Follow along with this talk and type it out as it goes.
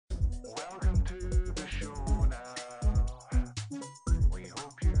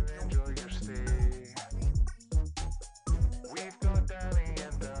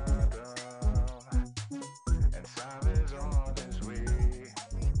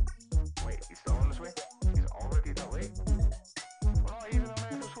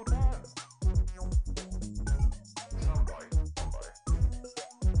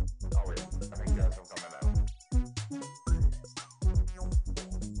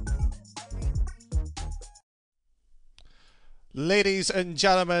Ladies and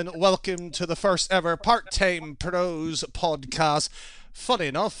gentlemen, welcome to the first ever Part-Time Pros podcast. Funny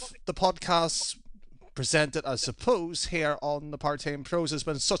enough, the podcast presented, I suppose, here on the Part-Time Pros has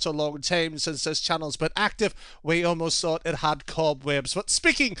been such a long time since this channel's been active, we almost thought it had cobwebs. But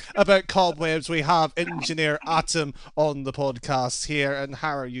speaking about cobwebs, we have Engineer Atom on the podcast here. And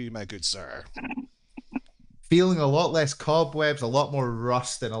how are you, my good sir? Feeling a lot less cobwebs, a lot more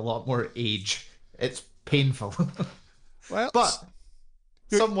rust, and a lot more age. It's painful, Well, but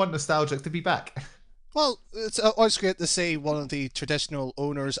somewhat nostalgic to be back. Well, it's always great to see one of the traditional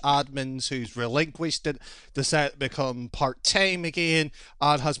owners, admins who's relinquished it, decided to become part time again,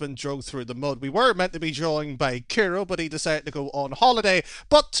 and has been dragged through the mud. We were meant to be joined by Kiro, but he decided to go on holiday.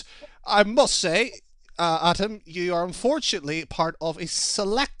 But I must say, Adam, you are unfortunately part of a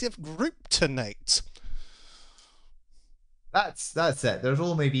selective group tonight. That's it. There's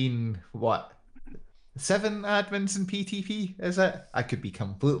only been what, 7 admins in PTP, is it? I could be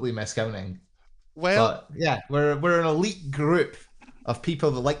completely miscounting. Well, But yeah, we're an elite group of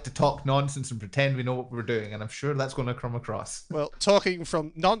people that like to talk nonsense and pretend we know what we're doing, and I'm sure that's going to come across. Well, talking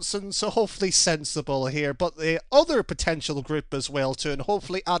from nonsense, so hopefully sensible here, but the other potential group as well too, and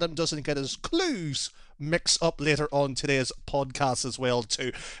hopefully Adam doesn't get his clues mixed up later on today's podcast as well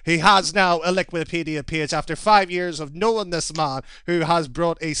too. He has now a Wikipedia page after 5 years of knowing this man who has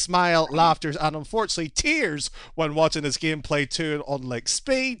brought a smile, laughter, and unfortunately tears when watching his gameplay too on like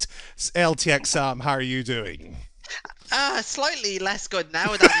Speed. LTX Sam, how are you doing? Slightly less good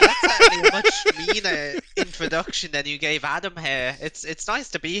now. That's certainly a much meaner introduction than you gave Adam here. It's nice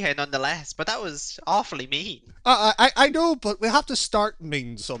to be here nonetheless, but that was awfully mean. I know, but we have to start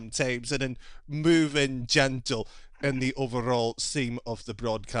mean sometimes and then move in gentle in the overall theme of the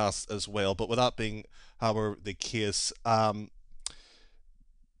broadcast as well. But with that being, however, the case, it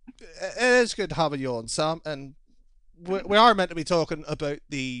is good having you on, Sam, and we are meant to be talking about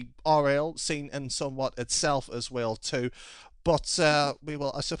the RL scene in somewhat itself as well too. But we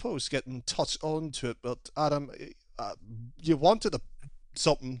will, I suppose, get in touch onto it. But Adam, uh, you wanted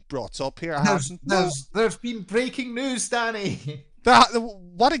something brought up here. I There's haven't. No. there's been breaking news, Danny.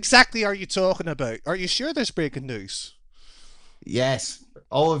 What exactly are you talking about? Are you sure there's breaking news? Yes,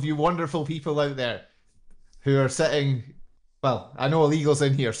 all of you wonderful people out there who are sitting. Well, I know illegals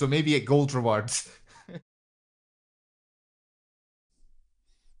in here, so maybe at gold rewards.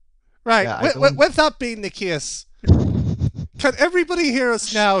 Right. Yeah, I don't. With that being the case, can everybody hear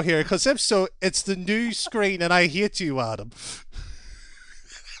us now here? Because if so, it's the news screen, and I hate you, Adam.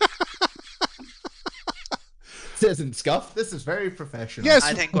 This isn't scuff. This is very professional. Yes.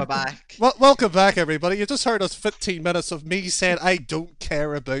 I think we're back. Well, welcome back, everybody. You just heard us 15 minutes of me saying I don't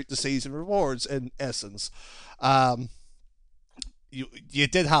care about the season rewards. In essence, um, you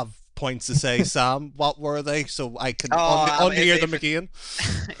did have points to say, Sam. What were they? So I can unhear them again.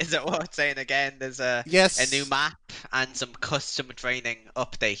 Is it worth saying again? There's a Yes. new map and some custom training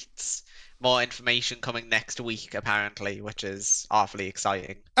updates. More information coming next week, apparently, which is awfully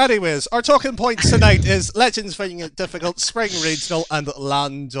exciting. Anyways, our talking points tonight is Legends finding it difficult, Spring Regional, and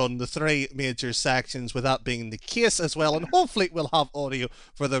Land on the three major sections, with that being the case as well. And hopefully we'll have audio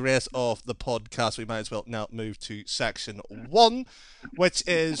for the rest of the podcast. We might as well now move to section one, which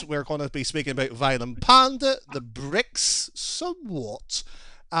is we're going to be speaking about Violent Panda, the bricks somewhat,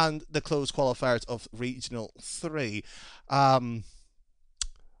 and the closed qualifiers of Regional 3.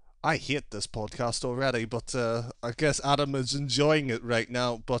 I hate this podcast already, but I guess Adam is enjoying it right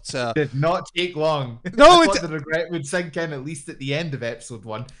now. But Did not take long. no, I it thought the regret would sink in at least at the end of episode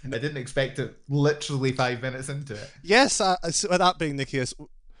 1. I didn't expect it literally 5 minutes into it. yes. So with that being the case,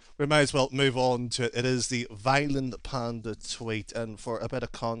 we might as well move on to it. It is the Violent Panda tweet, and for a bit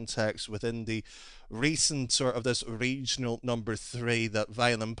of context, within the recent sort of this regional number 3, that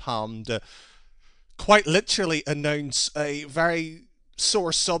Violent Panda quite literally announced a very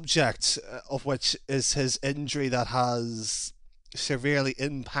sore subject, of which is his injury that has severely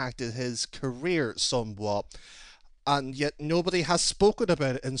impacted his career somewhat, and yet nobody has spoken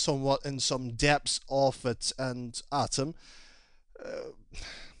about it in some depths of it. And Atom,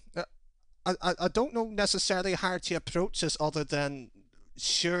 I don't know necessarily how to approach this other than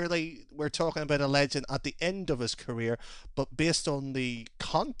surely we're talking about a legend at the end of his career, but based on the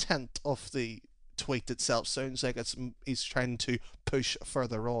content of the tweet itself, sounds like he's trying to push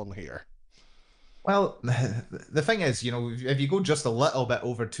further on here. Well, the thing is, if you go just a little bit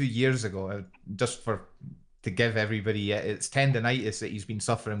over 2 years ago, just for to give everybody it's tendonitis that he's been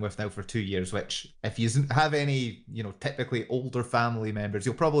suffering with now for 2 years. Which, if you have any, typically older family members,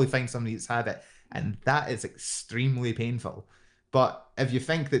 you'll probably find somebody that's had it, and that is extremely painful. But if you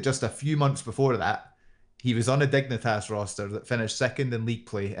think that just a few months before that, he was on a Dignitas roster that finished second in league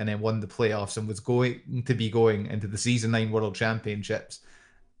play and then won the playoffs and was going to be going into the Season 9 World Championships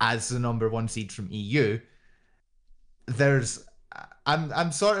as the number one seed from EU, there's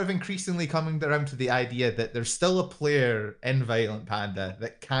I'm sort of increasingly coming around to the idea that there's still a player in Violent Panda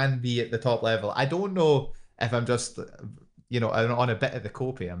that can be at the top level. I don't know if I'm just on a bit of the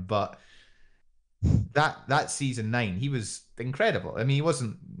copium, but that season 9, he was incredible. I mean, he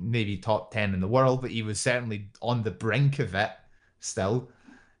wasn't maybe top 10 in the world, but he was certainly on the brink of it still.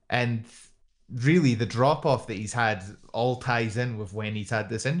 And really, the drop off that he's had all ties in with when he's had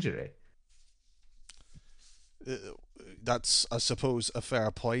this injury. That's, I suppose, a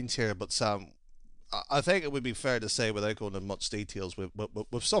fair point here, but Sam, I think it would be fair to say, without going into much details, we've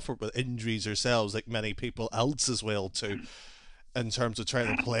suffered with injuries ourselves, like many people else as well too, in terms of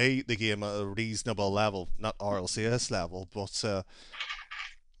trying to play the game at a reasonable level, not RLCS level. But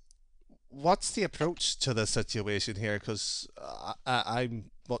what's the approach to the situation here? Because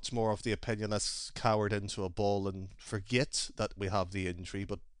I'm much more of the opinion let's cowered into a ball and forget that we have the injury.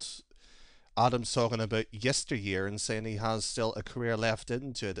 But Adam's talking about yesteryear and saying he has still a career left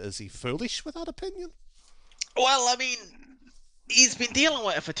into it. Is he foolish with that opinion? Well, I mean, he's been dealing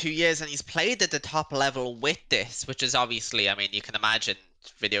with it for 2 years and he's played at the top level with this, which is obviously, I mean, you can imagine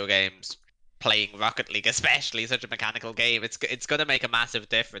video games, playing Rocket League, especially such a mechanical game. It's going to make a massive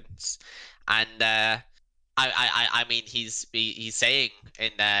difference. And I mean, he's saying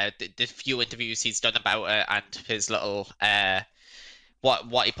in the few interviews he's done about it and his little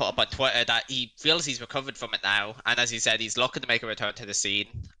what he put up on Twitter, that he feels he's recovered from it now, and as he said, he's looking to make a return to the scene.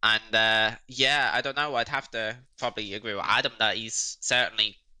 And yeah, I don't know. I'd have to probably agree with Adam that he's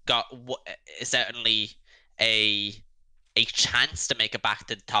certainly got certainly a chance to make it back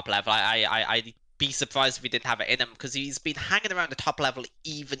to the top level. I'd be surprised if he didn't have it in him, because he's been hanging around the top level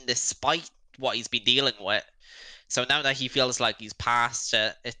even despite what he's been dealing with. So now that he feels like he's past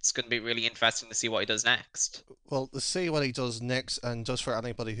it, it's going to be really interesting to see what he does next. Well, to see what he does next, and just for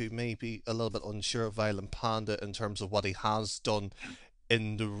anybody who may be a little bit unsure of Violent Panda in terms of what he has done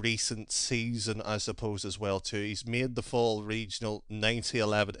in the recent season, I suppose, as well too. He's made the fall regional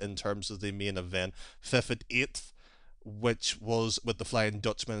 90-11 in terms of the main event, 5th and 8th, which was with the Flying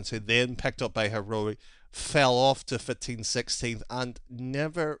Dutchman, so then picked up by Heroic, fell off to 15th, 16th, and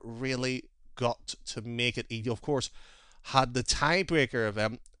never really got to make it. He, of course, had the tiebreaker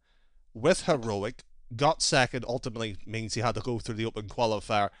event with Heroic, got second, ultimately means he had to go through the open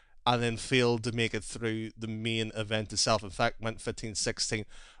qualifier, and then failed to make it through the main event itself. In fact, went 15-16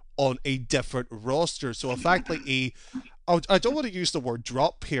 on a different roster. So effectively, I don't want to use the word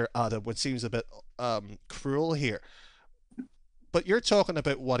drop here, Adam, which seems a bit cruel here. But you're talking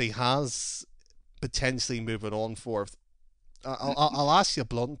about what he has potentially moving on for. I'll ask you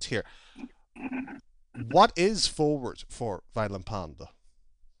blunt here. What is forward for Violent Panda?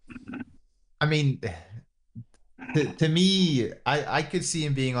 I mean, to me, I could see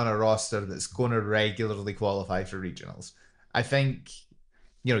him being on a roster that's going to regularly qualify for regionals. I think,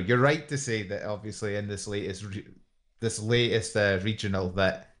 you're right to say that obviously in this latest regional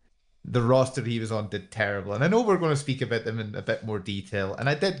that the roster he was on did terrible. And I know we're going to speak about them in a bit more detail. And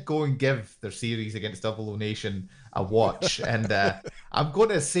I did go and give their series against Double O Nation a watch. And I'm going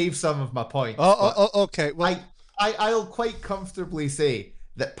to save some of my points. Okay. Well, I'll quite comfortably say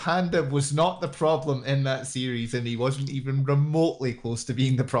that Panda was not the problem in that series, and he wasn't even remotely close to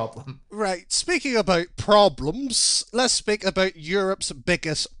being the problem. Right. Speaking about problems, let's speak about Europe's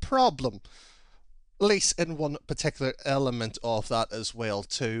biggest problem. At least in one particular element of that as well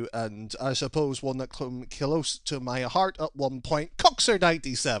too, and I suppose one that came close to my heart at one point, Coxer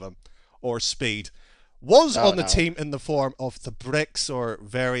 97, or Speed, was on the team in the form of the Bricks or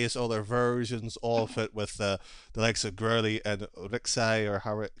various other versions of it, with the likes of Gurley and Rixai, or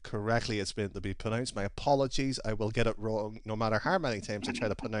how correctly it's meant to be pronounced. My apologies, I will get it wrong no matter how many times I try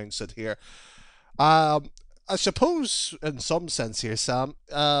to pronounce it here. I suppose in some sense here, Sam,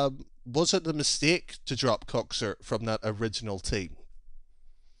 was it a mistake to drop Coxer from that original team?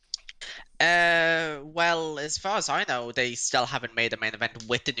 Well, as far as I know, they still haven't made a main event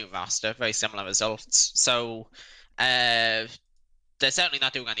with the new roster. Very similar results. So, they're certainly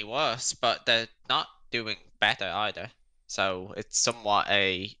not doing any worse, but they're not doing better either. So it's somewhat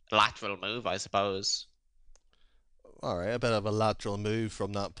a lateral move, I suppose. All right, a bit of a lateral move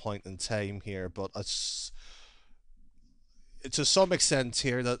from that point in time here, but it's to some extent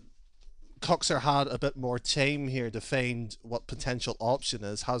here that Coxer had a bit more time here to find what potential option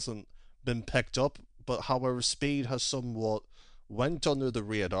is, hasn't been picked up, but however Speed has somewhat went under the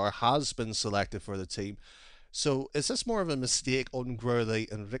radar, has been selected for the team. So is this more of a mistake on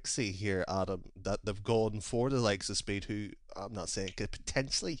Growley and Rixie here, Adam, that they've gone for the likes of Speed, who I'm not saying could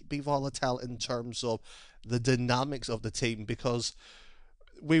potentially be volatile in terms of the dynamics of the team? Because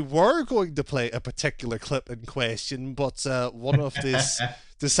we were going to play a particular clip in question, but one of these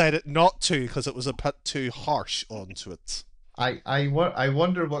decided not to because it was a bit too harsh onto it. I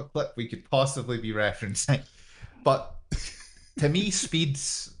wonder what clip we could possibly be referencing. But to me,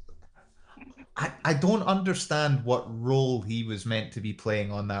 Speed's... I don't understand what role he was meant to be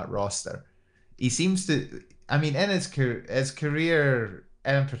playing on that roster. He seems to... I mean, in his career,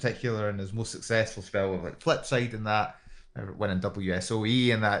 in particular, in his most successful spell with like Flipside and that, winning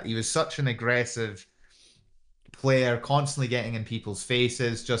WSOE and that, he was such an aggressive player, constantly getting in people's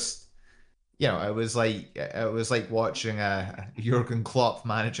faces. Just, you know, it was like watching a Jurgen Klopp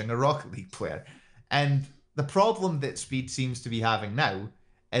managing a Rocket League player. And the problem that Speed seems to be having now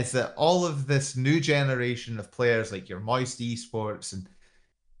is that all of this new generation of players, like your Moist Esports and,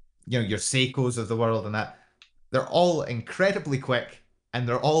 you know, your Seikos of the world and that, they're all incredibly quick and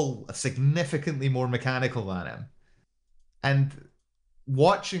they're all significantly more mechanical than him. And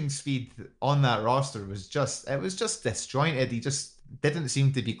watching Speed on that roster was just disjointed. He just didn't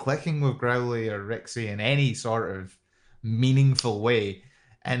seem to be clicking with Growly or Rixie in any sort of meaningful way.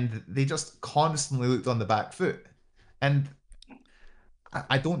 And they just constantly looked on the back foot. And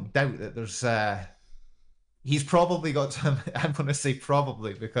I don't doubt that there's... he's probably got some... I'm going to say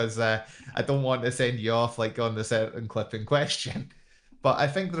probably because I don't want to send you off like on the certain clip in question. But I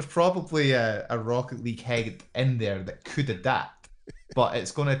think there's probably a Rocket League head in there that could adapt. But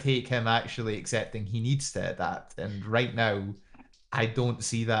it's going to take him actually accepting he needs to adapt. And right now, I don't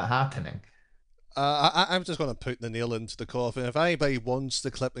see that happening. I'm just going to put the nail into the coffin. If anybody wants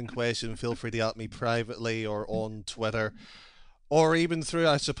the clip in question, feel free to at me privately or on Twitter. Or even through,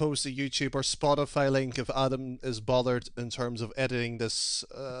 I suppose, the YouTube or Spotify link if Adam is bothered in terms of editing this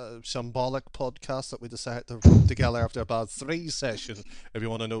shambolic podcast that we decided to put together after about 3 sessions, if you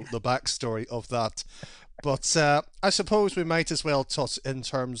want to know the backstory of that. But I suppose we might as well touch in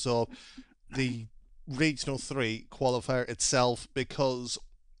terms of the Regional 3 qualifier itself, because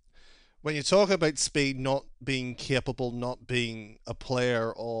when you talk about Speed not being capable, not being a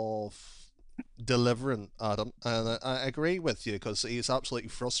player of delivering, Adam, and I agree with you because he's absolutely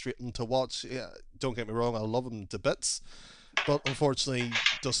frustrating to watch. Yeah, don't get me wrong, I love him to bits, but unfortunately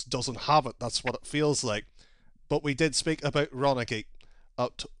just doesn't have it. That's what it feels like. But we did speak about Ronagate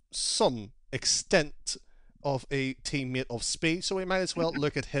to some extent of a teammate of Speed, so we might as well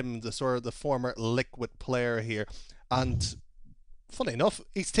look at him, the sort of the former Liquid player here. And funny enough,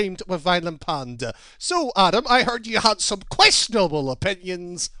 he's teamed with Violent Panda. So Adam, I heard you had some questionable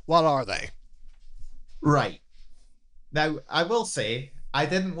opinions. What are they? Right. Now, I will say, I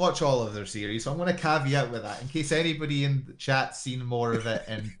didn't watch all of their series, so I'm going to caveat with that in case anybody in the chat's seen more of it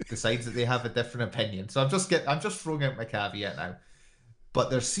and decides that they have a different opinion. So I'm just throwing out my caveat now. But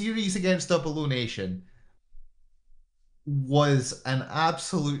their series against Double O Nation was an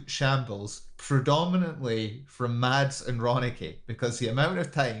absolute shambles, predominantly from Mads and Ronicky, because the amount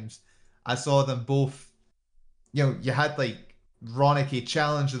of times I saw them both, you know, you had like Ronicky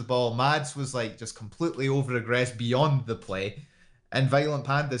challenge the ball, Mads was like just completely over aggressed beyond the play, and Violent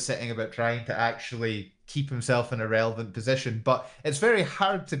Panda sitting about trying to actually keep himself in a relevant position. But it's very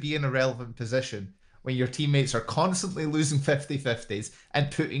hard to be in a relevant position when your teammates are constantly losing 50-50s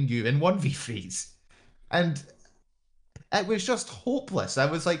and putting you in 1v3s. And it was just hopeless. I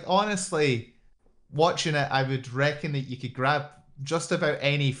was like, honestly, watching it, I would reckon that you could grab just about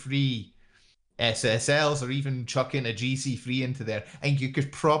any free SSLs or even chuck in a GC free into there, and you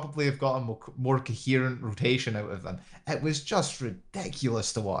could probably have got a more coherent rotation out of them. It was just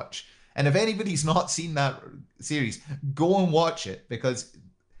ridiculous to watch. And if anybody's not seen that series, go and watch it, because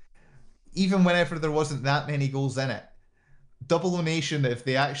even whenever there wasn't that many goals in it, Double O Nation, if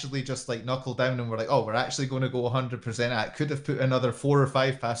they actually just like knuckle down and were like, oh, we're actually going to go 100% at, could have put another 4 or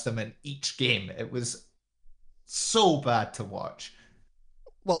 5 past them in each game. It was so bad to watch.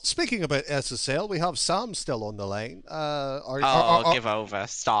 Well, speaking about SSL, we have Sam still on the line. Give over.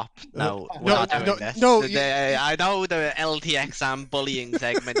 Stop. No, we're not doing this. No, I know the LTXM bullying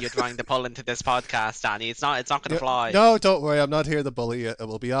segment you're trying to pull into this podcast, Danny. It's not going to fly. No, don't worry. I'm not here to bully you. It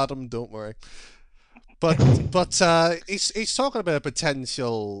will be Adam. Don't worry. But he's talking about a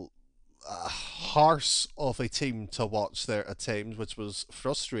potential horse of a team to watch there at times, which was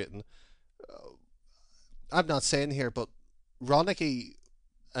frustrating. I'm not saying here, but Ronicky,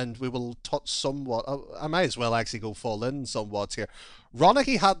 and we will touch somewhat. I might as well actually go fall in somewhat here.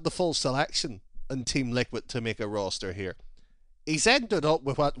 Ronicky had the full selection in Team Liquid to make a roster here. he's ended up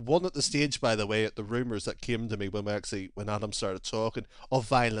with what one at the stage, by the way, at the rumours that came to me when Adam started talking of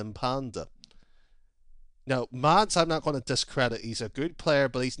Violent Panda. Now, Mads, I'm not going to discredit. He's a good player,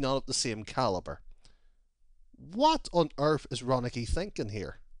 but he's not of the same caliber. What on earth is Ronicky thinking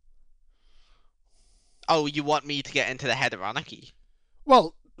here? Oh, you want me to get into the head of Anarchy?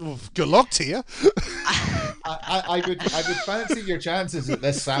 Well, good luck to you. I would fancy your chances at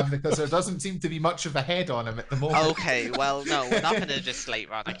this, Sam, because there doesn't seem to be much of a head on him at the moment. Okay, well, no, we're not going to just slate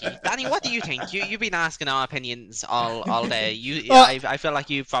Ronicky. Danny, what do you think? You've been asking our opinions all day. I feel like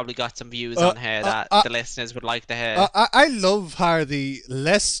you've probably got some views on here that the listeners would like to hear. I love how the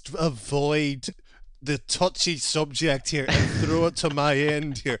let's avoid the touchy subject here and throw it to my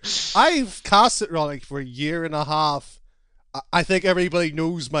end here. I've cast it, Ronick, for a year and a half. I think everybody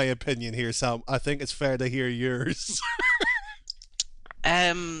knows my opinion here, Sam. I think it's fair to hear yours.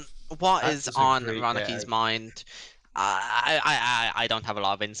 What is on Ronicky's mind? I don't have a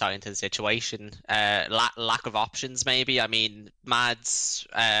lot of insight into the situation. Lack of options, maybe. I mean, Mads.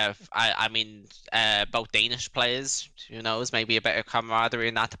 I mean, both Danish players. Who knows? Maybe a better camaraderie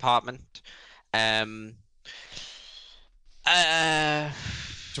in that department. Do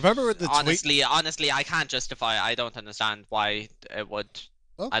you remember the tweet? Honestly, I can't justify it. I don't understand why it would.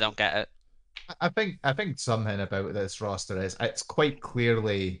 Oh. I don't get it. I think something about this roster is it's quite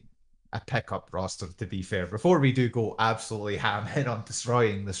clearly a pickup roster, to be fair. Before we do go absolutely ham in on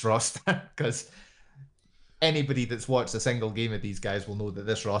destroying this roster, because anybody that's watched a single game of these guys will know that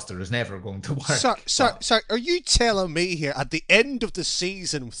this roster is never going to work. Sorry, are you telling me here at the end of the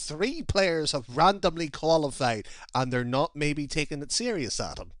season 3 players have randomly qualified and they're not maybe taking it serious,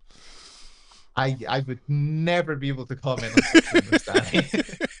 Adam? I would never be able to comment on this, Danny.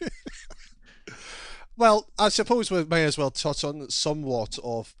 Well, I suppose we may as well touch on somewhat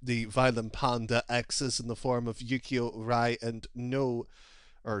of the Violent Panda X's in the form of Yukio, Rai, and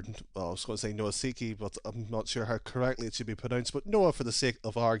I was going to say Noasiki, but I'm not sure how correctly it should be pronounced, but Noah for the sake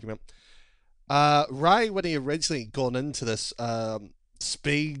of argument. Rai, when he originally gone into this,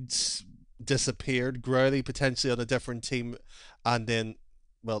 Speeds disappeared, Growly potentially on a different team, and then,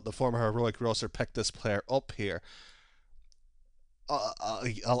 well, the former Heroic roster picked this player up here.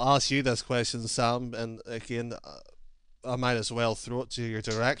 I'll ask you this question, Sam, and again, I might as well throw it to your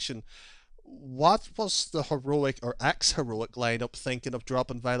direction. What was the Heroic or ex-Heroic lineup thinking of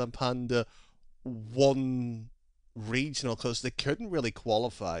dropping Violent Panda one regional, because they couldn't really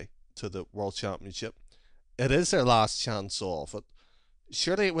qualify to the World Championship? It is their last chance off it.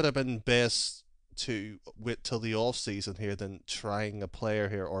 Surely it would have been best to wait till the off season here than trying a player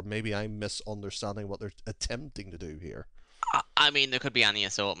here, or maybe I'm misunderstanding what they're attempting to do here. I mean, there could be any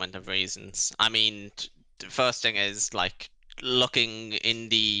assortment of reasons. I mean, the first thing is like looking in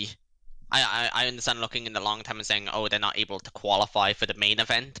the. I understand looking in the long term and saying, oh, they're not able to qualify for the main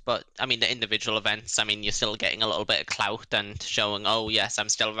event, but I mean the individual events. I mean, you're still getting a little bit of clout and showing, oh yes, I'm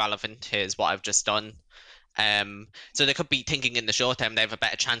still relevant. Here's what I've just done. So they could be thinking in the short term they have a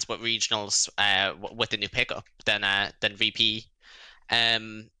better chance with regionals with the new pickup than VP.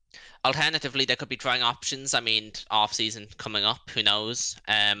 Alternatively, they could be trying options. I mean, off season coming up, who knows?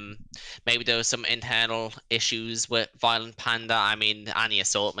 Maybe there was some internal issues with Violent Panda. I mean, any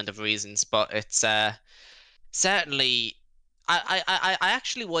assortment of reasons, but it's certainly. I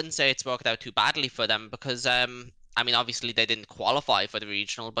actually wouldn't say it's worked out too badly for them because I mean, obviously they didn't qualify for the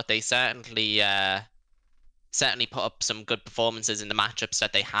regional, but they certainly put up some good performances in the matchups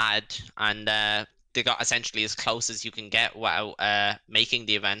that they had, and they got essentially as close as you can get without making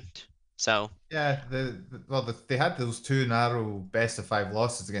the event. So yeah, they had those 2 narrow best of 5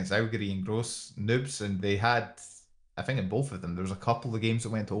 losses against Augury and Gross Noobs, and they had, I think in both of them, there was a couple of games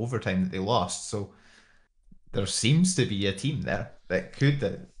that went to overtime that they lost. So there seems to be a team there that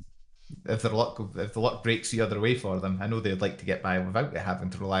could, if the luck breaks the other way for them. I know they'd like to get by without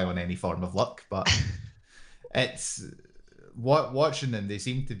having to rely on any form of luck, but it's watching them. They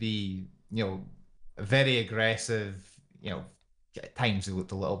seem to be, very aggressive. At times they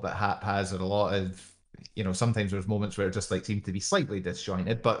looked a little bit haphazard. A lot of, sometimes there's moments where it just like seemed to be slightly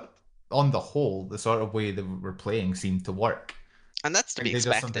disjointed, but on the whole, the sort of way they were playing seemed to work. And that's to be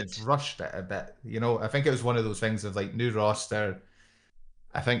expected. They just sometimes rushed it a bit. I think it was one of those things of like new roster.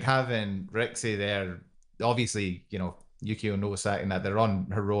 I think having Rixie there, obviously, Yukio Noasaki and that they're on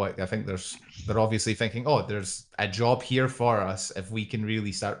Heroic. I think they're obviously thinking, oh, there's a job here for us if we can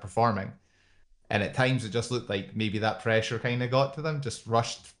really start performing. And at times it just looked like maybe that pressure kind of got to them, just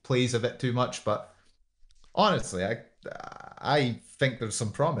rushed plays a bit too much. But honestly, I think there's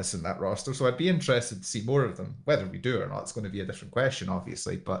some promise in that roster, so I'd be interested to see more of them. Whether we do or not, it's going to be a different question,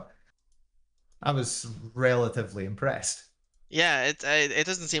 obviously. But I was relatively impressed. Yeah, it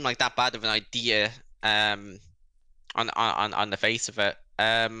doesn't seem like that bad of an idea. On the face of it.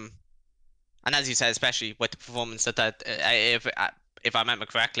 And as you said, especially with the performance if I remember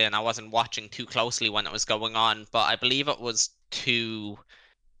correctly, and I wasn't watching too closely when it was going on, but I believe it was two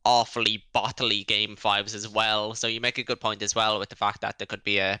awfully bottly game fives as well. So you make a good point as well with the fact that there could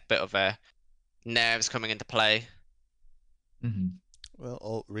be a bit of a nerves coming into play. Mhm. Well,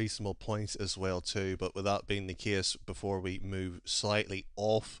 all reasonable points as well too. But with that being the case, before we move slightly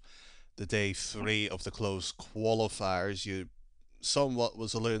off the day 3 of the closed qualifiers, you somewhat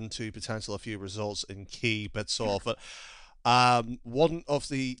was alluding to potential a few results in key bits of it. One of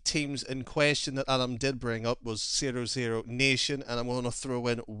the teams in question that Adam did bring up was 0-0 Nation, and I'm going to throw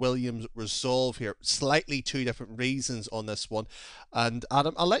in Williams Resolve here. Slightly two different reasons on this one. And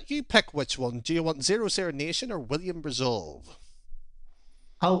Adam, I'll let you pick which one. Do you want 0-0 Nation or William Resolve?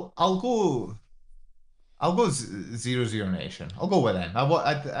 I'll go 0-0 Nation. I'll go with them.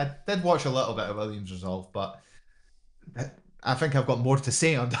 I did watch a little bit of Williams Resolve, but I think I've got more to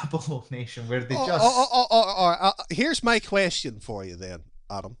say on Double Nation, where they just Here's my question for you then,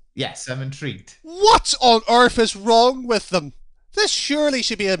 Adam. yes, I'm intrigued. What on earth is wrong with them? This surely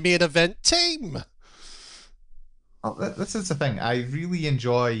should be a main event team. Oh, this is the thing. I really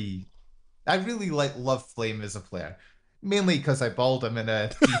love Flame as a player. Mainly because I bowled him in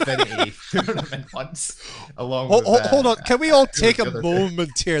a Infinity tournament once, along with. Hold on, can we all who take was a the other two?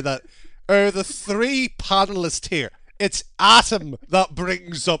 moment here that the three panelists here, it's Atom that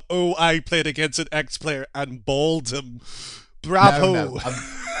brings up, oh, I played against an ex-player and bowled him. Bravo. No,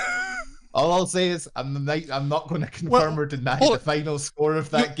 all I'll say is I'm not going to confirm or deny hold- the final score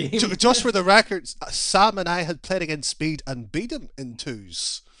of that game. Just for the record, Sam and I had played against Speed and beat him in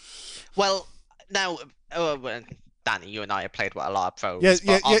twos. Well, now, Danny, you and I have played with a lot of pros. Yes,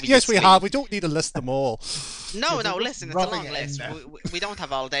 but yes, we obviously- have. We don't need to list them all. No, They're just listen, it's a rubbing long it in list. there. We don't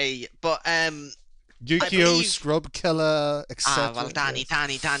have all day, but Yu-Gi-Oh, believe- Scrub Killer, etc. well, Danny,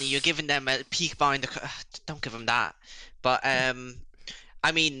 you're giving them a peek behind the. Don't give them that. But I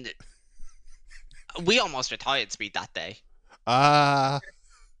mean, we almost retired Speed that day. Well,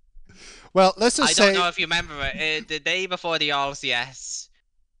 let's just I say. don't know if you remember it. The day before the All CS,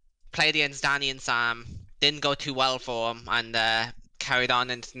 played against Danny and Sam. Didn't go too well for him, and carried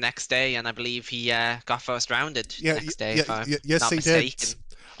on into the next day. And I believe he got first rounded next day. If I'm yes, not he mistaken.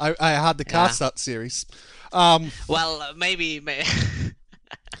 did. I had to cast that series. Well, maybe maybe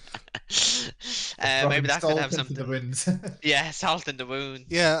that's gonna have Salt into the something. winds. Yeah, salt in the wound.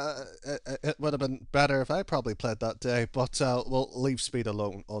 Yeah, it would have been better if I probably played that day, but we'll leave Speed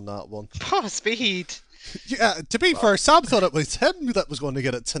alone on that one. Oh, Speed. Yeah, to be fair, Sam thought it was him that was going to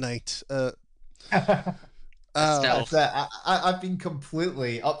get it tonight. Still. I've been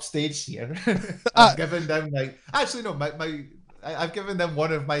completely upstaged here. I've given them I've given them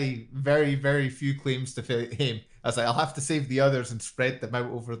one of my very, very few claims to fame. I was like, I'll have to save the others and spread them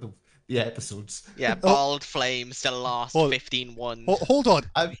out over the episodes. Yeah, Bald Flame still lost 15-1. Hold on.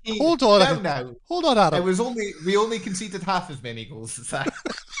 I mean, Hold on. now. Hold on, Adam. We only conceded half as many goals as that.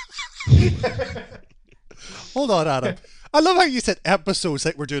 Hold on, Adam. I love how you said episodes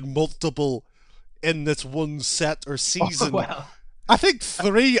like we're doing multiple in this one set or season. Well, I think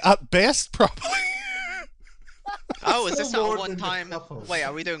 3 at best, probably. Oh, is still this not more a than the one-time? couple. Wait,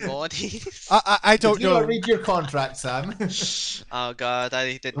 are we doing more of these? I don't Did you not know. read your contract, Sam? Oh god,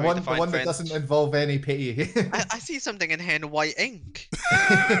 I didn't The read one, the the fine one that print. doesn't involve any pay. I see something in here in white ink.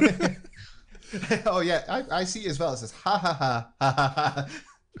 Oh yeah, I see as well. It says ha ha ha ha ha ha.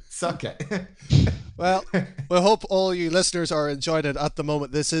 Suck it. Well, we hope all you listeners are enjoying it at the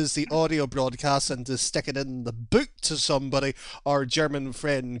moment. This is the audio broadcast, and to stick it in the boot to somebody, our German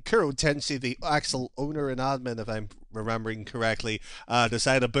friend Kuro Tenshi, the actual owner and admin, if I'm remembering correctly,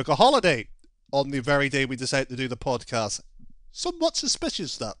 decided to book a holiday on the very day we decided to do the podcast. Somewhat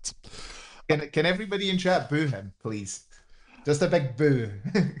suspicious, that. Can everybody in chat boo him, please? Just a big boo,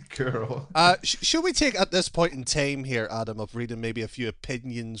 Kuro. Should we take at this point in time here, Adam, of reading maybe a few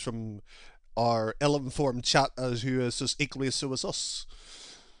opinions from our ill-informed chat who is just equally so as us?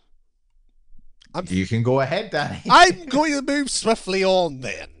 You can go ahead, Danny. I'm going to move swiftly on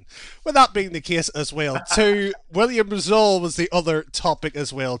then. With that being the case as well, too, William Resolve was the other topic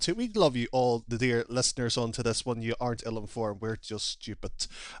as well, too. We love you all, the dear listeners, onto this one. You aren't ill-informed, we're just stupid.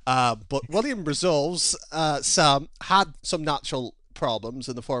 But William Resolve's Sam had some natural problems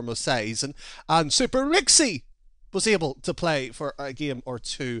in the form of size, and Super Rixie was able to play for a game or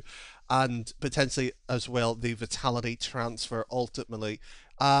two, and potentially as well the Vitality transfer ultimately.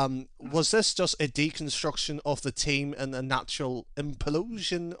 Was this just a deconstruction of the team and a natural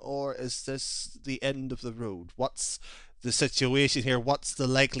implosion, or is this the end of the road? What's the situation here? What's the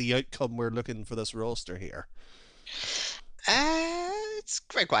likely outcome we're looking for this roster here? It's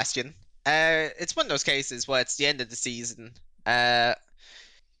a great question. It's one of those cases where it's the end of the season.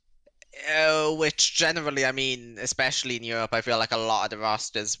 Which generally, I mean, especially in Europe, I feel like a lot of the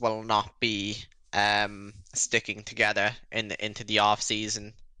rosters will not be sticking together into the off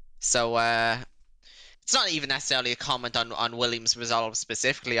season. So it's not even necessarily a comment on Williams' resolve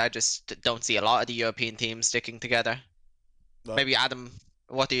specifically. I just don't see a lot of the European teams sticking together. No. Maybe Adam,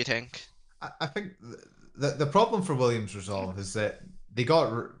 what do you think? I think the problem for Williams resolve is that they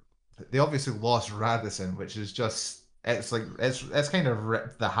obviously lost Radisson, which is just it's kind of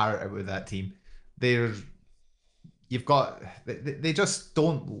ripped the heart out of that team. They just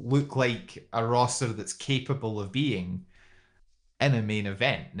don't look like a roster that's capable of being in a main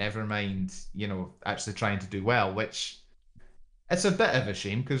event. Never mind, actually trying to do well, which it's a bit of a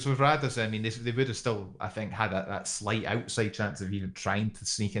shame because with Radisson, I mean, they would have still, I think, had that slight outside chance of even trying to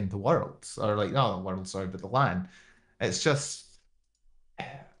sneak into Worlds or but the LAN. It's just,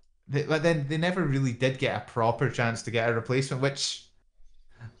 but then they never really did get a proper chance to get a replacement, which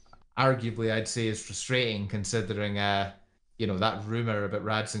arguably I'd say is frustrating considering, that rumor about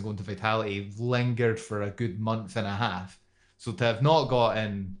Radisson going to Vitality lingered for a good month and a half. So to have not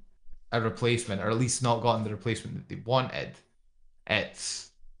gotten a replacement, or at least not gotten the replacement that they wanted,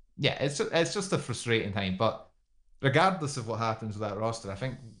 it's just a frustrating time. But regardless of what happens with that roster, I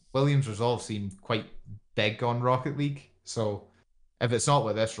think Williams' resolve seemed quite big on Rocket League. So if it's not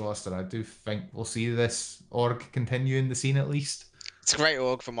with this roster, I do think we'll see this org continue in the scene at least. It's a great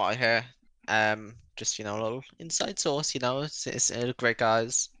org from what I hear. Just a little inside source. It's great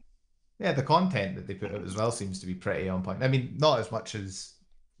guys. Yeah, the content that they put out as well seems to be pretty on point. I mean, not as much as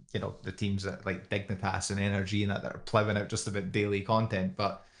the teams that like Dignitas and Energy and that are plowing out just about daily content,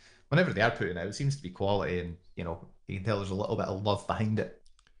 but whenever they are putting it out, it seems to be quality, and you can tell there's a little bit of love behind it.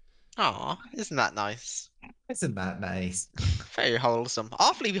 Aw, isn't that nice? Isn't that nice? Very wholesome.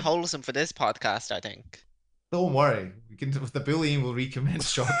 Awfully wholesome for this podcast, I think. Don't worry, the bullying will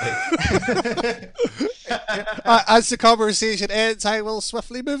recommence shortly. As the conversation ends, I will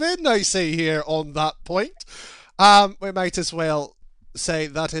swiftly move in, I say, here on that point. We might as well say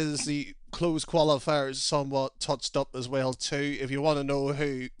that is the closed qualifiers somewhat touched up as well too. If you want to know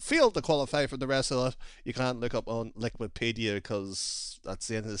who failed to qualify for the rest of it, you can look up on Liquipedia, because that's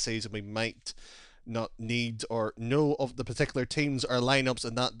the end of the season. We might not need or know of the particular teams or lineups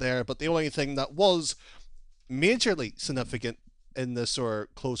and that there, but the only thing that was majorly significant in this sort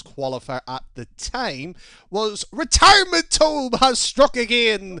of close qualifier at the time was retirement tome has struck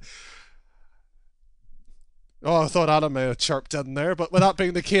again. Oh, I thought Adam may have chirped in there, but with that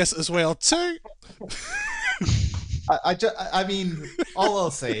being the case as well too. I mean, all I'll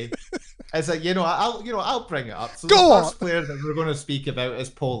say is that I'll bring it up. So Go the on. first player that we're going to speak about is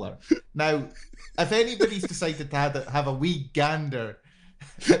Polar. Now, if anybody's decided to have a wee gander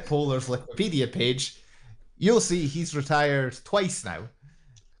at Polar's Wikipedia page, you'll see he's retired twice now,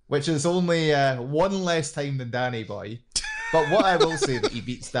 which is only one less time than Danny Boy. But what I will say that he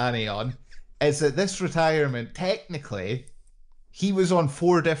beats Danny on is that this retirement, technically, he was on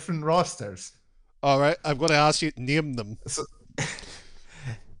 4 different rosters. All right, I'm going to ask you to name them. So,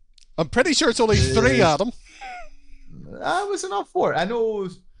 I'm pretty sure it's only 3, Adam. Was it not 4? I know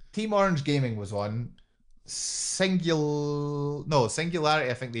Team Orange Gaming was one. Singularity,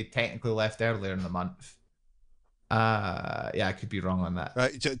 I think they technically left earlier in the month. Yeah, I could be wrong on that.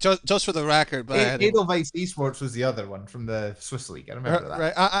 Right, just for the record, but Edelweiss Esports was the other one from the Swiss League. I remember that.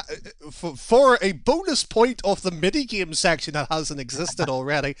 Right, for a bonus point of the mini game section that hasn't existed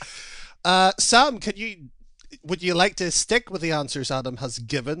already, Sam, would you like to stick with the answers Adam has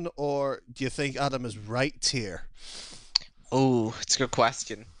given, or do you think Adam is right here? Oh, it's a good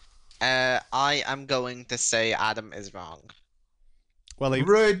question. I am going to say Adam is wrong. Well,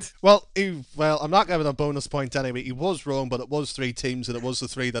 Rude. Well, I'm not giving a bonus point anyway. He was wrong, but it was 3 teams, and it was the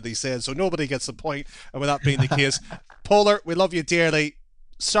 3 that he said, so nobody gets a point. And with that being the case, Polar, we love you dearly.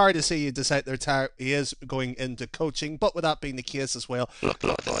 Sorry to see you decide to retire. He is going into coaching, but with that being the case as well, Look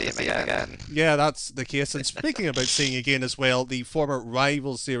to see him again. yeah, that's the case. And speaking about seeing again as well, the former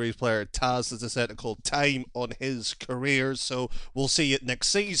Rival Series player Taz has decided to call time on his career, so we'll see it next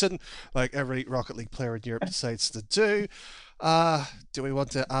season, like every Rocket League player in Europe decides to do. Do we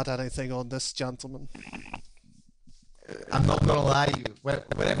want to add anything on this, gentlemen? I'm not gonna lie.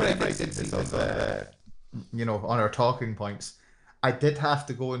 Whenever I did this on our talking points, I did have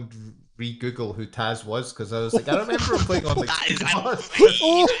to go and re-Google who Taz was, because I was like, I remember him playing on like. That is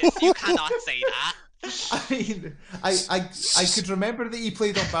outrageous. You cannot say that. I mean, I could remember that he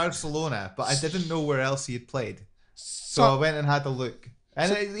played on Barcelona, but I didn't know where else he had played. So I went and had a look.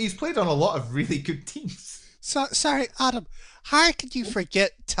 And he's played on a lot of really good teams. So, sorry, Adam. How could you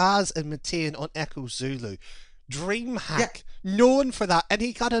forget Taz and Matean on Echo Zulu? DreamHack, known for that, and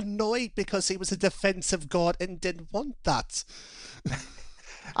he got annoyed because he was a defensive god and didn't want that.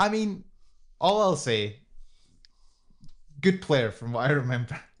 I mean, all I'll say, good player from what I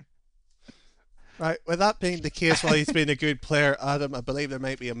remember. Right, with that being the case, while he's been a good player, Adam, I believe there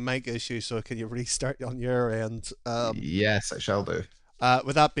might be a mic issue, so can you restart on your end? Yes, I shall do.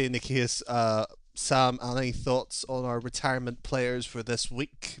 With that being the case, Sam, any thoughts on our retirement players for this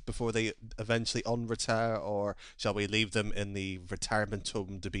week before they eventually unretire, or shall we leave them in the retirement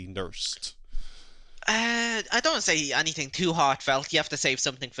home to be nursed? I don't want to say anything too heartfelt. You have to save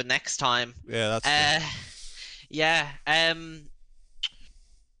something for next time. Yeah, that's good. Yeah.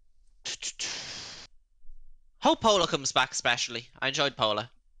 Hope Pola comes back, especially. I enjoyed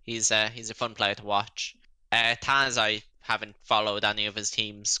Pola. He's a fun player to watch. Taz, I haven't followed any of his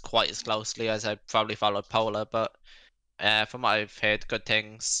teams quite as closely as I probably followed Pola, but from what I've heard, good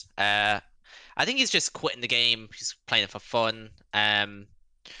things. I think he's just quitting the game. He's playing it for fun.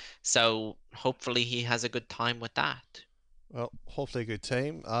 So hopefully he has a good time with that. Well, hopefully a good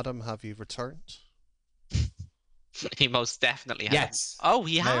time. Adam, have you returned? He most definitely has. Yes. Oh,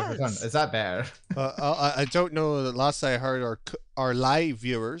 he Now has. we're done. Is that better? I don't know. The last I heard, our live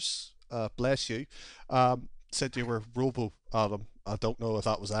viewers, bless you, said you were Robo Adam. I don't know if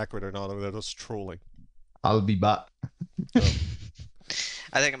that was accurate or not. They're just trolling. I'll be back. I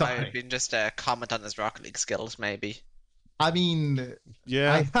think it might have been just a comment on his Rocket League skills, maybe. I mean,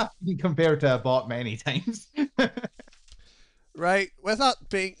 Yeah. I have been compared to a bot many times. Right, with that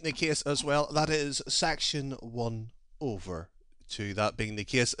being the case as well, that is section 1 over. To that being the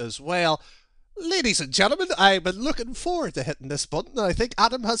case as well, ladies and gentlemen, I've been looking forward to hitting this button, and I think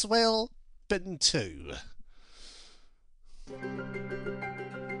Adam has well been too.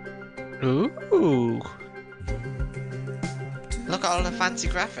 Ooh. Look at all the fancy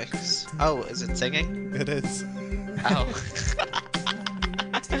graphics. Oh, is it singing? It is. Oh.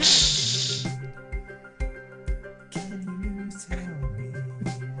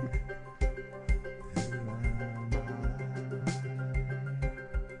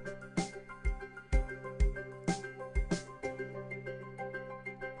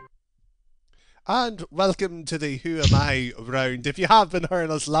 And welcome to the Who Am I round. If you have been hearing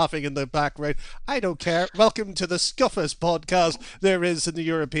us laughing in the background, I don't care. Welcome to the scuffest podcast there is in the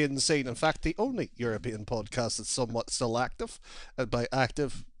European scene. In fact, the only European podcast that's somewhat still active. And by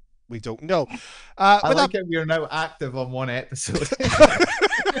active, we don't know. I like how we are now active on one episode.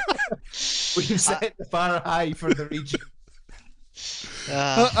 We've set the bar high for the region.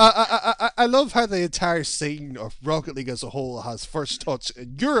 I love how the entire scene of Rocket League as a whole has first touch,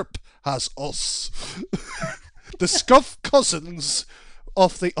 and Europe has us. The scuff cousins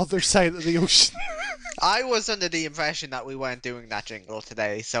of the other side of the ocean. I was under the impression that we weren't doing that jingle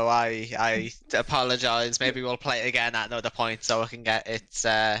today, so I apologise. Maybe we'll play it again at another point so I can get its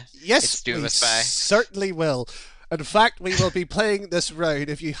Yes, due we respect. certainly will. In fact, we will be playing this round.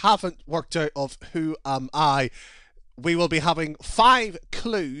 If you haven't worked out of Who Am I, we will be having 5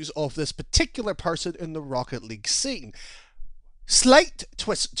 clues of this particular person in the Rocket League scene. Slight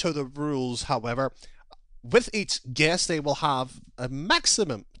twist to the rules, however. With each guess, they will have a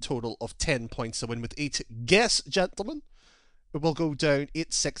maximum total of 10 points to win. With each guess, gentlemen, it will go down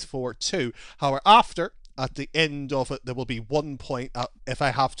 8-6-4-2. However, at the end of it, there will be 1 point if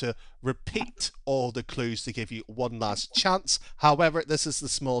I have to repeat all the clues to give you one last chance. However, this is the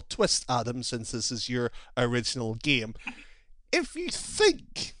small twist, Adam, since this is your original game. If you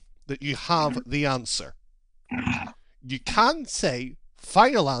think that you have the answer, you can say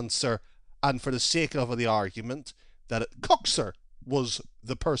final answer, and for the sake of the argument that Coxer was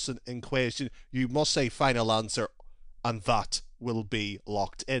the person in question, you must say final answer, and that will be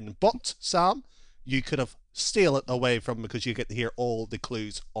locked in. But, Sam, you could have steal it away from because you get to hear all the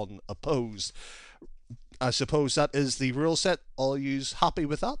clues unopposed. I suppose that is the rule set. All yous happy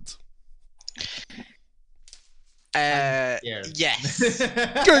with that? Yes.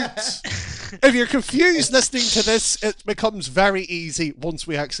 Good! If you're confused listening to this, it becomes very easy once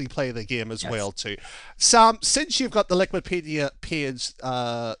we actually play the game as well too. Sam, since you've got the Liquipedia page,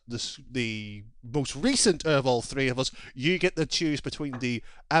 the most recent of all 3 of us, you get to choose between the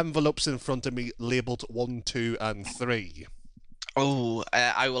envelopes in front of me labelled 1, 2 and 3. Oh,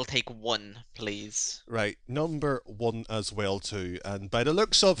 I will take 1, please. Right, number 1 as well too, and by the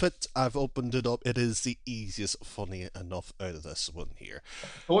looks of it, I've opened it up. It is the easiest, funny enough out of this one here.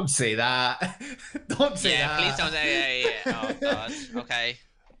 Don't say that. Don't say that. Please don't say. Oh God. Okay.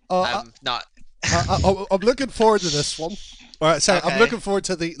 Uh, Not. I'm looking forward to this one. All right, sorry, I'm Okay. looking forward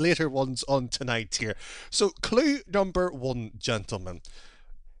to the later ones on tonight here. So, clue number one, gentlemen.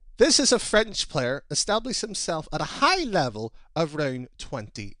 This is a French player established himself at a high level around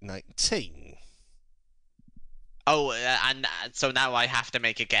 2019. Oh, and so now I have to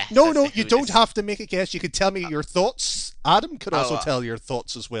make a guess. No, as no, to you who don't this... have to make a guess. You can tell me your thoughts. Adam could also Oh, tell your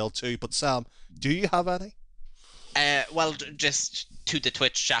thoughts as well too. But Sam, do you have any? well, just to the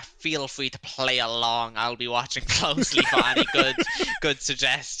Twitch chat, feel free to play along. I'll be watching closely for any good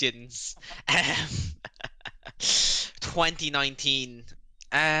suggestions. 2019.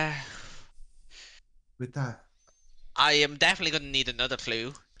 With that, I am definitely going to need another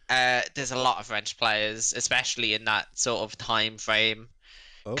clue. There's a lot of French players, especially in that sort of time frame.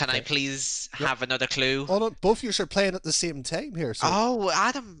 Can I Okay. please Yep. have another clue? Oh no, both of you are playing at the same time here. So Oh,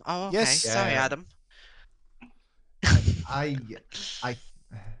 Adam. Oh, okay. Yes. Sorry, Yeah. Adam. I, I,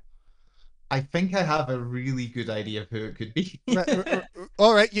 I think I have a really good idea of who it could be.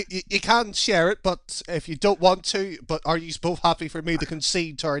 all right, you can share it, but if you don't want to, but are you both happy for me to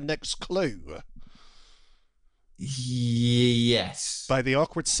concede to our next clue? Yes. By the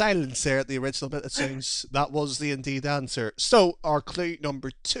awkward silence there at the original bit, it sounds that was the indeed answer. So, our clue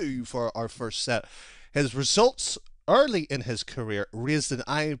number two for our first set. His results early in his career raised an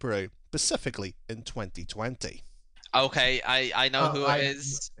eyebrow, specifically in 2020. Okay, I know who it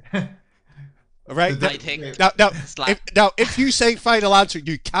is. All right, The- I think now, if you say final answer,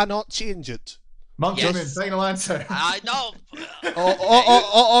 you cannot change it. Monkey Yes. Moon, final answer. I know.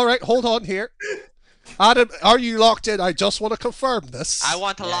 All right, hold on here. Adam, are you locked in? I just want to confirm this. I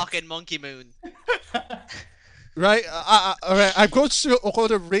want to Yes. lock in Monkey Moon. Right, all right. I'm going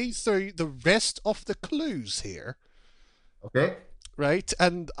to read through the rest of the clues here. Okay. Right,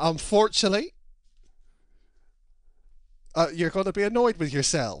 and unfortunately, you're going to be annoyed with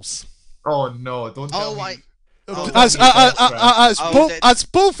yourselves. Oh no! Don't tell Oh, me. I. Oh, As, don't be as, Oh, both, that- as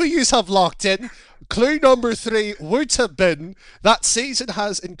both of you have locked in, clue number three would have been that season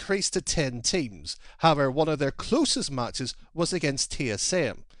has increased to 10 teams. However, one of their closest matches was against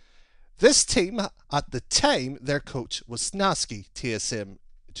TSM. This team, at the time, their coach was Snaski, TSM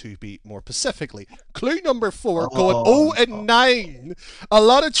to be more specifically. Clue number four, going 0-9. A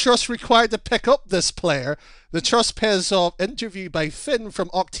lot of trust required to pick up this player. The trust pays off. Interview by Finn from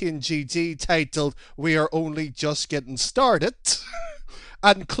Octane GG titled "We Are Only Just Getting Started."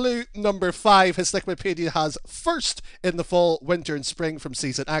 And clue number five, his Wikipedia has first in the fall, winter, and spring from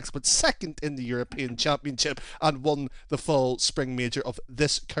season X, but second in the European Championship and won the fall spring major of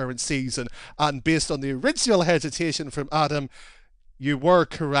this current season. And based on the original hesitation from Adam, you were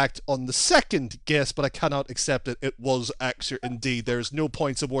correct on the second guess, but I cannot accept it. It was extra indeed. There's no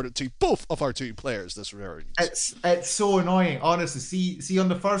points awarded to both of our two players this round. It's so annoying, honestly. See on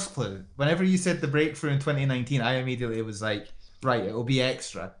the first clue, whenever you said the breakthrough in 2019, I immediately was like, right, it will be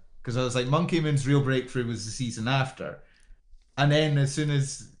extra, because I was like, Monkey Moon's real breakthrough was the season after, and then as soon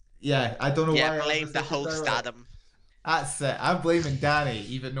as I don't know why. Yeah, I blame was the like, host, Adam. That's it. I'm blaming Danny,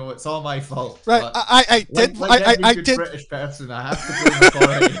 even though it's all my fault. Right, but I did, like every I good did, British person, I have to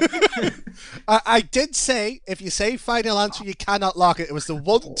blame authority. I did say if you say final answer, you cannot lock it. It was the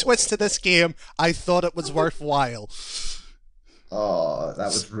one twist to this game. I thought it was worthwhile. Oh, that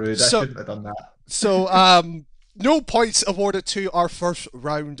was rude. So- I shouldn't have done that. So, no points awarded to our first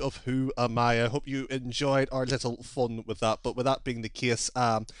round of Who Am I. I hope you enjoyed our little fun with that. But with that being the case,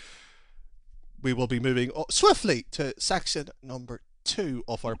 we will be moving swiftly to section number 2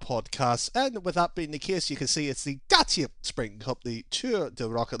 of our podcast. And with that being the case, you can see it's the Dacia Spring Cup, the Tour de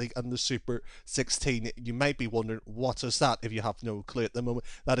Rocket League, and the Super 16. You might be wondering, what is that if you have no clue at the moment?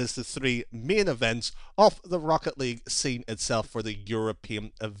 That is the three main events of the Rocket League scene itself for the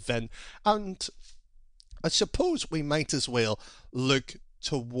European event. And I suppose we might as well look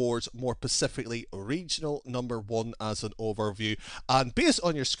towards more specifically regional number 1 as an overview. And based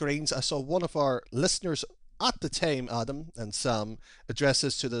on your screens, I saw one of our listeners at the time, Adam and Sam,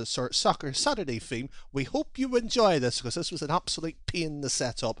 addresses to the Soccer Saturday theme. We hope you enjoy this, because this was an absolute pain to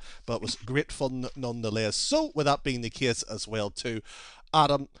set up, but it was great fun nonetheless. So with that being the case as well too,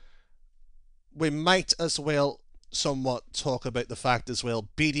 Adam, we might as well somewhat talk about the fact as well,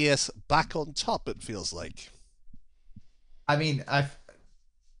 BDS back on top, it feels like. I mean,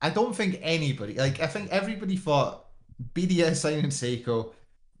 I don't think anybody, I think everybody thought BDS signing Seiko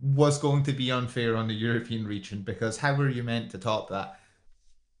was going to be unfair on the European region, because how were you meant to top that?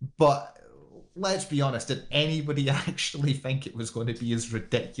 But let's be honest, did anybody actually think it was going to be as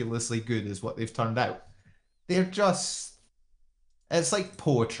ridiculously good as what they've turned out? They're just, it's like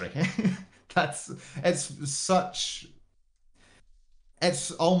poetry. It's such,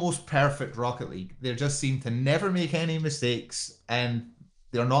 it's almost perfect Rocket League. They just seem to never make any mistakes, and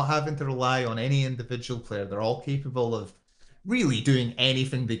they're not having to rely on any individual player. They're all capable of really doing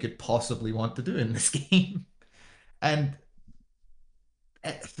anything they could possibly want to do in this game. And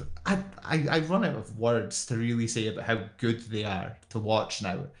I run out of words to really say about how good they are to watch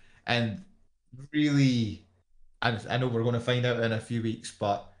now. And really, I know we're going to find out in a few weeks,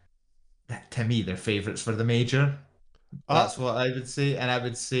 but to me, they're favourites for the major. Uh, That's what I would say. And I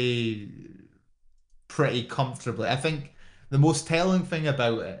would say pretty comfortably. I think the most telling thing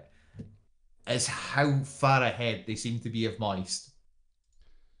about it is how far ahead they seem to be of Moist.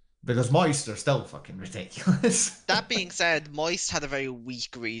 Because Moist are still fucking ridiculous. That being said, Moist had a very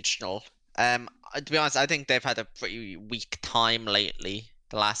weak regional. To be honest, I think they've had a pretty weak time lately.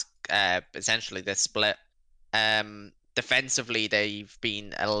 The last, essentially this split. Defensively, they've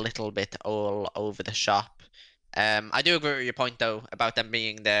been a little bit all over the shop. I do agree with your point though about them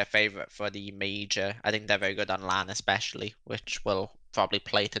being their favorite for the major. I think they're very good on LAN especially, which will probably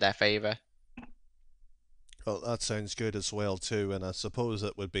play to their favor. well, that sounds good as well too, and I suppose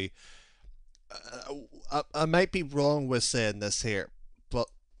it would be. I might be wrong with saying this here, but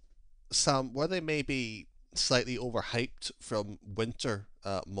Sam, were they maybe slightly overhyped from winter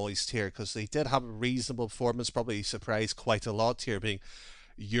Moist here? Because they did have a reasonable performance, probably surprised quite a lot here, being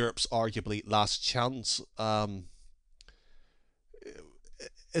Europe's arguably last chance.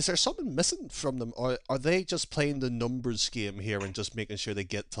 Is there something missing from them, or are they just playing the numbers game here and just making sure they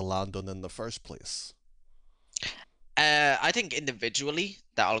get to London in the first place? I think individually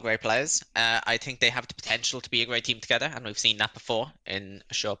they're all great players. I think they have the potential to be a great team together, and we've seen that before in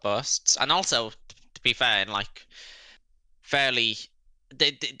short bursts. And also, to be fair, in like fairly,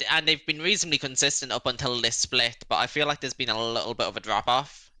 and they've been reasonably consistent up until this split. But I feel like there's been a little bit of a drop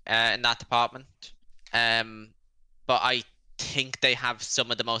off in that department. Um, but I think they have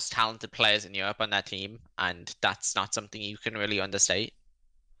some of the most talented players in Europe on their team, and that's not something you can really understate.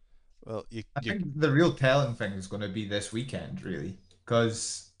 Well, I you think the real telling thing is going to be this weekend, really.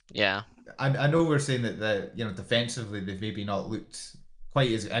 Because Yeah. I know we're saying that defensively they've maybe not looked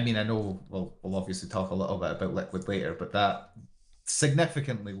quite as. I mean, I know we'll obviously talk a little bit about Liquid later, but that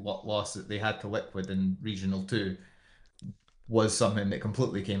significantly loss that they had to Liquid in Regional Two was something that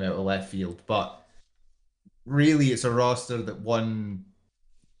completely came out of left field. But really, it's a roster that won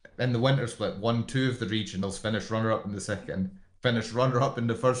in the winter split, won two of the regionals, finished runner up in the second, finished runner up in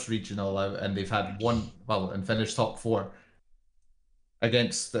the first regional, and they've had one and finished top four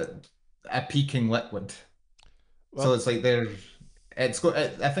against a peaking Liquid. So well, it's like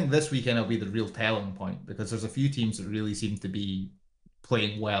I think this weekend will be the real telling point because there's a few teams that really seem to be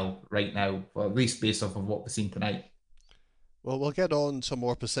playing well right now, or at least based off of what we've seen tonight. Well, we'll get on to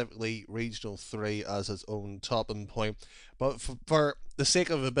more specifically Regional 3 as its own topping point. But for the sake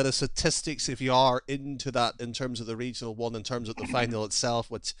of a bit of statistics, if you are into that in terms of the Regional 1, in terms of the final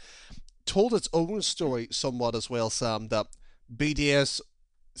itself, which told its own story somewhat as well, Sam, that BDS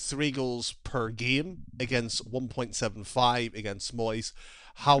 3 goals per game against 1.75 against Moyes.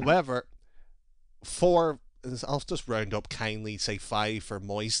 However, for, I'll just round up kindly, say 5 for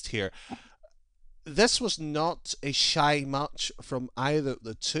Moist here. This was not a shy match from either of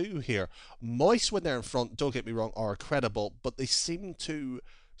the two here. Moist, when they're in front, don't get me wrong, are credible, but they seem to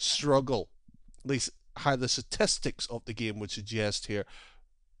struggle. At least how the statistics of the game would suggest here.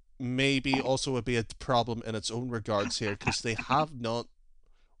 Maybe also would be a problem in its own regards here because they have not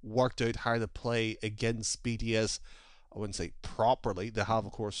worked out how to play against BDS. I wouldn't say properly. They have,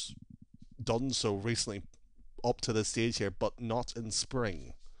 of course, done so recently up to this stage here, but not in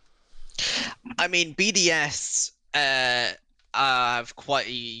spring. I mean, BDS have quite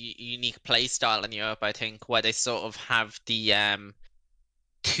a unique play style in Europe, I think, where they sort of have the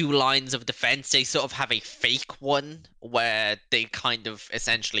two lines of defense. They sort of have a fake one where they kind of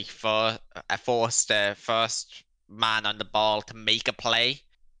essentially force the first man on the ball to make a play,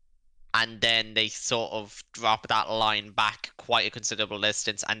 and then they sort of drop that line back quite a considerable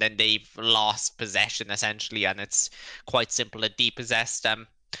distance, and then they've lost possession essentially, and it's quite simple to depossess them.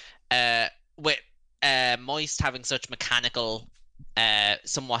 With Moist having such mechanical,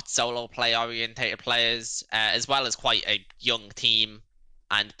 somewhat solo play orientated players, as well as quite a young team,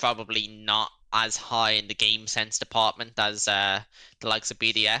 and probably not as high in the game sense department as the likes of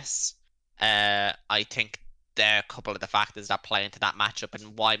BDS. I think they're a couple of the factors that play into that matchup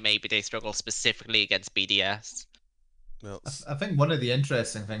and why maybe they struggle specifically against BDS. Well, I think one of the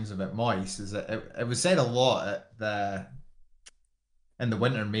interesting things about Moist is that it was said a lot at in the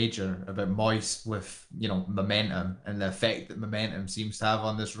winter major about Moist with momentum and the effect that momentum seems to have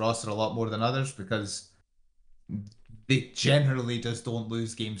on this roster a lot more than others because they generally just don't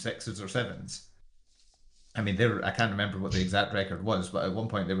lose game sixes or sevens. I mean, I can't remember what the exact record was, but at one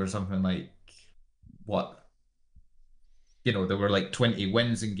point they were something like what, there were like 20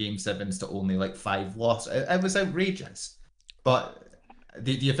 wins in game sevens to only like 5 losses. It was outrageous. But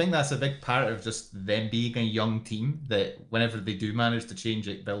do you think that's a big part of just them being a young team, that whenever they do manage to change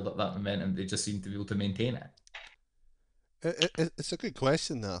it, build up that momentum, they just seem to be able to maintain it? It's a good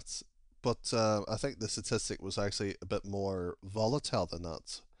question, that, but I think the statistic was actually a bit more volatile than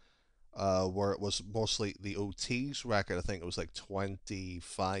that. Where it was mostly the OT's record. I think it was like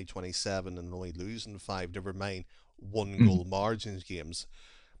 25, 27, and only losing 5 to remain one goal margins games.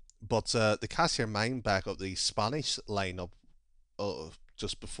 But the cast your mind back of the Spanish lineup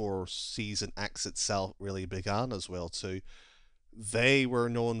just before season X itself really began as well too. They were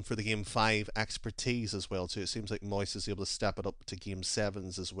known for the game 5 expertise as well too. It seems like Moyes is able to step it up to game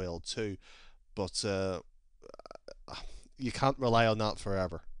 7s as well too. But you can't rely on that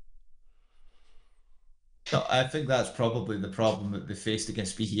forever. No, I think that's probably the problem that they faced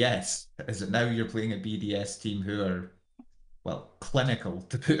against BDS, is that now you're playing a BDS team who are, well, clinical,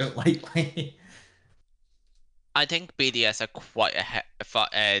 to put it lightly. I think BDS are quite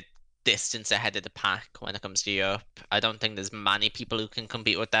a distance ahead of the pack when it comes to Europe. I don't think there's many people who can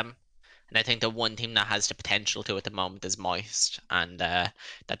compete with them. And I think the one team that has the potential to at the moment is Moist, and that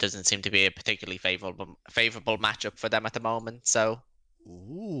doesn't seem to be a particularly favorable matchup for them at the moment. So,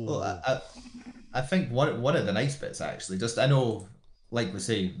 Well, I think one of the nice bits actually, just I know, like we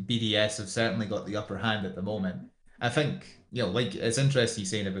say, BDS have certainly got the upper hand at the moment. I think, like it's interesting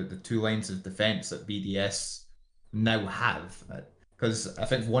saying about the 2 lines of defense that BDS now have, because I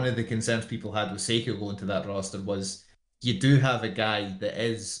think one of the concerns people had with Seiko going to that roster was you do have a guy that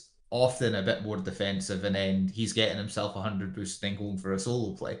is often a bit more defensive, and then he's getting himself 100 boosts and then going for a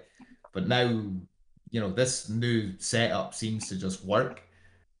solo play. But now, this new setup seems to just work.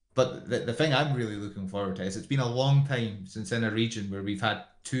 But the thing I'm really looking forward to is it's been a long time since in a region where we've had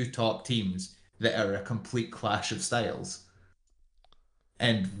 2 top teams that are a complete clash of styles.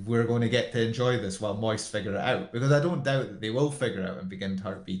 And we're going to get to enjoy this while Moist figure it out. Because I don't doubt that they will figure out and begin to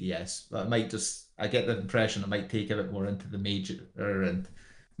hurt BDS. But I get the impression it might take a bit more into the major and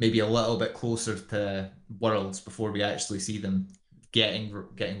maybe a little bit closer to Worlds before we actually see them getting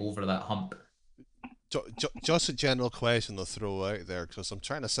over that hump. Just a general question to throw out there, because I'm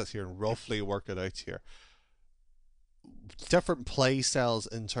trying to sit here and roughly work it out here. Different play styles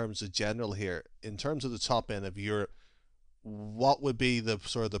in terms of general here. In terms of the top end of Europe, what would be the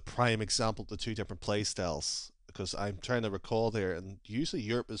sort of the prime example of the 2 different play styles? Because I'm trying to recall there, and usually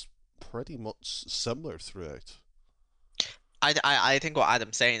Europe is pretty much similar throughout. I think what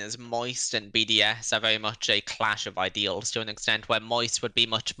Adam's saying is Moist and BDS are very much a clash of ideals to an extent, where Moist would be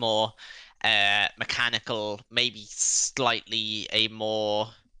much more mechanical, maybe slightly a more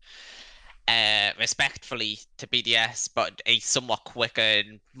respectfully to BDS, but a somewhat quicker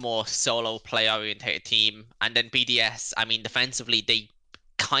and more solo play oriented team. And then BDS, I mean, defensively, they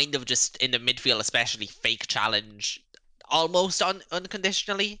kind of just in the midfield, especially fake challenge almost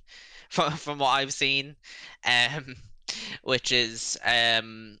unconditionally from what I've seen, which is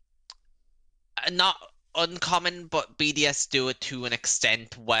not uncommon, but BDS do it to an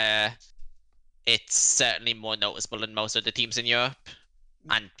extent where it's certainly more noticeable than most of the teams in Europe.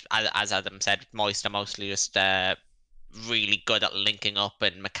 And as Adam said, Moist are mostly just really good at linking up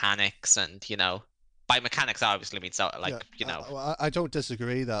and mechanics, and by mechanics I obviously mean I don't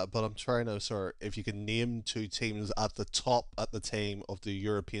disagree that, but I'm trying to sort of, if you can name 2 teams at the top at the time of the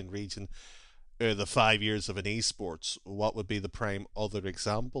European region, the 5 years of an esports, what would be the prime other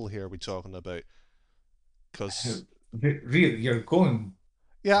example here we're talking about? Because really, you're going.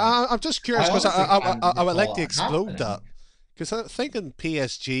 Yeah, I'm just curious, because I would like to explode happening. that. Because I'm thinking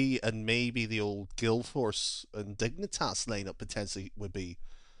PSG and maybe the old Guildforce and Dignitas lineup potentially would be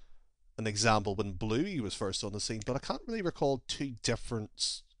an example when Bluey was first on the scene, but I can't really recall 2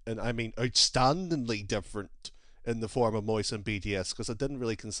 different, and I mean outstandingly different, in the form of Moist and BDS, because I didn't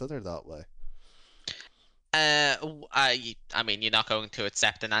really consider that way. I mean, you're not going to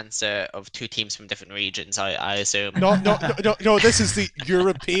accept an answer of 2 teams from different regions, I assume. No. This is the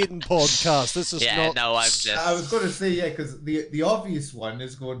European podcast. This is not. No, I'm just. I was going to say, because the obvious one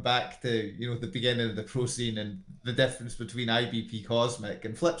is going back to the beginning of the pro scene and the difference between IBP Cosmic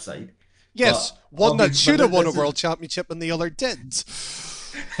and Flipside. Yes, one that should have won a world championship and the other didn't.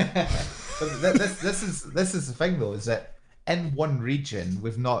 this is the thing though, is that in one region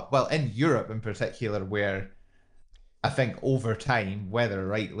we've not, well, in Europe in particular, where I think over time, whether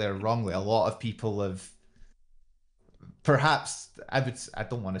rightly or wrongly, a lot of people have perhaps I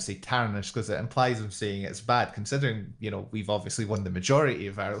don't want to say tarnished because it implies I'm saying it's bad, considering we've obviously won the majority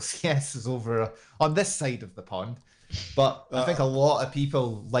of our LCSs over on this side of the pond. But I think a lot of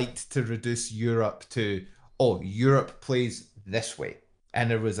people liked to reduce Europe to, oh, Europe plays this way,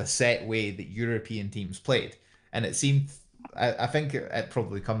 and there was a set way that European teams played, and it seemed. I think it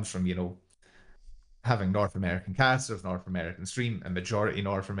probably comes from having North American casters, North American stream, a majority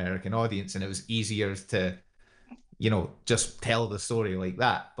North American audience, and it was easier to just tell the story like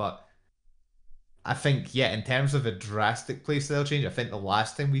that. But I think, yeah, in terms of a drastic playstyle change, I think the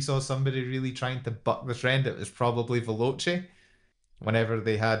last time we saw somebody really trying to buck the trend, it was probably Veloce, whenever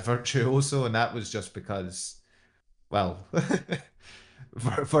they had Virtuoso, and that was just because, well,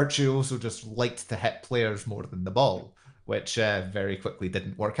 Virtuoso just liked to hit players more than the ball, which very quickly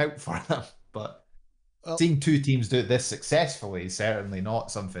didn't work out for them. But seeing two teams do it this successfully is certainly not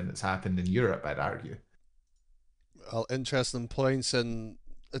something that's happened in Europe, I'd argue. Well, interesting points, and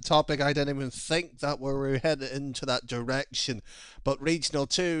a topic I didn't even think that we were headed into that direction. But Regional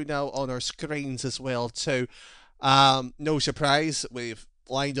 2 now on our screens as well too. No surprise, we've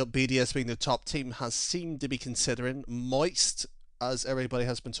lined up BDS being the top team, has seemed to be considering Moist, as everybody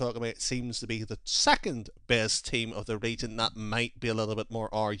has been talking about, it seems to be the second best team of the region. That might be a little bit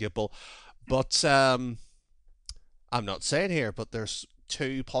more arguable. But I'm not saying here, but there's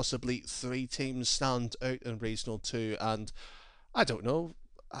two, possibly three teams stand out in Regional 2, and I don't know.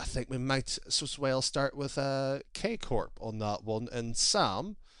 I think we might as well start with K Corp on that one. And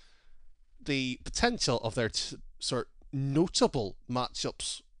Sam, the potential of their sort of notable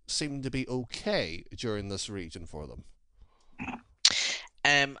matchups seem to be okay during this region for them.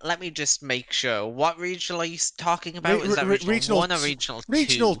 Let me just make sure. What regional are you talking about? Is that regional 1 or regional 2?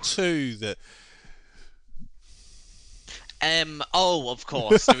 Regional 2. Oh, of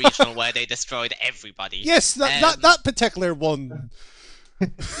course, the regional where they destroyed everybody. Yes, that particular one.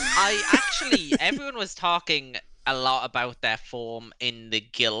 Everyone was talking a lot about their form in the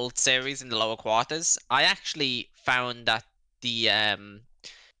Guild series in the lower quarters. I actually found that the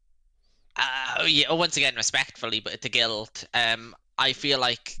once again respectfully, but the Guild, I feel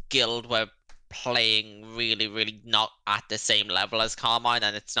like Guild were playing really, really not at the same level as Carmine,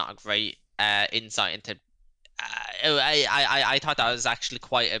 and it's not a great insight into. I thought that was actually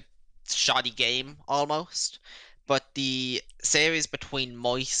quite a shoddy game almost. But the series between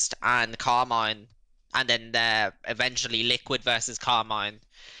Moist and Carmine, and then eventually Liquid versus Carmine,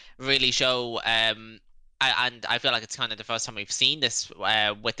 really show. And I feel like it's kind of the first time we've seen this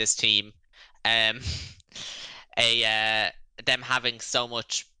with this team. Them having so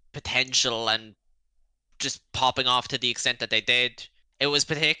much potential and just popping off to the extent that they did. It was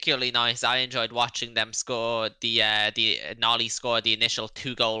particularly nice. I enjoyed watching them score the Nolly scored the initial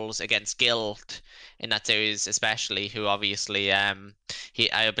 2 goals against Guild in that series, especially, who obviously I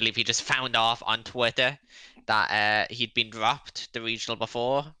believe he just found off on Twitter that he'd been dropped the regional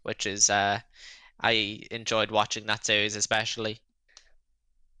before, which is I enjoyed watching that series especially.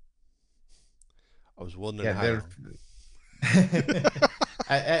 I was wondering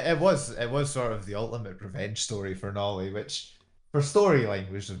it was sort of the ultimate revenge story for Nolly, which for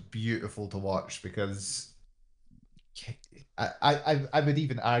storyline was just beautiful to watch, because I would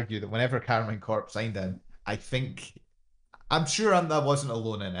even argue that whenever Carmine Corp signed him, I'm sure I wasn't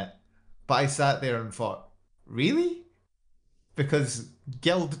alone in it, but I sat there and thought, really? Because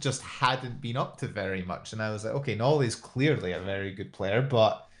Guild just hadn't been up to very much, and I was like, okay, Nolly's clearly a very good player,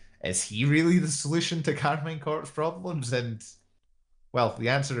 but is he really the solution to Carmine Corp's problems? And, well, the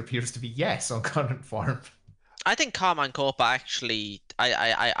answer appears to be yes on current form. I think Carmine Corp actually.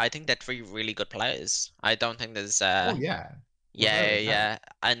 I think they're 3 really good players. I don't think there's. Oh yeah. Yeah,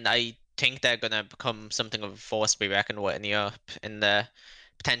 and I think they're gonna become something of a force to be reckoned with in Europe. In the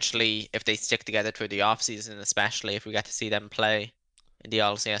potentially, if they stick together through the off season, especially if we get to see them play in the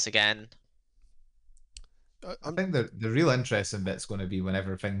LCS again. I think the real interesting bit's going to be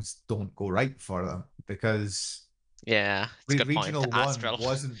whenever things don't go right for them, because yeah, it's a good regional point. one Astral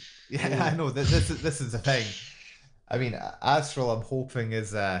wasn't. Yeah, I know this is the thing. I mean, Astral, I'm hoping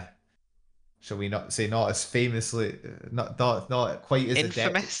is shall we not say not as famously, not quite as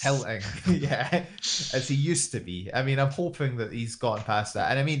infamous, adept at tilting, yeah, as he used to be. I mean, I'm hoping that he's gotten past that.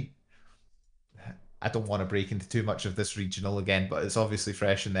 And I mean, I don't want to break into too much of this regional again, but it's obviously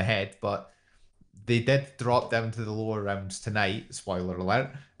fresh in the head. But they did drop down to the lower rounds tonight, spoiler alert,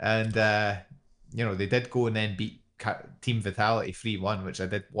 and they did go and then beat Team Vitality 3-1, which I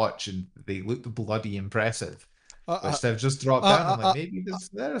did watch, and they looked bloody impressive. Which they've just dropped down. I'm like, maybe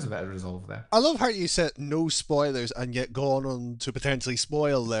there is a better resolve there. I love how you said no spoilers and yet gone on to potentially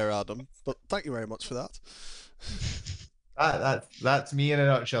spoil there, Adam. But thank you very much for that. That's me in a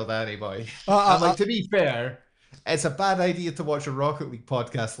nutshell, Danny boy. Uh, And like, to be fair, it's a bad idea to watch a Rocket League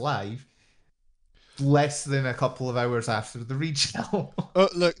podcast live less than a couple of hours after the regional.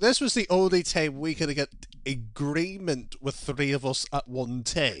 Look, this was the only time we could get agreement with three of us at one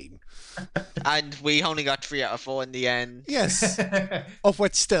time. And we only got 3 out of 4 in the end. Yes, of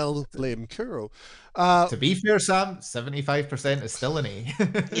which still blame Kuro. To be fair, Sam, 75% is still an A.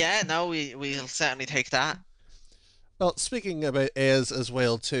 Yeah, no, we'll certainly take that. Well, speaking about A's as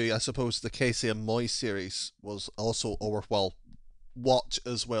well too, I suppose the Casey and Moy series was also a worthwhile watch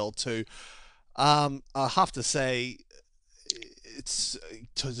as well too. I have to say, it's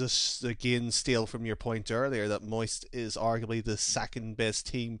to just again steal from your point earlier that Moist is arguably the second best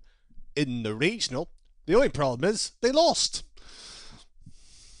team in the regional. The only problem is they lost.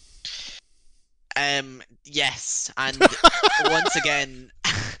 Yes, and once again.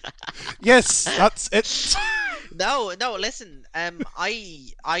 Yes, that's it. No, listen.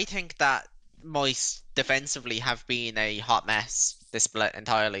 I think that Moist defensively have been a hot mess this split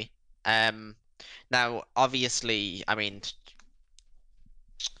entirely. Now obviously, I mean,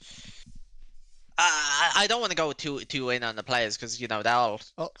 I don't want to go too in on the players because they're all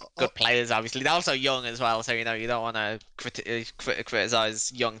good players. Obviously, they're also young as well, so you don't want to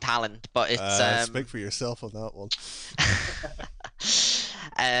criticize young talent. But it's speak for yourself on that one.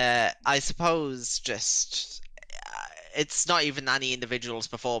 I suppose just it's not even any individual's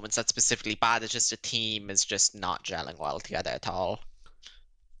performance that's specifically bad. It's just a team is just not gelling well together at all.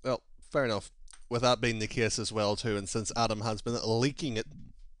 Well, fair enough. With that being the case as well too, and since Adam has been leaking it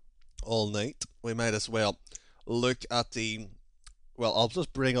all night, we might as well look at the. Well, I'll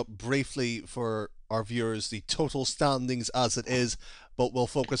just bring up briefly for our viewers the total standings as it is, but we'll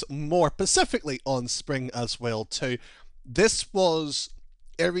focus more specifically on spring as well too. This was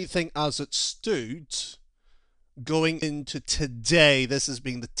everything as it stood going into today. This is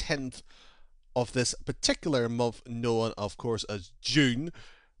being the 10th of this particular month, known of course as June.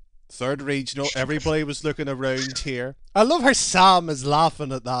 Third regional, everybody was looking around here. I love how Sam is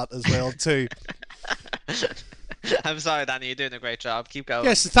laughing at that as well too. I'm sorry, Danny, you're doing a great job. Keep going.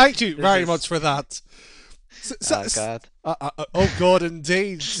 Yes, thank you very much for that. Oh God. Oh God,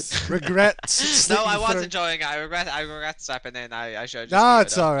 indeed. Regret. No, I was enjoying it. I regret stepping in. I should just. No,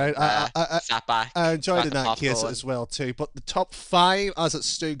 it's all right. Sat back. I enjoyed in that case as well too. But the top 5 as it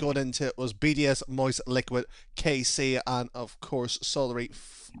stood going into it was BDS, Moist, Liquid, KC, and of course Solary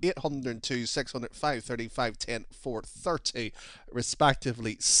 802, 600, 530, 510, 430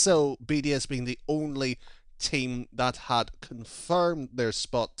 respectively. So BDS being the only team that had confirmed their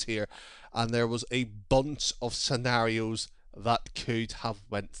spot here, and there was a bunch of scenarios that could have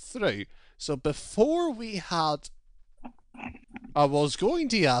went through. So before we had, I was going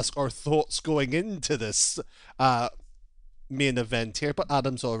to ask our thoughts going into this main event here, but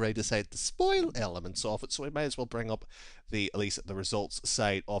Adam's already decided to spoil elements of it, so we might as well bring up at least the results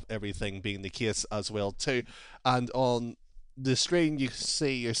side of everything being the case as well too. And on the screen you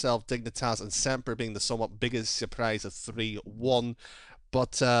see yourself Dignitas and Semper being the somewhat biggest surprise of 3-1,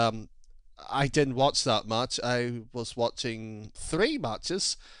 but I didn't watch that match. I was watching 3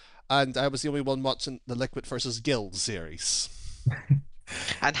 matches, and I was the only one watching the Liquid versus Guild series.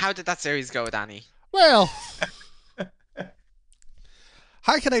 And how did that series go, Danny? Well,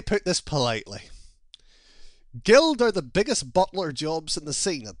 how can I put this politely? Guild are the biggest butler jobs in the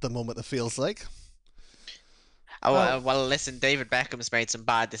scene at the moment, it feels like. Oh, well, listen, David Beckham's made some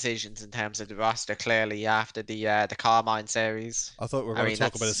bad decisions in terms of the roster, clearly, after the Carmine series. I thought we were going to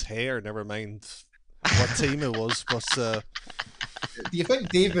talk about his hair, never mind what team it was. But do you think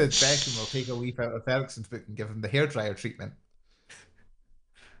David Beckham will take a leaf out of Ferguson's book and give him the hairdryer treatment?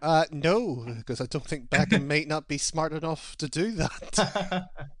 No, because I don't think Beckham might not be smart enough to do that.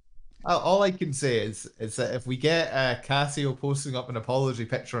 All I can say is that if we get Casio posting up an apology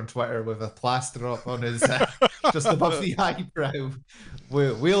picture on Twitter with a plaster up on his just above the eyebrow,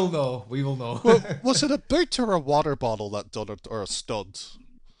 we'll know. We will know. Well, was it a boot or a water bottle that done it, or a stud?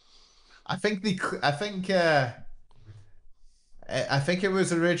 I think it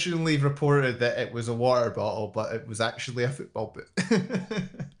was originally reported that it was a water bottle, but it was actually a football boot.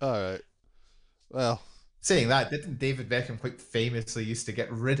 All right. Well. Saying that, didn't David Beckham quite famously used to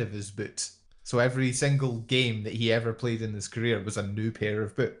get rid of his boots? So every single game that he ever played in his career was a new pair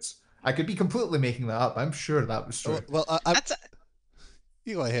of boots. I could be completely making that up. I'm sure that was true. Well,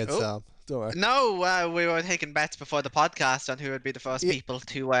 you go ahead, Sam. Don't worry. No, we were taking bets before the podcast on who would be the first people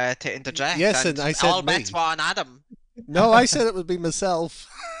to interject. Yes, and I said all me. bets were on Adam. No, I said it would be myself.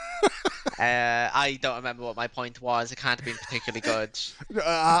 I don't remember what my point was. It can't have been particularly good.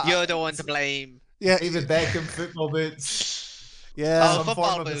 You're the one to blame. Yeah, David Beckham football boots. yeah. Some football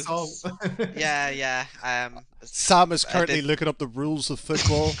form of boots. assault. Yeah. Sam is I currently did- looking up the rules of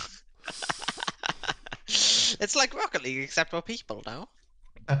football. It's like Rocket League except for people now.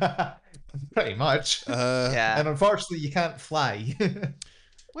 Pretty much. Yeah. And unfortunately, you can't fly.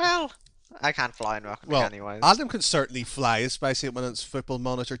 Well, I can't fly in Rocket League Well, anyways. Adam can certainly fly, especially when it's Football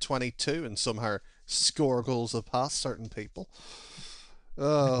Monitor 22 and somehow score goals past certain people.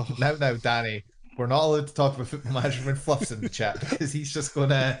 Oh, Now, Danny, we're not allowed to talk about Football Manager when Fluff's in the chat because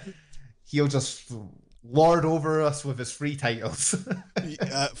he'll just lord over us with his free titles.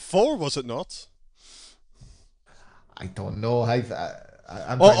 4 was it not? I don't know. I'm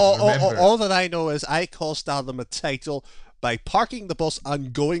trying All, to remember. all that I know is I cost Adam a title by parking the bus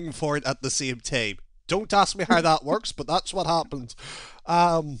and going for it at the same time. Don't ask me how that works, but that's what happened.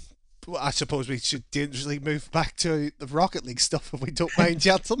 I suppose we should dangerously move back to the Rocket League stuff if we don't mind,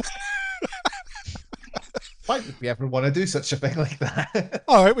 gentlemen. Why would we ever want to do such a thing like that?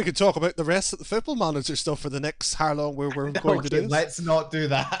 All right, we can talk about the rest of the Football Manager stuff for the next how long we're going to Okay, do this. let's not do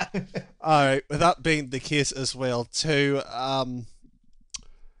that. All right, with that being the case as well, too,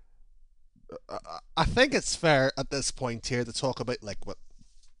 I think it's fair at this point here to talk about Liquid.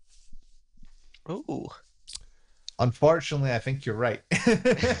 Ooh. Unfortunately, I think you're right.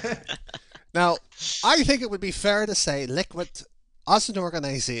 Now, I think it would be fair to say Liquid, as an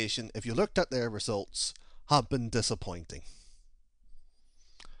organisation, if you looked at their results, have been disappointing.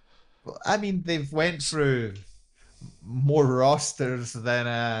 I mean, they've went through more rosters than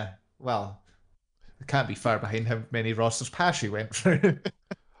well, it can't be far behind how many rosters Pashy went through.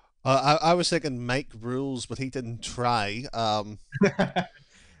 I was thinking Mike rules, but he didn't try.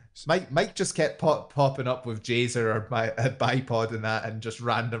 Mike just kept popping up with Jazer or Bipod and that, and just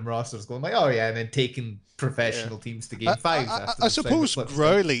random rosters going like, oh yeah, and then taking professional teams to game fives. I suppose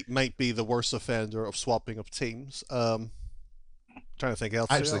Growly might be the worst offender of swapping of teams. Trying to think else.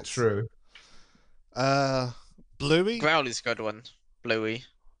 Actually, else. true. Bluey. Growly's a good one. Bluey.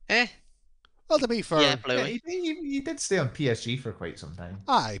 Well, to be fair, Yeah, Yeah, Bluey. he did stay on PSG for quite some time.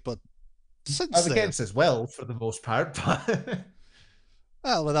 aye, but since I was then, against his will for the most part, but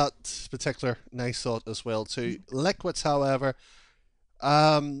well, with that particular nice thought as well too. Liquids, however,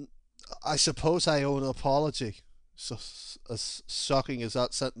 I suppose I owe an apology. So, as shocking as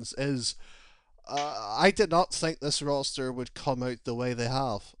that sentence is, I did not think this roster would come out the way they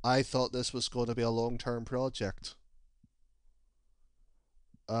have. I thought this was going to be a long-term project.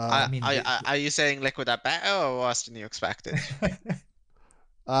 Are you saying Liquid are better or worse than you expected?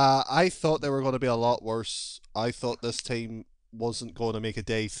 I thought they were going to be a lot worse. I thought this team wasn't going to make a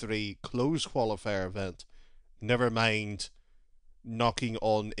day 3 close qualifier event. Never mind knocking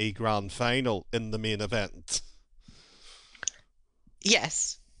on a grand final in the main event.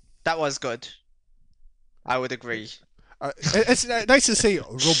 Yes, that was good. I would agree. It's nice to see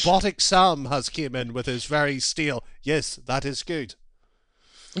Robotic Sam has came in with his very steel. Yes, that is good.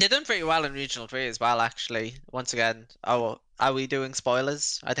 They done pretty well in Regional 3 as well, actually. Once again, are we doing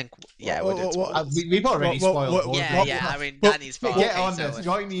spoilers? I think, yeah, we're doing spoilers. we've already spoiled. more than Yeah, enough. I mean, Danny's fault. Get okay, on so this.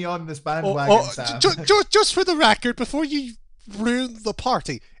 Join me on this bandwagon, Sam. Just for the record, before you ruin the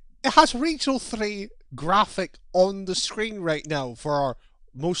party, it has Regional 3 graphic on the screen right now for our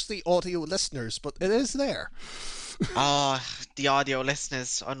mostly audio listeners, but it is there. Oh, the audio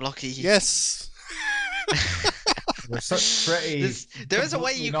listeners, unlucky. Yes. We're such pretty. There is a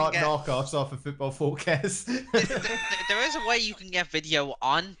way you not can get. knockoffs off of Football Focus. There is a way you can get video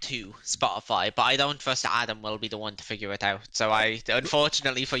onto Spotify, but I don't trust Adam will be the one to figure it out. So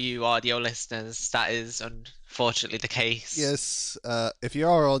unfortunately for you audio listeners, that is unfortunately the case. Yes. If you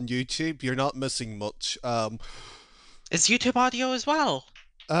are on YouTube, you're not missing much. Is YouTube audio as well?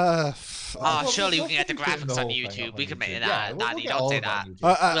 Surely we can get the getting graphics whole on thing YouTube. up We on can make YouTube. it. Yeah, we'll Danny, get don't all say of it that. on YouTube.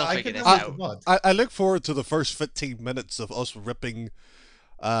 We'll I figure this can out. mod. I look forward to the first 15 minutes of us ripping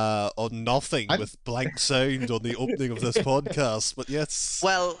on nothing with blank sound on the opening of this podcast. But yes,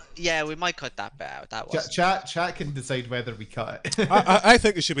 Well, yeah, we might cut that bit out. That was. Chat can decide whether we cut it. I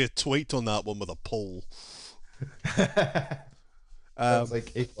think there should be a tweet on that one with a poll. Sounds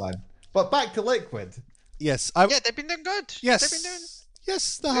like a plan. But back to Liquid. Yes, Yeah, they've been doing good. yes, They've been doing.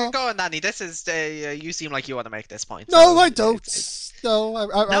 yes. They have. Go on, Danny. This is you seem like you want to make this point. No, so I it's- don't. it's- No,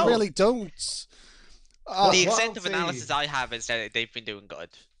 I No. really don't. the what extent I'll of say- analysis I have is that they've been doing good.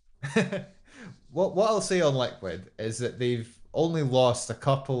 What I'll say on Liquid is that they've only lost a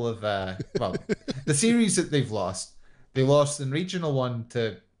couple of well, the series that they've lost. They lost in Regional 1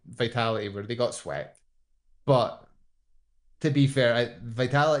 to Vitality where they got swept. But to be fair,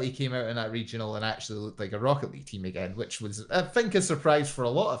 Vitality came out in that regional and actually looked like a Rocket League team again, which was, I think, a surprise for a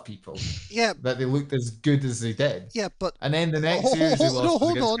lot of people Yeah, that they looked as good as they did. yeah, but And then the next series they lost no, was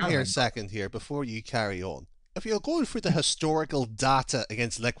hold against on here a Carmine. second here before you carry on. If you're going for the historical data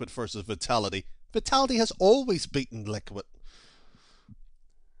against Liquid versus Vitality, Vitality has always beaten Liquid.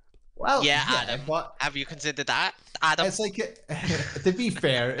 Well, Yeah, Adam. but Have you considered that, Adam? it's like, to be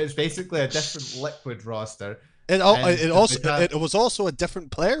fair, it's basically a different Liquid roster. It And was also a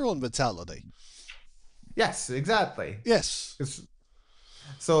different player on Vitality. Yes, exactly. Yes.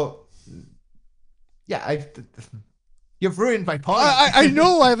 So, yeah, you've ruined my point. I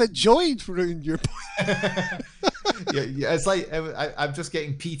know I've enjoyed ruining your point. Yeah, it's like I'm just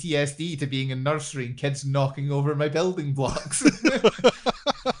getting PTSD to being in nursery and kids knocking over my building blocks.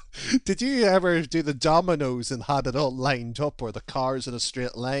 Did you ever do the dominoes and had it all lined up, or the cars in a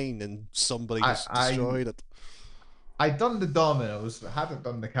straight line and somebody just destroyed it? I'd done the dominoes, but hadn't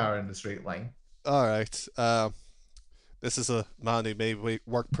done the car in the straight line. All right. This is a man who may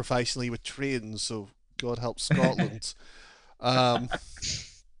work professionally with trains, so God help Scotland.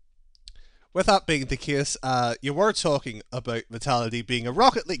 With that being the case, you were talking about Vitality being a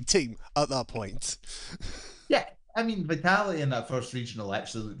Rocket League team at that point. Yeah, I mean, Vitality in that first regional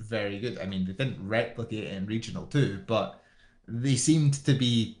actually looked very good. I mean, they didn't replicate it in regional 2, but they seemed to.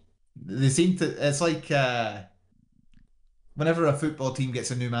 It's like whenever a football team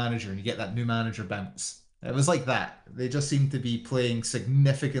gets a new manager and you get that new manager bounce. It was like that. They just seemed to be playing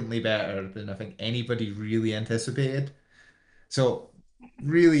significantly better than I think anybody really anticipated. So,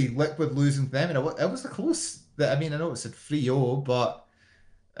 really, Liquid losing to them, and it was a close. I mean, I know it's a 3-0, but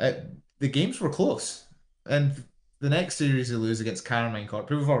the games were close. And the next series they lose against Carmine Corp,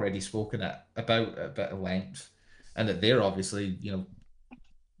 who we've already spoken about at a bit of length, and that they're obviously,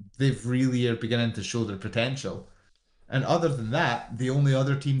 they've really are beginning to show their potential. And other than that, the only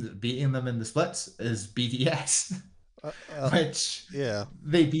other team that's beating them in the splits is BDS, which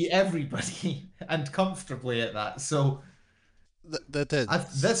they beat everybody and comfortably at that. So they did.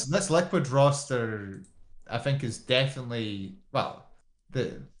 This Liquid roster, I think, is definitely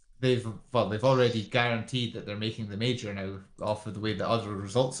they've already guaranteed that they're making the major now off of the way the other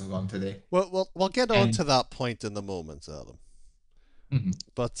results have gone today. Well, we'll get on to that point in a moment, Adam. Mm-hmm.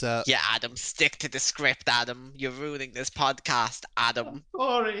 But yeah, Adam, stick to the script, Adam. You're ruining this podcast, Adam.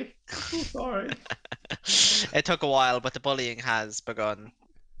 Sorry. It took a while, but the bullying has begun.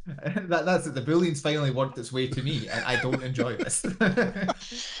 That's it. The bullying's finally worked its way to me, and I don't enjoy this.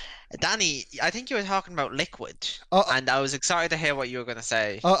 Danny, I think you were talking about Liquid, and I was excited to hear what you were going to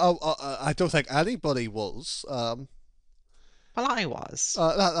say. I don't think anybody was. Well, I was.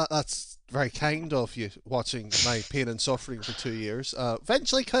 That's very kind of you, watching my pain and suffering for 2 years.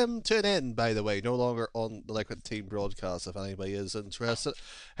 Eventually come to an end, by the way. No longer on the Liquid Team broadcast, if anybody is interested.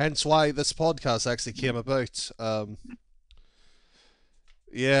 Hence why this podcast actually came about.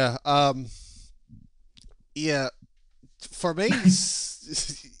 Yeah. For me,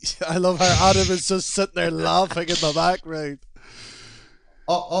 I love how Adam is just sitting there laughing in the background.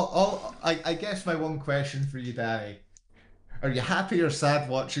 I guess my one question for you, Danny. Are you happy or sad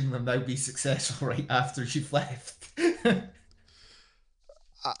watching them now be successful right after you've left?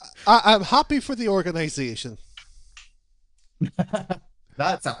 I'm happy for the organisation.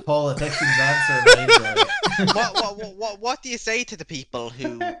 That's a politician's answer. What do you say to the people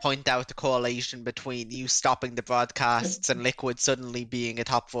who point out the correlation between you stopping the broadcasts and Liquid suddenly being a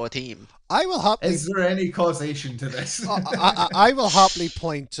top 4 team? I will happily. Is there any causation to this? I will happily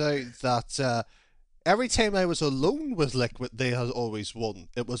point out that every time I was alone with Liquid, they had always won.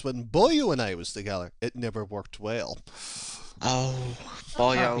 It was when Boyo and I was together, it never worked well. Oh,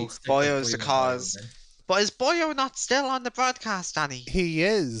 Boyo's the cause. But is Boyo not still on the broadcast, Danny? He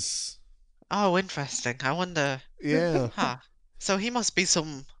is. Oh, interesting. I wonder. Yeah. Huh. So he must be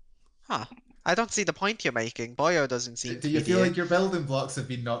some. Huh. I don't see the point you're making. Boyo doesn't seem. Do you feel like your building blocks have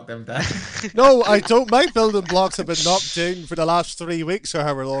been knocked down? No, I don't. My building blocks have been knocked down for the last 3 weeks or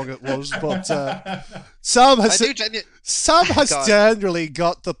however long it was. But Sam has generally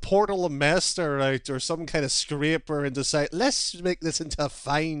got the portal master out or some kind of scraper and decide, let's make this into a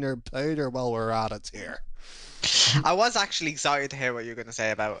finer powder while we're at it here. I was actually excited to hear what you're going to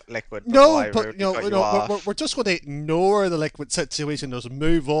say about Liquid. No, but we're just going to ignore the Liquid situation and just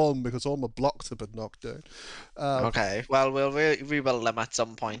move on because all my blocks have been knocked down. Okay, well, we'll rebuild them at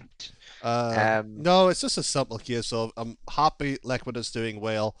some point. No, it's just a simple case of I'm happy Liquid is doing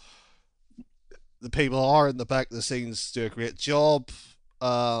well. The people are in the back of the scenes do a great job.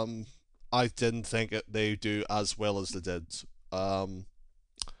 I didn't think they do as well as they did.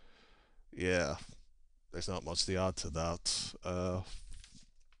 Yeah. there's not much to add to that.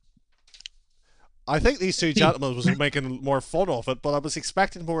 I think these two gentlemen was making more fun of it, but I was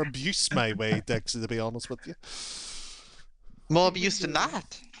expecting more abuse my way, Dixie, to be honest with you. More abuse than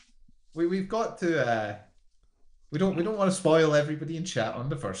that. We've got to. We don't want to spoil everybody in chat on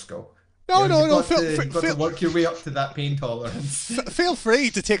the first go. No, no, no. You've got to work your way up to that pain tolerance. Feel free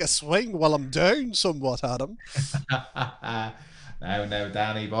to take a swing while I'm down somewhat, Adam. Now,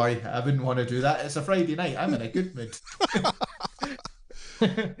 Danny boy, I wouldn't want to do that. It's a Friday night. I'm in a good mood.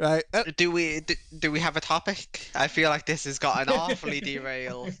 Right. Do we have a topic? I feel like this has gotten awfully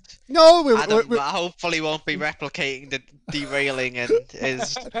derailed. No, Adam hopefully won't be replicating the derailing in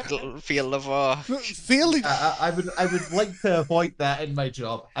his field of work. Feeling. I would like to avoid that in my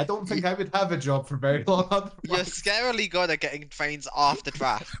job. I don't think I would have a job for very long. You're scarily good at getting trains off the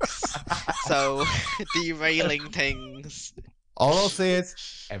tracks. So derailing things. All I'll say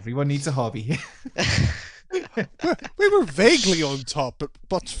is everyone needs a hobby. We were vaguely on top,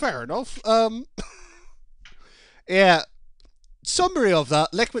 but fair enough. Yeah. Summary of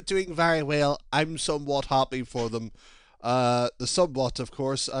that: Liquid doing very well. I'm somewhat happy for them. The somewhat, of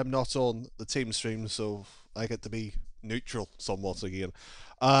course, I'm not on the team stream, so I get to be neutral somewhat again.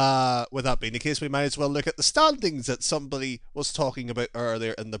 With that being the case, we might as well look at the standings that somebody was talking about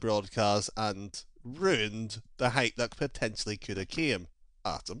earlier in the broadcast and ruined the hype that potentially could have came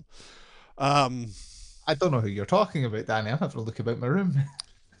at him. I don't know who you're talking about, Danny. I'll have to look about my room.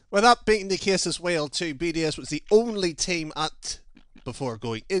 With that being the case as well, too, BDS was the only team before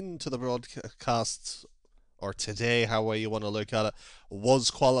going into the broadcast, or today, however you want to look at it,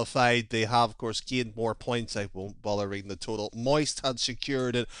 was qualified. They have, of course, gained more points. I won't bother reading the total. Moist had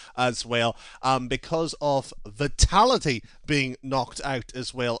secured it as well. Because of Vitality being knocked out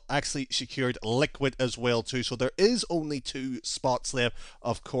as well, actually secured Liquid as well too. So there is only 2 spots left.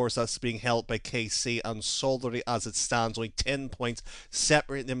 Of course, that's being held by KC and Solary as it stands. Only 10 points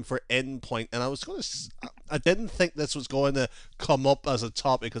separating them for Endpoint. And I didn't think this was going to come up as a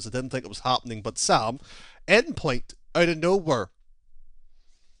topic because I didn't think it was happening. But Sam, Endpoint out of nowhere.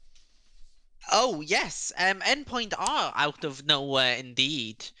 Oh yes, Endpoint are out of nowhere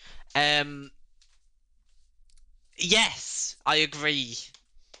indeed. Yes, I agree.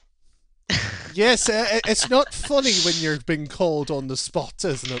 Yes, it's not funny when you're being called on the spot,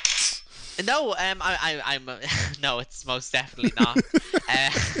 isn't it? No, I'm no, it's most definitely not.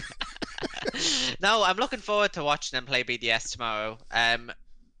 No, I'm looking forward to watching them play BDS tomorrow.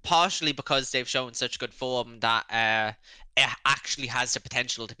 Partially because they've shown such good form that it actually has the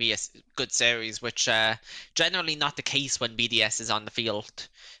potential to be a good series, which generally not the case when BDS is on the field.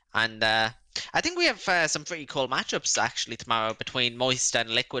 And I think we have some pretty cool matchups actually tomorrow between Moist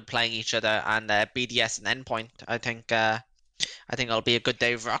and Liquid playing each other, and BDS and Endpoint. I think it'll be a good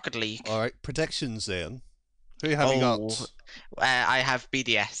day of Rocket League. All right, predictions then. Who have you got? I have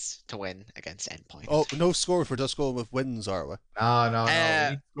BDS to win against Endpoint. Oh, no scores. We're just going with wins, are we? No.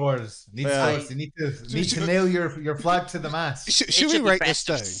 We need scores. You need to nail your flag to the mast. Should we write this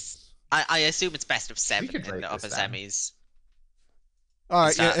down? I assume it's best of 7 in the upper semis. All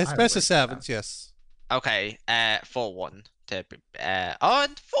right, yeah, it's best of 7s, yes. Okay, 4-1 to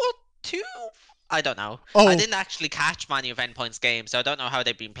and 4-2. I don't know. Oh. I didn't actually catch many of Endpoint's games, so I don't know how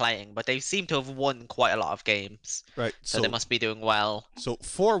they've been playing, but they seem to have won quite a lot of games. Right. So they must be doing well. So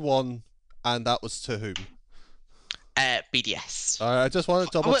 4-1, and that was to whom? BDS. All right, I just want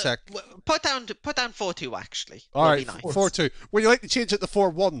to double check. Put down 4-2 actually. All right, nice. 4-2. Would you like to change it to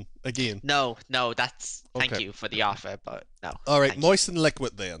 4-1 again? No, that's okay. Thank you for the offer, but no. All right, Moist and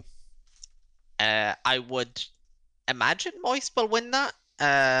Liquid then. I would imagine Moist will win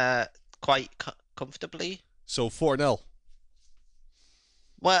that quite comfortably. So 4-0.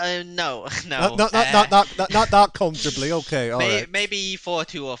 Well, no. Not that comfortably. Okay, all right. Maybe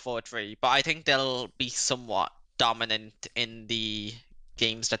 4-2 or 4-3, but I think they'll be somewhat dominant in the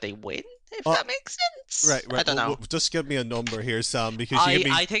games that they win, if that makes sense. Right. I don't know. Just give me a number here, Sam, because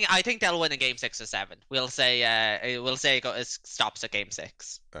I think they'll win in game 6 or 7. We'll say it stops at game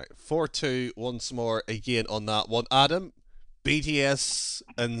 6. Right, 4-2 once more again on that one. Adam, BDS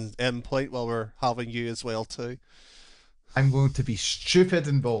and Endpoint while we're having you as well too. I'm going to be stupid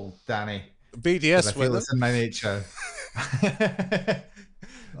and bold, Danny. BDS with it's in my nature. Okay.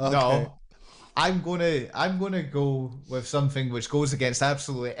 No, I'm gonna go with something which goes against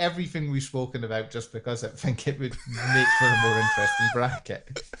absolutely everything we've spoken about, just because I think it would make for a more interesting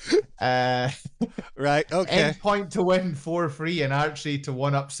bracket. Right. Okay. Endpoint to win 4-3 and Archie to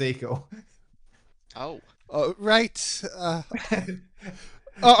 1-up Seiko. Oh. Right.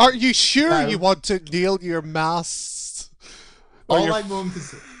 Are you sure you want to nail your masts? I'm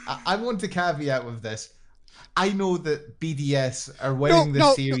going to caveat with this. I know that BDS are winning No,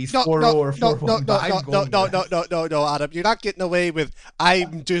 this series 4-0 or 4-1, but I'm going with it. no, Adam. You're not getting away with,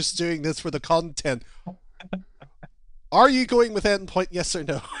 I'm just doing this for the content. Are you going with Endpoint, yes or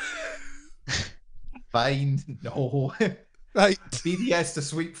no? Fine, no. Right. BDS to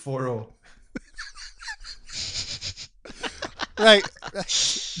sweep 4-0. Right.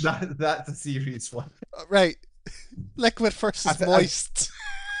 That's a serious one. Right. Liquid versus Moist.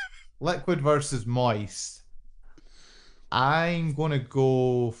 Liquid versus Moist. I'm gonna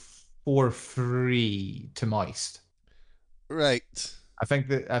go 4-3 to Moist. Right. I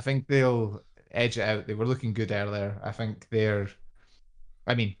think they'll edge it out. They were looking good earlier. I think they're.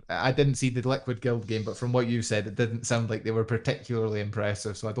 I mean, I didn't see the Liquid Guild game, but from what you said, it didn't sound like they were particularly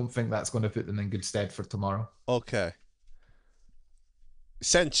impressive. So I don't think that's going to put them in good stead for tomorrow. Okay.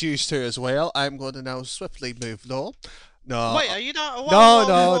 Since you two as well, I'm going to now swiftly move on. No. Wait, are you not? No.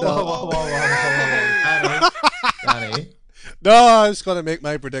 Danny. No, I was going to make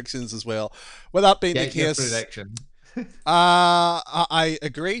my predictions as well. With that being the case, prediction. I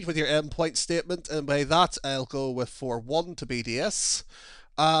agreed with your Endpoint statement, and by that I'll go with 4-1 to BDS.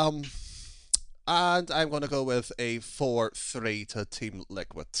 And I'm going to go with a 4-3 to Team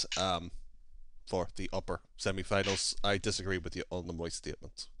Liquid for the upper semi-finals. I disagree with you on the Moist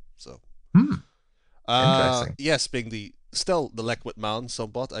statement. So, Interesting. yes, being still the Liquid man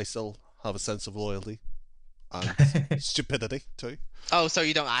somewhat, I still have a sense of loyalty and stupidity too. Oh, so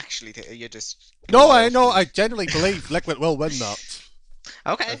you don't actually? You're just. No, I know. I genuinely believe Liquid will win that.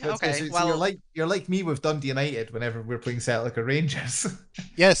 Okay. So Well, you're like me with Dundee United whenever we're playing Celtic or Rangers.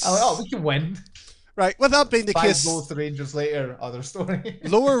 Yes. I'm like, oh, we can win. Right. With that being the 5 case, goals to Rangers later. Other story.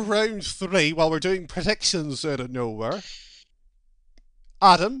 lower round 3, while we're doing predictions out of nowhere.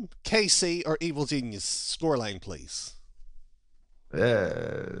 Adam, KC, or Evil Genius? Scoreline, please.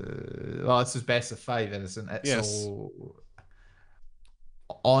 Well, this is best of 5, isn't it? Yes. So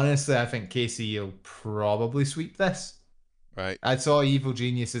honestly, I think KC will probably sweep this. Right. I saw Evil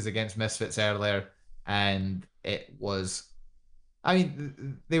Geniuses against Misfits earlier, and it was. I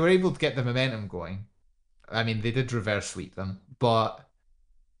mean, they were able to get the momentum going. I mean, they did reverse sweep them, but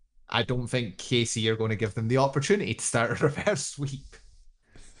I don't think KC are going to give them the opportunity to start a reverse sweep.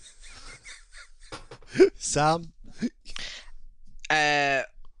 Sam?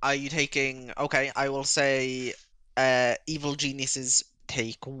 are you taking? Okay, I will say, Evil Geniuses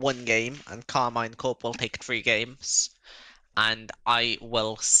take 1 game, and Carmine Corp will take 3 games, and I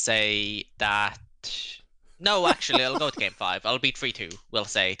will say that. No, actually, I'll go to game 5. I'll beat 3-2. We'll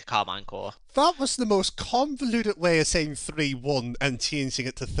say to Carmine Corp. That was the most convoluted way of saying 3-1 and changing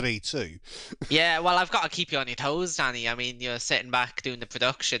it to 3-2. Yeah, well, I've got to keep you on your toes, Danny. I mean, you're sitting back doing the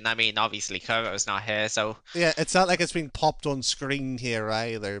production. I mean, obviously, Kurto's not here, so. Yeah, it's not like it's been popped on screen here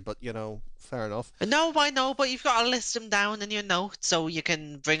either, but fair enough. No, I know, but you've got to list them down in your notes so you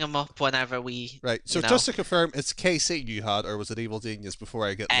can bring them up whenever we. Right, so just to confirm, it's KC you had, or was it Evil Genius before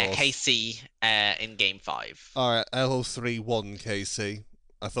I get lost? KC in game 5. Alright, LO 3-1 KC.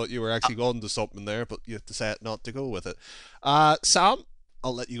 I thought you were actually going to something there, but you decided not to go with it. Sam,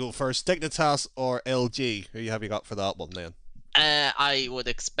 I'll let you go first. Dignitas or LG? Who have you got for that one then? I would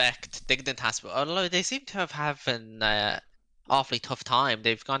expect Dignitas, although they seem to have an awfully tough time.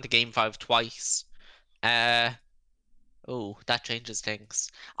 They've gone to game 5 twice. Oh, that changes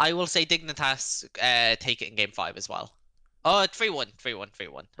things. I will say Dignitas take it in game 5 as well. Oh, 3-1. I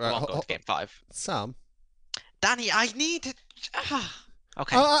won't go to game 5. Sam? Danny, I need to.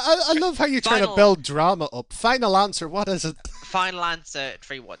 Okay. I love how you're trying to build drama up. Final answer, what is it? Final answer,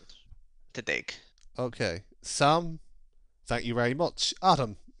 3-1 to Dig. Okay. Sam, thank you very much.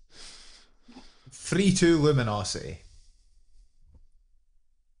 Adam? 3-2 Luminosity.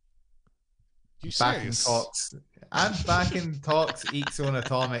 You back serious? in talks. I'm back in talks, Exo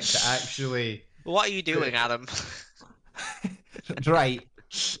Atomic, to actually. What are you doing, Adam? Right.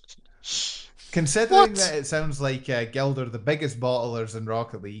 Considering that it sounds like Guild are the biggest bottlers in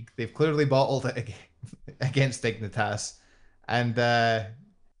Rocket League, they've clearly bottled it against Dignitas. And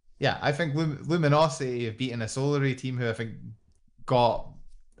yeah, I think Luminosity have beaten a Solary team who I think got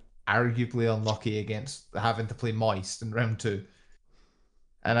arguably unlucky against having to play Moist in round 2.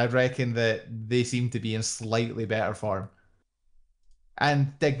 And I reckon that they seem to be in slightly better form.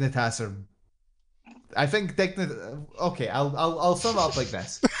 And Dignitas are. I think Dignitas. Okay, I'll sum it up like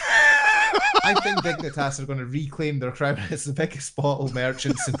this. I think Dignitas are going to reclaim their crown as the biggest bottle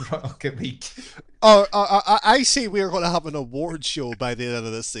merchants in Rocket League. Oh, I see. We're going to have an award show by the end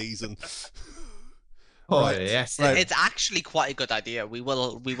of this season. Oh Right. yes, Right. It's actually quite a good idea. We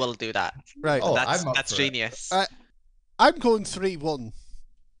will do that. Right. Oh, that's I'm up that's for it. genius. I'm going 3-1.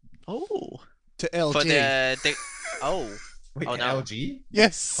 Oh. to LG. For the oh. Wait, Oh, to no. LG?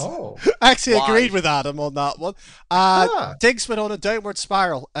 Yes. Oh. I actually Why? agreed with Adam on that one. Ah. Diggs went on a downward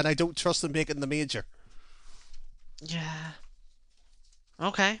spiral, and I don't trust them making the major. Yeah.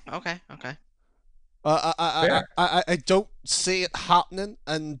 Okay. Fair. I don't see it happening,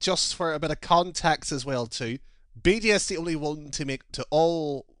 and just for a bit of context as well too, BDS the only one to make to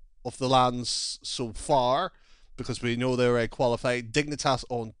all of the lands so far, because we know they're qualified. Dignitas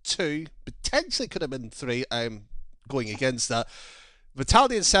on 2, potentially could have been 3. I'm going against that.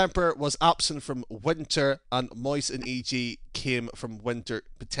 Vitality and Semper was absent from Winter, and Moise and EG came from Winter.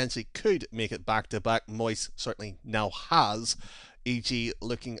 Potentially could make it back to back. Moise certainly now has. EG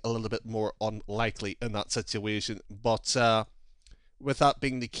looking a little bit more unlikely in that situation. But with that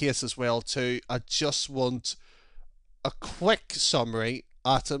being the case as well too, I just want a quick summary.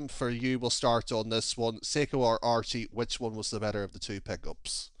 Atom, for you, we'll start on this one. Seiko or Archie, which one was the better of the two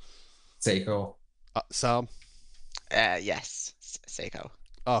pickups? Seiko. Sam? Yes. Seiko.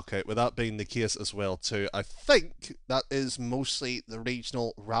 Okay, with that being the case as well too, I think that is mostly the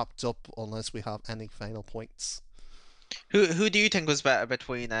regional wrapped up, unless we have any final points. Who do you think was better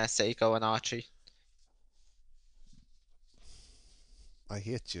between Seiko and Archie? I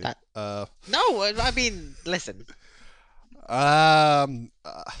hate you. No, I mean, listen.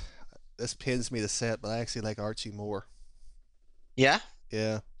 This pains me to say it, but I actually like Archie more. Yeah.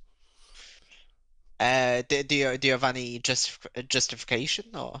 Yeah. Do you have any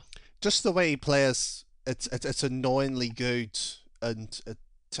justification or? Just the way he plays, it's annoyingly good, and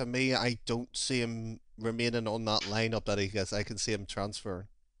to me, I don't see him remaining on that lineup that he has. I can see him transferring,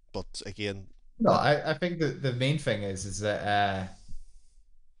 but again, No, I think that the main thing is that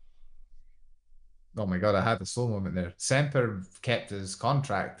oh my god, I had a slow moment there. Semper kept his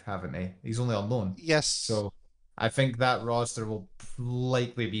contract, haven't he? He's only on loan. yes. So I think that roster will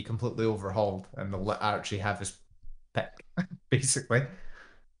likely be completely overhauled, and they'll let Archie have his pick, basically.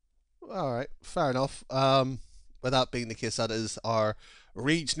 All right, fair enough. With that being the case, that is our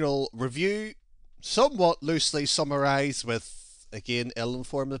regional review, somewhat loosely summarized with, again,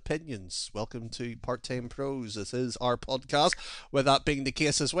 ill-informed opinions. Welcome to Part-Time Pros. This is our podcast. With that being the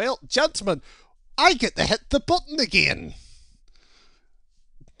case as well, gentlemen, I get to hit the button again.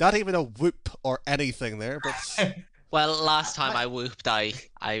 Not even a whoop or anything there, but Well, last time I whooped, I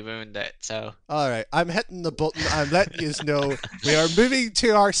ruined it. So all right, I'm hitting the button. I'm letting you know we are moving to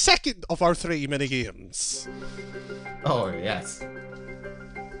our second of our 3 mini games. Oh, yes.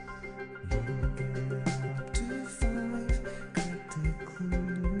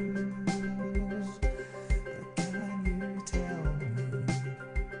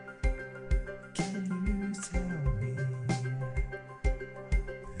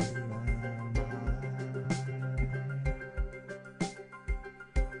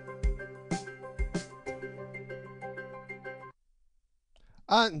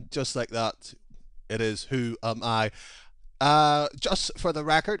 And just like that, it is Who Am I? Just for the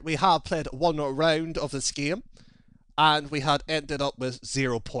record, we have played one round of this game, and we had ended up with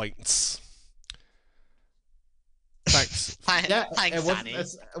 0 points. Thanks. Yeah, thanks, Danny.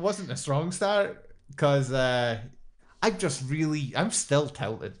 it wasn't a strong start, because I'm still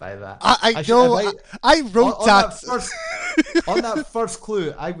tilted by that. I know. I wrote on that. On that first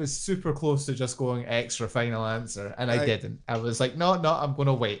clue, I was super close to just going extra final answer, and I didn't. I was like, no, I'm going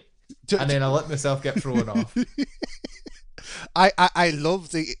to wait. And then I let myself get thrown off. I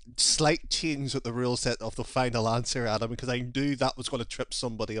love the slight change of the rule set of the final answer, Adam, because I knew that was going to trip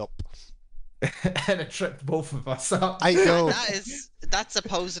somebody up. And it tripped both of us up. I know. That's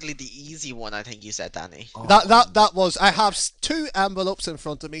supposedly the easy one, I think you said, Danny. That was. I have 2 envelopes in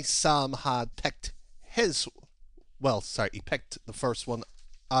front of me. Sam had picked his. Well, sorry, he picked the first one.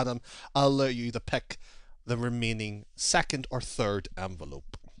 Adam, I'll allow you to pick the remaining second or third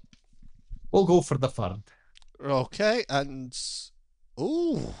envelope. We'll go for the third. Okay, and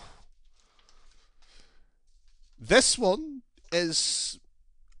ooh, this one is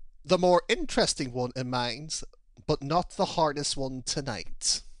the more interesting one in mind, but not the hardest one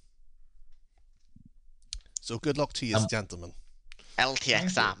tonight. So good luck to you, gentlemen. LTX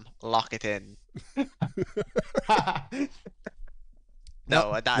Sam, lock it in.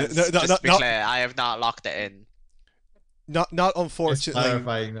 No, just to be clear, I have not locked it in. Not unfortunately.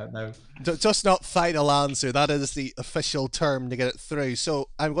 Clarifying that now. Just not final answer. That is the official term to get it through. So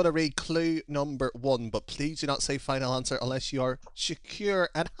I'm going to read clue number 1, but please do not say final answer unless you are secure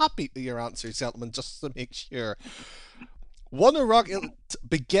and happy with your answer, gentlemen, just to make sure. Won a Rocket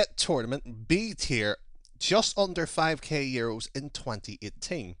Baguette tournament, B tier, just under 5k euros in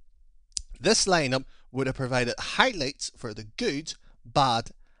 2018. This lineup would have provided highlights for the good,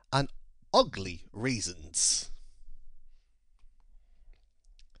 bad, and ugly reasons.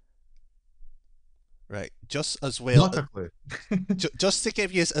 Right, just as well. Not a clue. Just to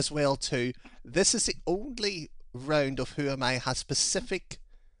give you as well too, this is the only round of Who Am I has specific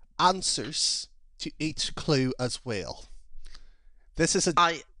answers to each clue as well. This is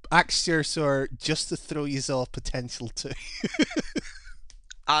a extra sort just to throw you off potential too.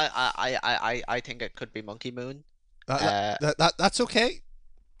 I think it could be Monkey Moon. That's okay.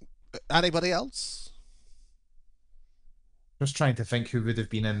 Anybody else? Just trying to think who would have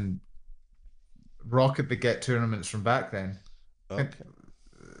been in Rocket Baguette tournaments from back then. Okay.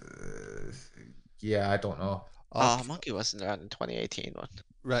 Yeah, I don't know. Oh, Monkey wasn't around in 2018 one.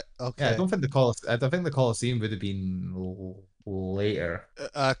 Right. Okay. Yeah, I don't think the Coliseum would have been later.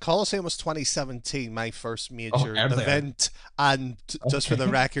 Coliseum was 2017, my first major earlier. event, and just for the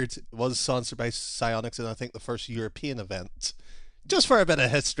Okay. record, was sponsored by Psyonix, and I think the first European event. Just for a bit of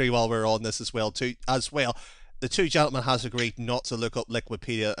history while we're on this as well, the two gentlemen has agreed not to look up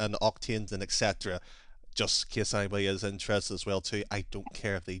Liquipedia and Octanes and etc. Just in case anybody is interested as well too. I don't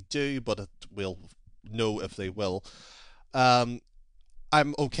care if they do, but it will know if they will. I'm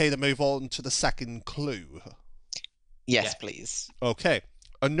okay to move on to the second clue. Yes, please. Okay.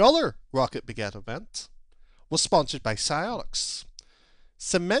 Another Rocket Baguette event was sponsored by Psyonix.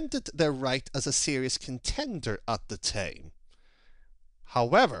 Cemented their right as a serious contender at the time.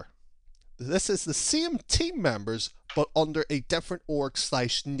 However, this is the same team members but under a different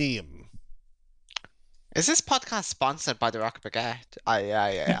org/name. Is this podcast sponsored by the Rocket Baguette? I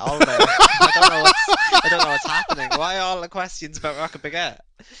don't know what's happening. Why are all the questions about Rocket Baguette?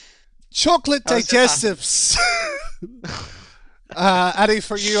 Chocolate I was just digestives. Any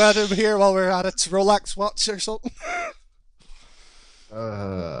for you, Adam, here while we're at it? Rolex watch or something?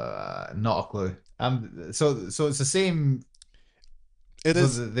 Not a clue. So it's the same. It So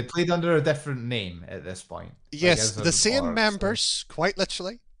is. they played under a different name at this point. Yes, as the in same org, members, quite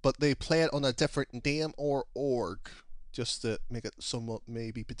literally, but they play it on a different name or org, just to make it somewhat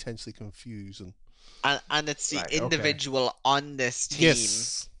maybe potentially confusing. And it's the Right, okay. individual on this team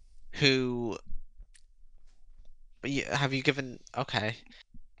Yes. who. Have you given? Okay.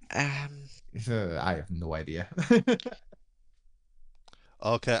 So. I have no idea.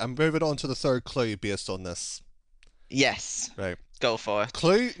 Okay, I'm moving on to the third clue based on this. Yes. Right. Go for it.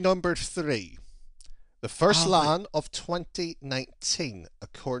 Clue number 3. The first Oh, LAN of 2019,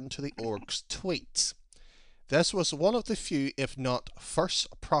 according to the org's tweet. This was one of the few, if not first,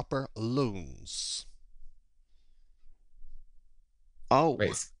 proper loans. Oh.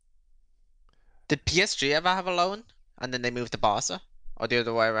 Wait. Did PSG ever have a loan? And then they moved to Barca? Or the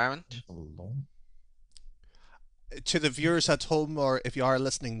other way around? To the viewers at home, or if you are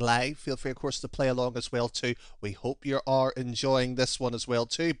listening live, feel free, of course, to play along as well too. We hope you are enjoying this one as well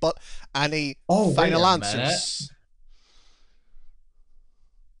too. But any final answers?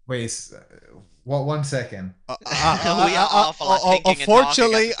 Wait, what? 1 second. We are awful at thinking and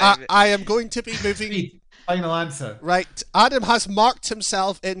Unfortunately, talking at the same- I am going to be moving. Speed. Final answer. Right, Adam has marked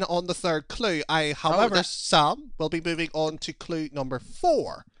himself in on the third clue. However, that- Sam will be moving on to clue number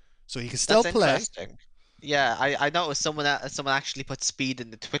 4, so he can still That's play. interesting. Yeah, I noticed someone actually put speed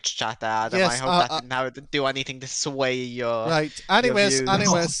in the Twitch chat there, Adam. Yes, I hope that didn't do anything to sway your. Right. Anyways,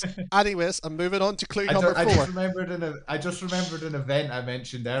 views. anyways, I'm moving on to clue I number 4. just remembered an event I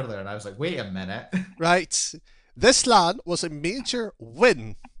mentioned earlier, and I was like, wait a minute. Right. This LAN was a major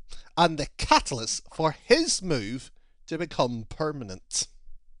win and the catalyst for his move to become permanent.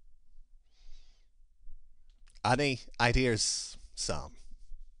 Any ideas, Sam?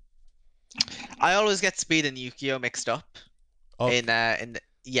 I always get speed and Yu-Gi-Oh mixed up. Okay.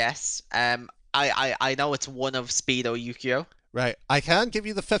 Yes. I know it's one of Speed or Yu-Gi-Oh. Right. I can give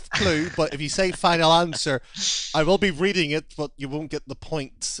you the 5th clue, but if you say final answer, I will be reading it, but you won't get the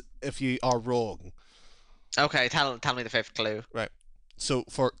points if you are wrong. Okay, tell me the 5th clue. Right. So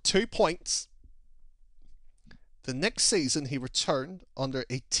for 2 points, the next season he returned under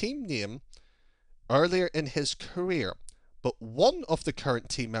a team name earlier in his career, but one of the current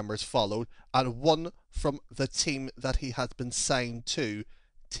team members followed, and one from the team that he had been signed to,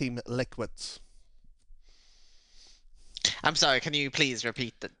 Team Liquid. I'm sorry, can you please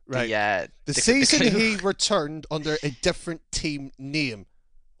repeat the season clue? he returned under a different team name.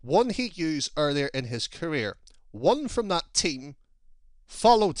 One he used earlier in his career. One from that team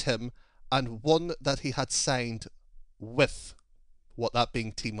followed him, and one that he had signed with. What that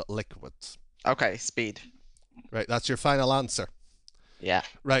being Team Liquid. Okay, Speed. Right, that's your final answer. Yeah.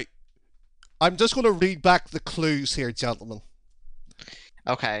 Right. I'm just going to read back the clues here, gentlemen.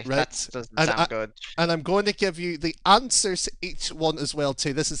 Okay, Right. that doesn't And sound good. And I'm going to give you the answers to each one as well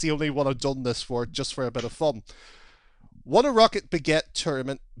too. This is the only one I've done this for, just for a bit of fun. Won a Rocket Baguette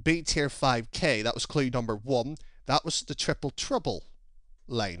tournament, B tier 5K. That was clue number 1. That was the Triple Trouble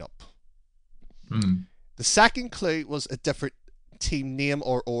lineup. The second clue was a different team name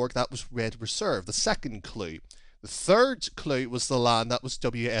or org. That was Red Reserve. The second clue. The third clue was the LAN. That was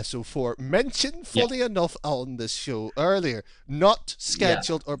WSO4. Mentioned, funny enough, on this show earlier. Not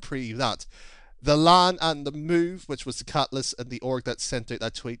scheduled or pre that. The LAN and the move, which was the catalyst, and the org that sent out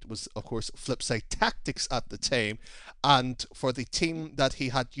that tweet was, of course, Flipside Tactics at the time. And for the team that he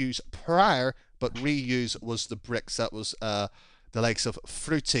had used prior, but reused, was the Bricks. That was the likes of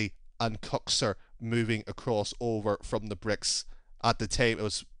Fruity and Coxer moving across over from the Bricks. At the time, it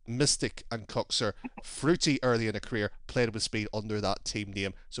was Mystic and Coxer. Fruity early in a career played with Speed under that team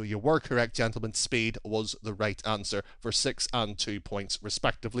name. So you were correct, gentlemen. Speed was the right answer for 6 and 2 points,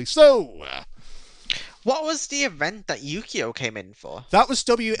 respectively. So, What was the event that Yukio came in for? that was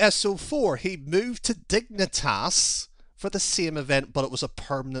WSO4. He moved to Dignitas for the same event, but it was a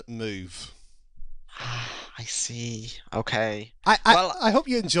permanent move. I see. Okay. I hope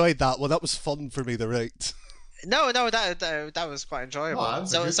you enjoyed that one. That was fun for me to write. No, that was quite enjoyable. that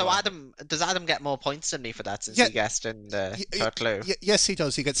was a good So one. does Adam get more points than me for that since Yeah. he guessed in the third clue? Yes, he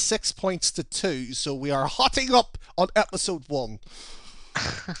does. He gets 6 points to 2, so we are hotting up on episode 1.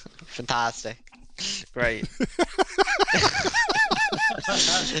 Fantastic. Great.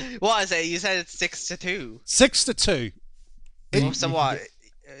 What is it? You said it's 6-2. 6 to 2. So what?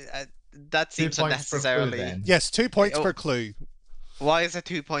 That 2 seems points per clue unnecessarily. then. Yes, 2 points Oh. per clue. Why is it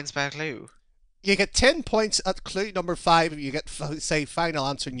 2 points per clue? You get 10 points at clue number 5 if you get, say, final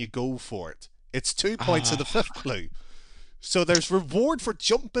answer and you go for it. It's 2 points at the 5th clue. So there's reward for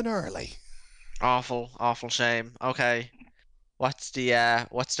jumping early. Awful shame. Okay. What's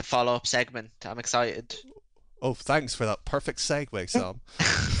the follow-up segment? I'm excited. Oh, thanks for that perfect segue, Sam.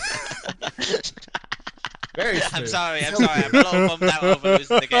 Very I'm smooth. sorry. I'm a little bummed out over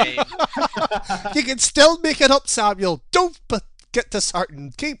losing the game. You can still make it up, Samuel. Don't get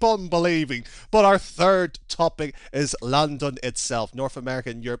disheartened. Keep on believing. But our third topic is London itself, North America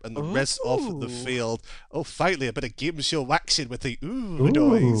and Europe, and the rest of the Ooh. field. Oh, finally, a bit of game show action with the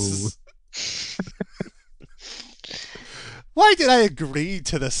noise. Why did I agree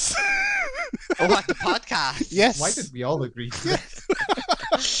to this? What, the podcast? Yes. Why did we all agree to this?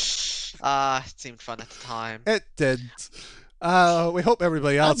 It seemed fun at the time. It did. We hope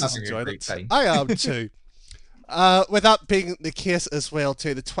everybody else has having a enjoyed great it. time. I am too. With that being the case as well,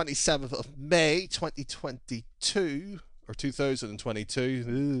 too, the 27th of May 2022, or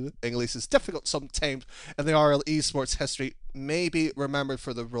 2022, English is difficult sometimes in the RL esports history, may be remembered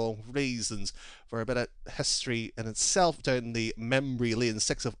for the wrong reasons. For a bit of history in itself, down the memory lane,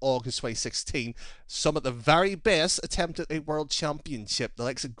 6th of August 2016, some of the very best attempted a world championship. The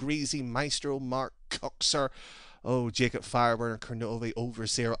likes of Greasy, Maestro, Mark Coxer, Jacob Fireburner, Carnovi,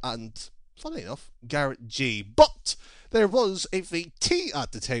 Overseer, and funny enough, Garrett G. But there was a VT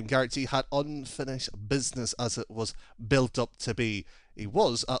at the time. Garrett G had unfinished business as it was built up to be. He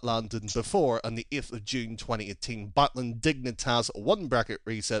was at London before on the 8th of June 2018, battling Dignitas 1 bracket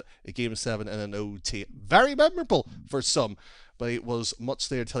reset, a Game 7 and an OT. Very memorable for some, but it was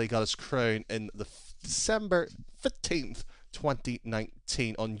much later until he got his crown in the December 15th,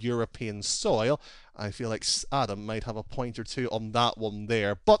 2019 on European soil. I feel like Adam might have a point or two on that one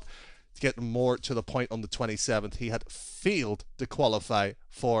there, but to get more to the point, on the 27th, he had failed to qualify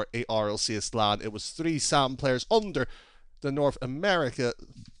for a RLCS LAN. It was 3 SAM players under the North America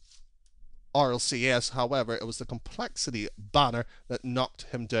RLCS. However, it was the complexity banner that knocked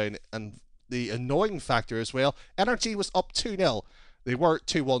him down, and the annoying factor as well, NRG was up 2-0. They were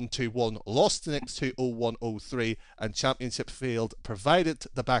 2-1-2-1, lost the next 2 0-1-0-3, and championship failed, provided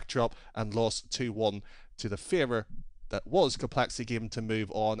the backdrop, and lost 2-1 to the favour that was Complexity Game to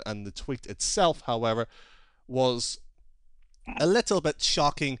move on. And the tweet itself, however, was a little bit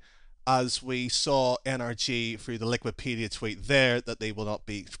shocking, as we saw NRG through the Liquipedia tweet there that they will not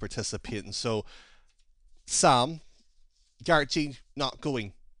be participating. So, Sam, Garrett G not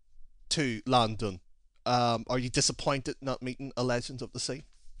going to London. Are you disappointed not meeting a Legend of the Sea?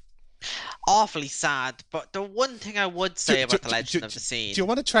 Awfully sad, but the one thing I would say about the Legend of the Scene. Do you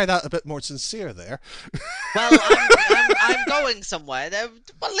want to try that a bit more sincere there? Well, I'm going somewhere.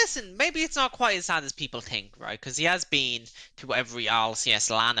 Well, listen, maybe it's not quite as sad as people think, right? Because he has been to every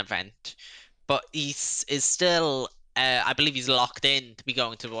RLCS LAN event, but is still, I believe he's locked in to be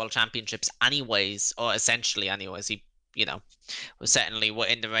going to the World Championships anyways, or essentially anyways. He was certainly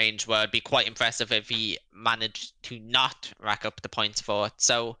in the range where it'd be quite impressive if he managed to not rack up the points for it.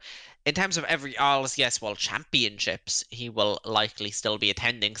 So, in terms of every RLCS World Championships, he will likely still be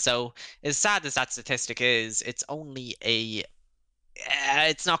attending. So, as sad as that statistic is, it's only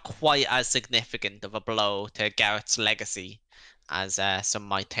it's not quite as significant of a blow to Garrett's legacy as some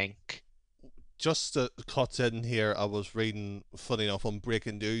might think. Just to cut in here, I was reading, funny enough, on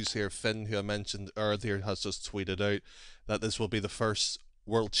breaking news here. Finn, who I mentioned earlier, has just tweeted out that this will be the first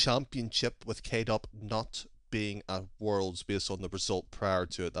World Championship with K-Dop not being at Worlds based on the result prior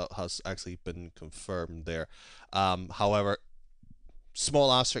to it. That has actually been confirmed there. However,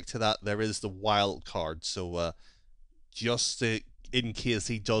 small asterisk to that, there is the wild card. So just in case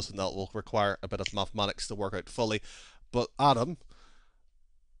he doesn't, that will require a bit of mathematics to work out fully. But Adam,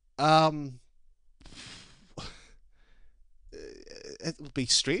 it would be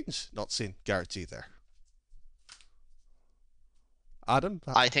strange not seeing Garrett G there. Adam,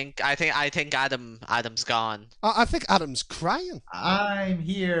 I think Adam's gone. I think Adam's crying. I'm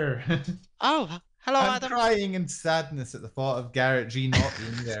here. Oh, hello, I'm Adam. crying in sadness at the thought of Garrett G not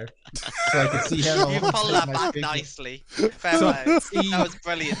being there. So I can see him. You pulled that back nicely. Fair play. That was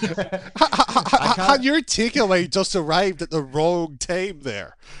brilliant. Had your takeaway just arrived at the wrong time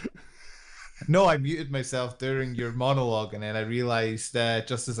there? No, I muted myself during your monologue, and then I realized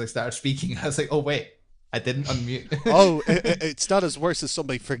just as I started speaking, I was like, "Oh wait, I didn't unmute." Oh, it's not as worse as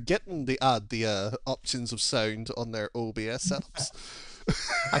somebody forgetting to add the options of sound on their OBS setups.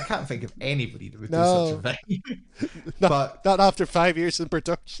 I can't think of anybody that would do No. such a thing. Not after 5 years in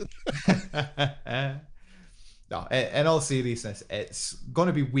production. No, in all seriousness, it's going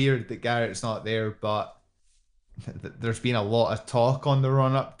to be weird that Garrett's not there, but there's been a lot of talk on the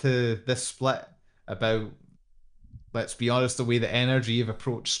run up to this split about, let's be honest, the way that Energy have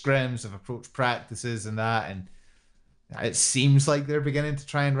approached scrims, have approached practices and that, and it seems like they're beginning to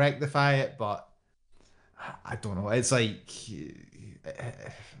try and rectify it, but I don't know. It's like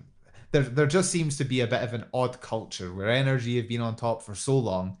there just seems to be a bit of an odd culture where Energy have been on top for so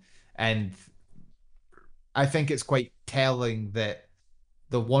long, and I think it's quite telling that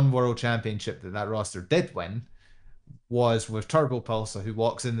the one World Championship that roster did win was with Turbo Pulsar, who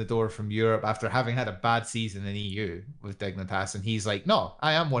walks in the door from Europe after having had a bad season in EU with Dignitas, and he's like, "No,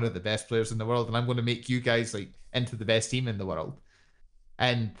 I am one of the best players in the world, and I'm going to make you guys like into the best team in the world."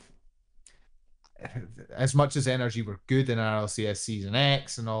 And as much as Energy were good in RLCS Season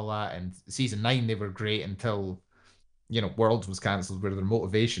X and all that, and Season 9 they were great until Worlds was cancelled, where their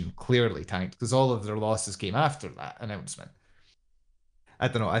motivation clearly tanked because all of their losses came after that announcement. I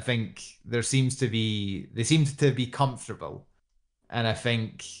don't know. I think they seem to be comfortable, and I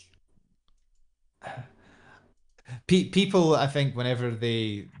think people, I think whenever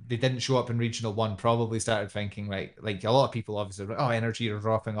they didn't show up in Regional 1, probably started thinking, right, like a lot of people obviously were like, oh, Energy are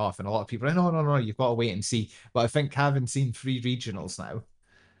dropping off, and a lot of people are like, no, you've got to wait and see. But I think having seen 3 regionals now,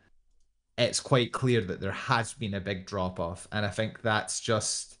 it's quite clear that there has been a big drop off, and I think that's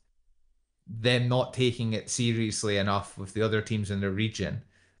just them not taking it seriously enough with the other teams in their region,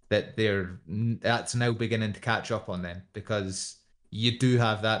 that's now beginning to catch up on them, because you do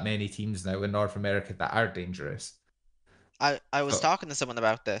have that many teams now in North America that are dangerous. I was talking to someone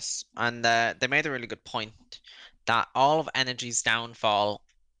about this, and they made a really good point that all of Energy's downfall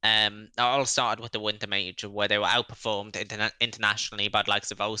all started with the Winter Major, where they were outperformed internationally by the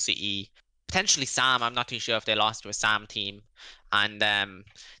likes of OCE, potentially SAM. I'm not too sure if they lost to a SAM team, and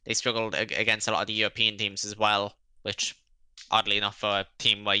they struggled against a lot of the European teams as well, which, oddly enough, for a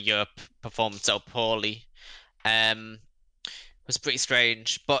team where Europe performed so poorly, was pretty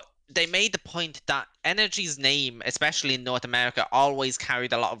strange. But they made the point that Energy's name, especially in North America, always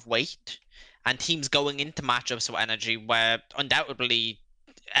carried a lot of weight, and teams going into matchups with Energy were undoubtedly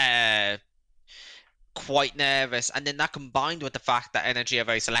quite nervous. And then that combined with the fact that Energy are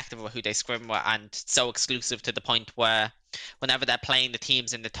very selective with who they scrim with, and so exclusive to the point where whenever they're playing the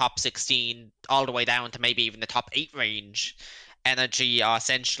teams in the top 16 all the way down to maybe even the top 8 range, Energy are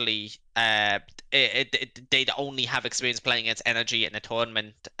essentially they only have experience playing against Energy in a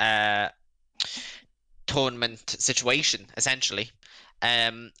tournament situation, essentially.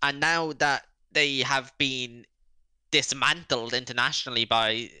 And now that they have been dismantled internationally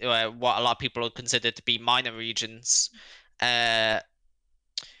by what a lot of people would consider to be minor regions,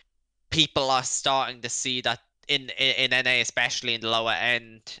 people are starting to see that in NA, especially in the lower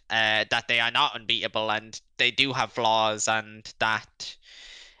end, that they are not unbeatable, and they do have flaws, and that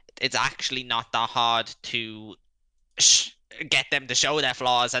it's actually not that hard to get them to show their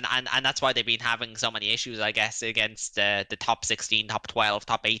flaws, and that's why they've been having so many issues, I guess, against the top 16, top 12,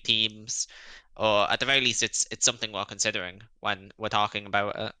 top 8 teams. or at the very least, it's something we're considering when we're talking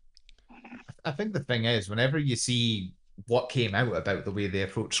about it. I think the thing is, whenever you see what came out about the way they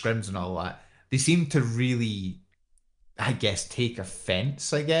approach scrims and all that, they seem to really, I guess, take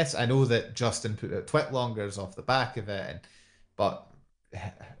offense. I guess I know that Justin put out Twitlongers off the back of it, but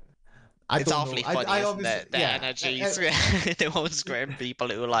I It's don't awfully know. funny, I isn't obviously, it? The yeah. energies they won't scrim people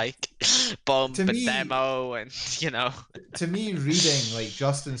who like bump To and me- demo and To me, reading like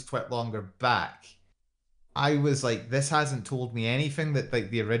Justin's Twitlonger back, I was like, this hasn't told me anything that like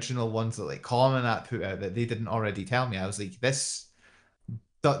the original ones that like Common App put out that they didn't already tell me. I was like, this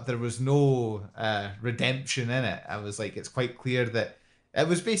that there was no redemption in it. I was like, it's quite clear that it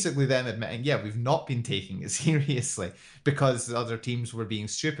was basically them admitting, yeah, we've not been taking it seriously because the other teams were being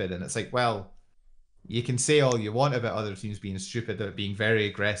stupid. And it's like, well, you can say all you want about other teams being stupid, about being very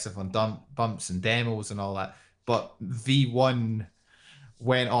aggressive on bumps and demos and all that, but V1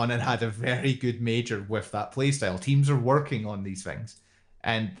 went on and had a very good major with that playstyle. Teams are working on these things.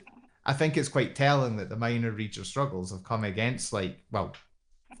 And I think it's quite telling that the minor region struggles have come against, like, well,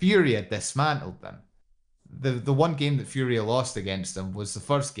 Furia dismantled them. The one game that Furia lost against them was the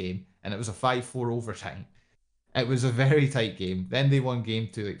first game, and it was a 5-4 overtime. It was a very tight game. Then they won game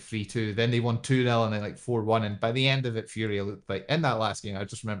two, like 3-2. Then they won 2-0 and then like 4-1. And by the end of it, Furia looked like, in that last game, I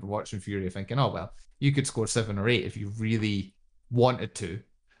just remember watching Furia thinking, oh, well, you could score 7 or 8 if you really wanted to.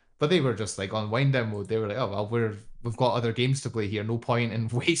 But they were just like on wind down mode. They were like, oh, well, we've got other games to play here. No point in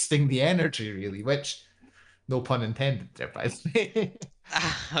wasting the energy, really, which, no pun intended there, by the way.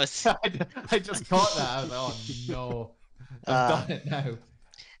 I just caught that. I was like, oh, no. I've done it now.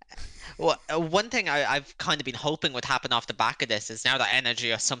 Well, one thing I've kind of been hoping would happen off the back of this is now that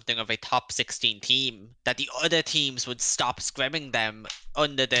Energy are something of a top 16 team, that the other teams would stop scrimming them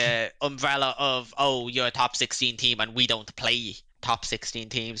under the umbrella of, oh, you're a top 16 team and we don't play top 16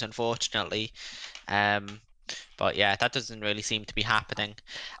 teams, unfortunately. But yeah, that doesn't really seem to be happening.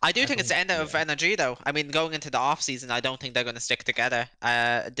 I think it's the end of Energy, though. I mean, going into the off season, I don't think they're going to stick together.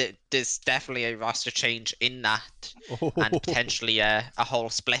 There's definitely a roster change in that, and potentially a whole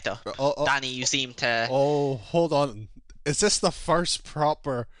splitter. Danny, you seem to. Oh, hold on. Is this the first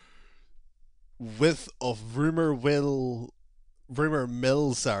proper width of rumor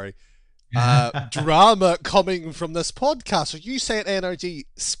mill? Sorry. Drama coming from this podcast. Are you saying NRG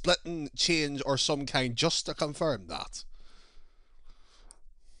splitting, change, or some kind just to confirm that?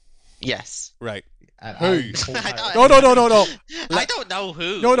 Yes. Right. Who? No. I don't know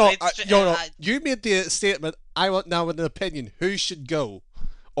who. No. You made the statement. I want now an opinion. Who should go,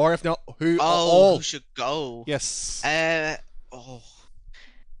 or if not, who? Oh, who should go? Yes. A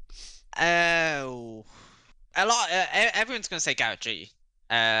lot. Everyone's gonna say Garrett G.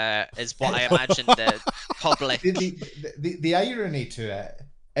 Is what I imagine the public. The irony to it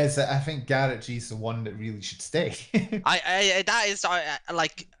is that I think Garrett G's the one that really should stay. I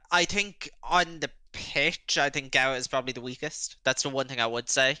think on the pitch, I think Garrett is probably the weakest. That's the one thing I would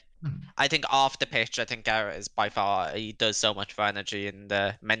say. I think off the pitch, I think Garrett is by far, he does so much for Energy in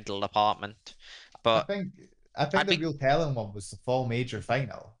the mental department. But I think the real telling one was the fall major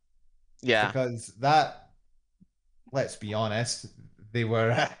final. Yeah. Because that, let's be honest, they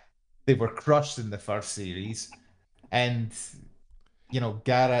were crushed in the first series, and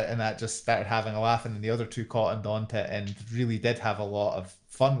Garrett and that just started having a laugh, and then the other two caught on to it and really did have a lot of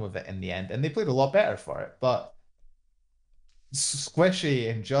fun with it in the end, and they played a lot better for it. But Squishy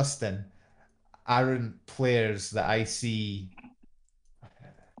and Justin aren't players that I see.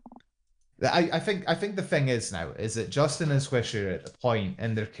 I think the thing is now is that Justin and Squishy are at the point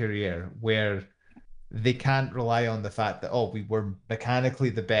in their career where they can't rely on the fact that, we were mechanically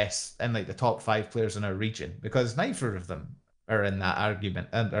the best and like the top 5 players in our region, because neither of them are in that argument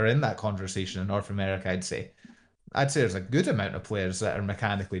and are in that conversation in North America. I'd say there's a good amount of players that are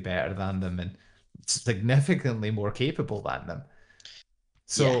mechanically better than them and significantly more capable than them.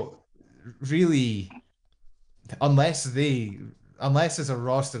 So really, unless as a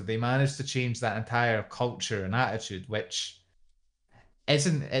roster they manage to change that entire culture and attitude, which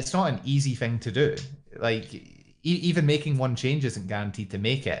it's not an easy thing to do. Like, even making one change isn't guaranteed to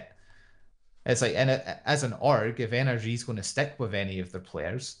make it. It's like, and as an org, if NRG is going to stick with any of their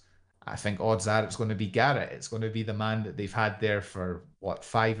players, I think odds are it's going to be Garrett. It's going to be the man that they've had there for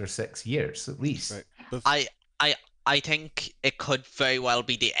 5 or 6 years at least. Right. I think it could very well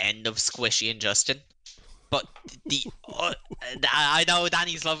be the end of Squishy and Justin. But I know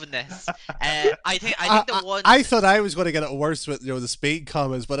Danny's loving this. I think the one. I thought I was going to get it worse with the speed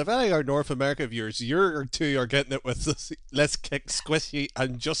comments, but if any of our North America viewers, you two are getting it with this, let's kick Squishy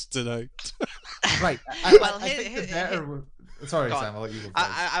and Justin out. Right. Sorry, Go on. Sam, I'll let you go first.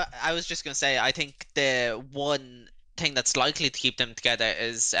 I was just gonna say, I think the one thing that's likely to keep them together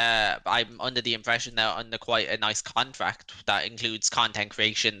is I'm under the impression they're under quite a nice contract that includes content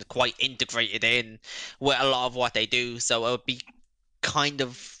creation, quite integrated in with a lot of what they do. So it would be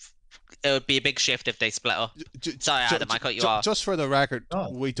it would be a big shift if they split up. Sorry, Adam, I cut you off. Just for the record, Oh.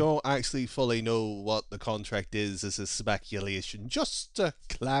 we don't actually fully know what the contract is. This is speculation. Just to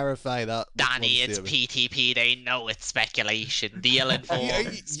clarify that. Danny, it's PTP. They know it's speculation. The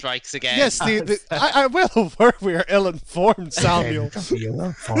ill-informed strikes again. Yes, I'm well aware we are ill-informed, Samuel.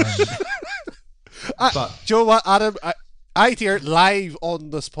 But Joe, what, Adam? I hear live on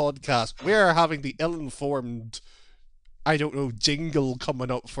this podcast. We are having the ill-informed, I don't know, jingle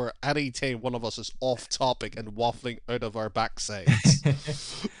coming up for any time one of us is off topic and waffling out of our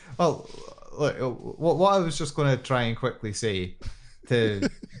backsides. well, look, what I was just going to try and quickly say to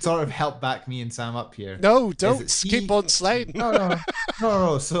sort of help back me and Sam up here. No, don't keep on sliding.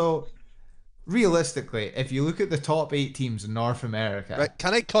 No. So realistically, if you look at the top 8 teams in North America, Right,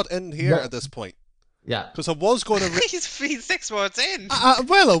 can I cut in here at this point? Yeah, Because I was going to. He's 6 words in. I'm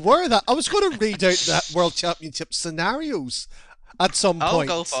well aware of that. I was going to read out that World Championship scenarios at some point.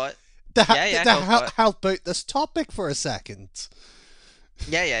 Go for it. To help out this topic for a second.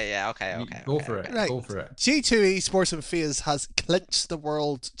 Yeah. Okay. Go for it. Right. Go for it. G2 Esports and FaZe has clinched the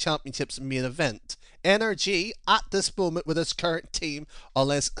World Championships main event. NRG, at this moment with its current team,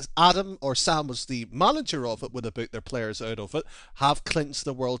 unless Adam or Sam was the manager of it, would have booked their players out of it, have clinched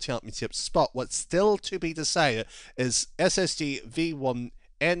the World Championship spot. What's still to be decided is SSG, V1,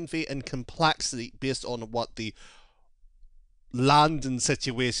 Envy, and Complexity, based on what the landing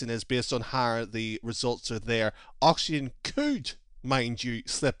situation is, based on how the results are there. Oxygen could, mind you,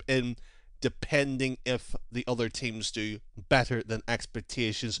 slip in depending if the other teams do better than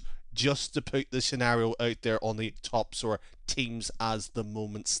expectations, just to put the scenario out there on the top sort of teams as the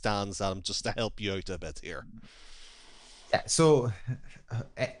moment stands, Adam, just to help you out a bit here. Yeah, so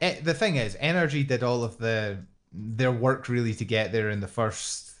the thing is, NRG did all of their work really to get there in the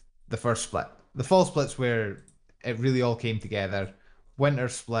first split. The fall splits where it really all came together. Winter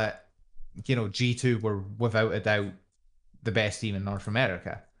split, G2 were without a doubt the best team in North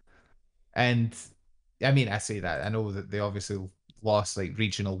America. And I mean, I say that, I know that they obviously lost like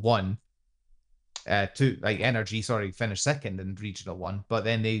regional 1 to like NRG, finished second in regional 1, but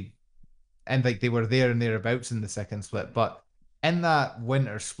then they were there and thereabouts in the second split. But in that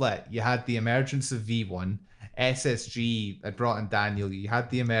winter split, you had the emergence of V1, SSG had brought in Daniel, you had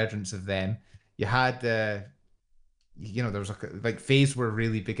the emergence of them, you had there was FaZe were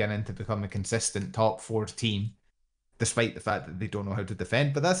really beginning to become a consistent top 4 team, despite the fact that they don't know how to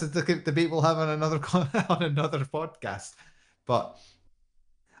defend. But that's a debate we'll have on another podcast. But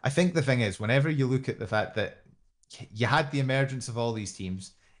I think the thing is, whenever you look at the fact that you had the emergence of all these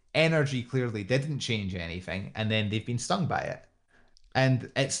teams, NRG clearly didn't change anything, and then they've been stung by it.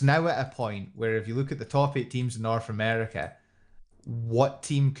 And it's now at a point where if you look at the top 8 teams in North America, what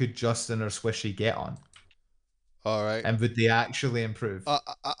team could Justin or Swishy get on? All right. And would they actually improve?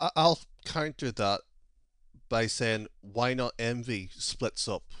 I'll counter that by saying, why not Envy splits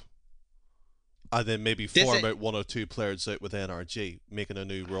up? And then maybe form out 1 or 2 players out with NRG, making a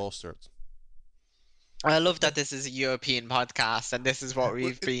new roster. I love that this is a European podcast, and this is what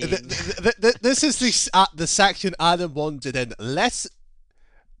we've been. This is the section Adam wanted in. Let's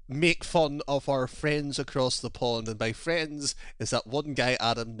make fun of our friends across the pond, and by friends is that one guy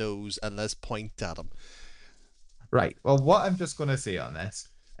Adam knows, and let's point at him. Right. Well, what I'm just going to say on this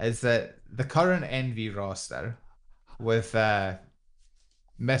is that the current Envy roster with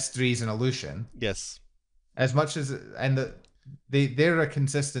Mysteries and Illusion, yes, as much as they're a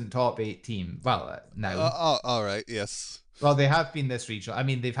consistent top 8 team. Well, now. All right. Yes. Well, they have been this regional. I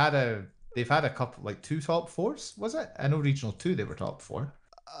mean, they've had a couple, like 2 top 4s. Was it? I know regional 2 they were top 4.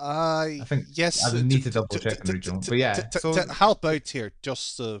 I think yes. I would need to double check in regional, but yeah. To help out here,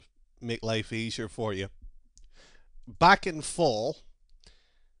 just to make life easier for you. Back in fall,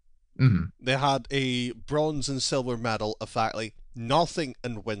 they had a bronze and silver medal, effectively nothing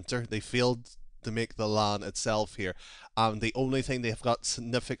in winter. They failed to make the LAN itself here, and the only thing they've got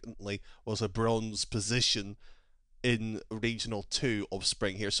significantly was a bronze position in regional 2 of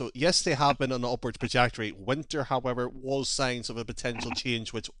spring here. So yes, they have been on an upward trajectory. Winter, however, was signs of a potential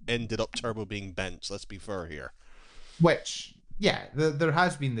change, which ended up Turbo being benched. Let's be fair here. Which, yeah, there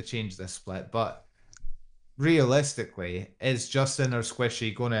has been the change this split, but realistically, is Justin or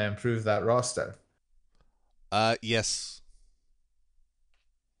Squishy going to improve that roster? Yes.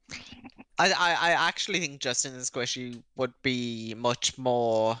 I actually think Justin and Squishy would be much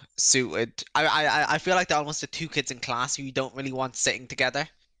more suited. I feel like they're almost the two kids in class who you don't really want sitting together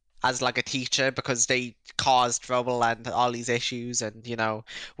as like a teacher because they cause trouble and all these issues and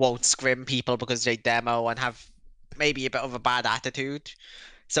won't scrim people because they demo and have maybe a bit of a bad attitude.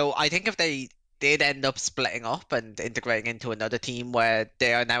 So I think if they did end up splitting up and integrating into another team where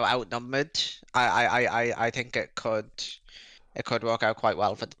they are now outnumbered, I think it could work out quite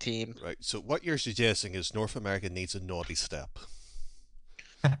well for the team. Right. So what you're suggesting is North America needs a naughty step.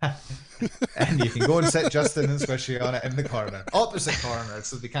 And you can go and sit Justin and Squishy on it in the corner, opposite corner,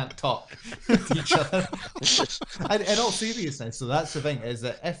 so they can't talk to each other. And in all seriousness, so that's the thing, is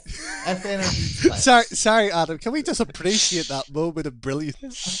that if energy Sorry, Adam. Can we just appreciate that moment of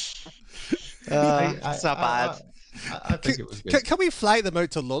brilliance? It's not bad. I think it was good. Can we fly them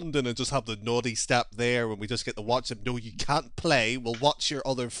out to London and just have the naughty step there when we just get to watch them? No, you can't play. We'll watch your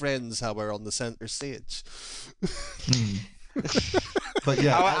other friends how we're on the centre stage. But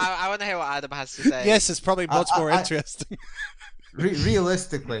yeah, I want to hear what Adam has to say. Yes, it's probably much more interesting.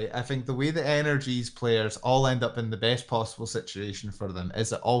 realistically, I think the way the Energies players all end up in the best possible situation for them is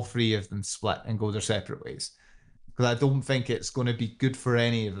that all three of them split and go their separate ways. Because I don't think it's going to be good for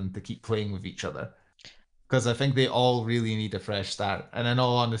any of them to keep playing with each other. Because I think they all really need a fresh start. And in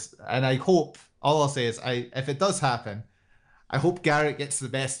all honesty, and I hope, all I'll say is, if it does happen, I hope Garrett gets the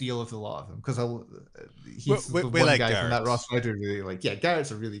best deal of the lot of them, because he's the one like guy Garrett. from that roster I do really like. Yeah,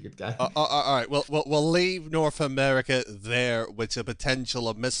 Garrett's a really good guy. All right, we'll leave North America there with a potential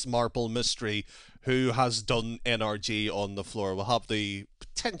of Miss Marple mystery who has done NRG on the floor. We'll have the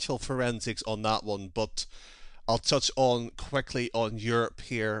potential forensics on that one, but I'll touch on quickly on Europe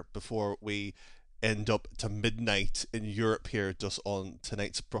here before we end up to midnight in Europe here just on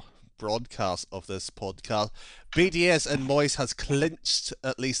tonight's broadcast of this podcast. BDS and Moist has clinched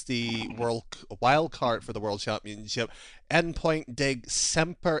at least the world wild card for the World Championship. Endpoint, Dig,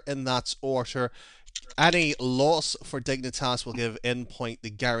 Semper in that order. Any loss for Dignitas will give Endpoint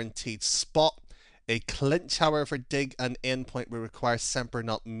the guaranteed spot. A clinch, however, for Dig and Endpoint will require Semper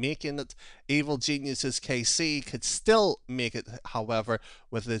not making it. Evil Geniuses KC could still make it, however,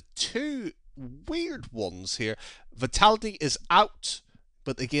 with the two weird ones here. Vitality is out,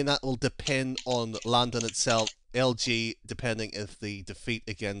 but again, that will depend on London itself. LG, depending if the defeat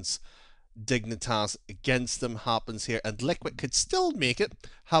against Dignitas against them happens here, and Liquid could still make it.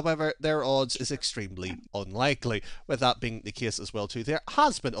 However, their odds is extremely unlikely. With that being the case as well too, there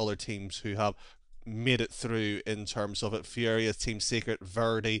has been other teams who have made it through in terms of it. Furious, Team Secret,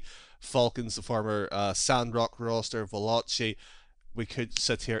 Verdi, Falcons, the former Sandrock roster, Veloci. We could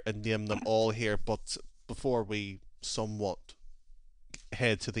sit here and name them all here, but before we somewhat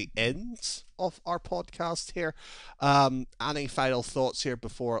head to the end of our podcast here, any final thoughts here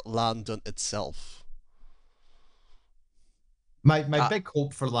before London itself? My big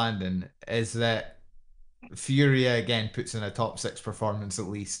hope for Landon is that Furia again puts in a top 6 performance at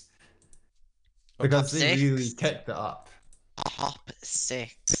least, because they really kicked it up. Top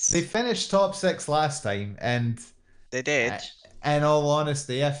 6. They finished top 6 last time, and they did. In all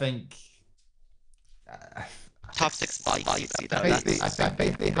honesty, I think top 6 I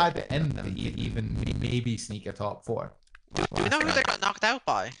think they had it in them to even maybe sneak a top 4. Do we know who they got knocked out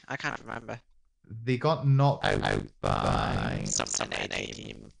by? I can't remember. They got knocked out by some NA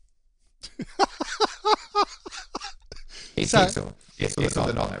team. It's the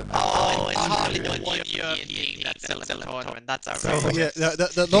knockout. Oh, it's hardly the one European team that's still in the tournament. That's outrageous. Yeah,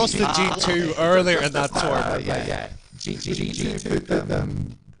 they lost to G2 earlier in that tournament. Yeah. G2 put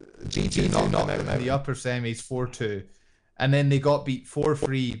them. G2 knocked them out in the upper semis 4-2, and then they got beat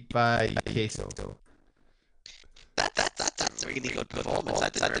 4-3 by Queso. That's a really good performance. I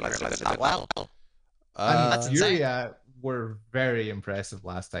didn't realize they did that well. And Furia were very impressive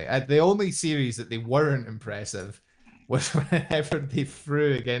last night. The only series that they weren't impressive was whenever they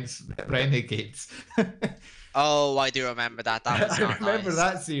threw against Renegades. Oh, I do remember that. That was I remember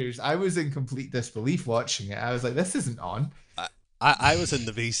that series. I was in complete disbelief watching it. I was like, this isn't on. I was in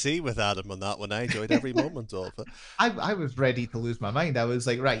the VC with Adam on that one. I enjoyed every moment of it. I was ready to lose my mind. I was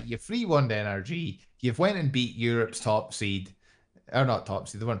like, right, you 3-1 to NRG. You've went and beat Europe's top seed. Or not top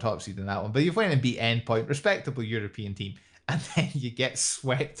seed, they weren't top seed in that one. But you've went and beat Endpoint, respectable European team. And then you get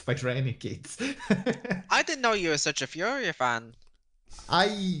swept by Renegades. I didn't know you were such a Furia fan. I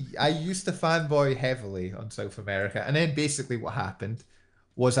used to fanboy heavily on South America. And then basically what happened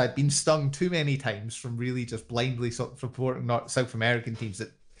was I'd been stung too many times from really just blindly supporting South American teams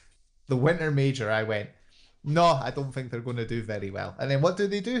that the winter major I went, no, I don't think they're going to do very well. And then what do?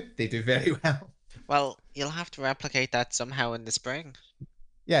 They do very well. Well, you'll have to replicate that somehow in the spring.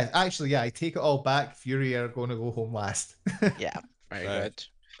 Yeah, actually, yeah, I take it all back. Fury are going to go home last. Yeah, very Right.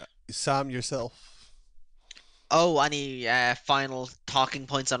 good. Sam, yourself? Oh, any final talking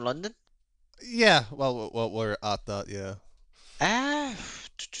points on London? Yeah, well, we're at that, yeah. Uh,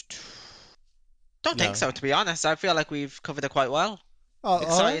 don't No. think so, to be honest. I feel like we've covered it quite well. Oh, all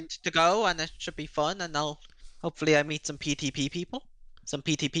Excited right. to go, and it should be fun. And hopefully I meet some PTP people, some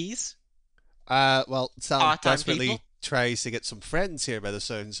PTPs. Well, Sam Part-time desperately people. tries to get some friends here by the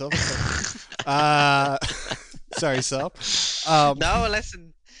sounds of it. Sorry, Sam. No,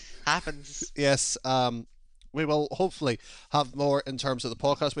 listen, happens. Yes, we will hopefully have more in terms of the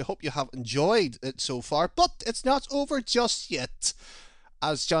podcast. We hope you have enjoyed it so far, but it's not over just yet.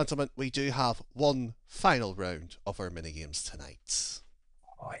 As gentlemen, we do have one final round of our mini games tonight.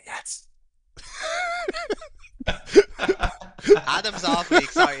 Oh, yes. Adam's awfully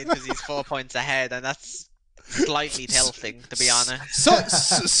excited because he's 4 points ahead, and that's slightly tilting, to be honest. So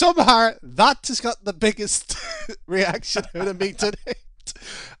somehow that has got the biggest reaction out of me tonight.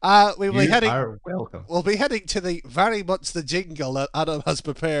 We'll be You heading. are welcome. We'll be heading to the very much the jingle that Adam has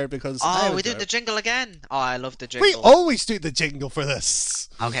prepared because Oh, we do the jingle again. Oh, I love the jingle. we always do the jingle for this.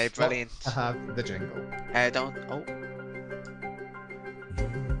 Okay, brilliant. I have the jingle. Don't. Oh.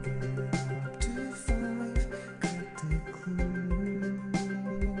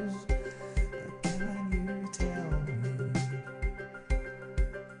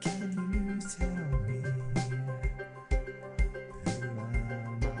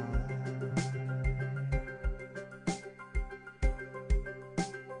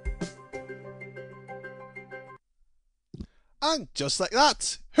 And just like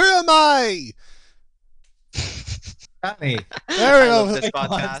that, who am I? Danny. There we I love go. this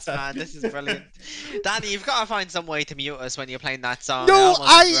Come on, podcast, man. This is brilliant. Danny, you've got to find some way to mute us when you're playing that song. No,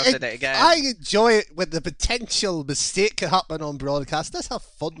 almost interrupted it again. I enjoy it when the potential mistake can happen on broadcast. Let's have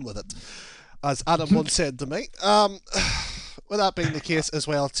fun with it, as Adam once said to me. With that being the case as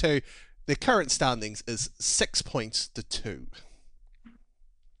well, too, the current standings is 6 points to 2.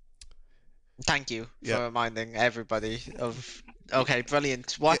 Thank you Yeah. for reminding everybody of. Okay,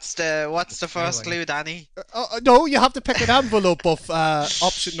 brilliant. What's the first clue, Danny? No, you have to pick an envelope of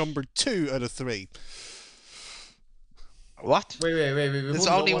option number 2 out of 3. What? Wait. There's We've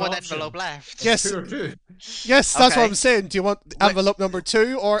only got one option. envelope left. Yes, Two or two. yes, that's what Okay. I'm saying. Do you want envelope number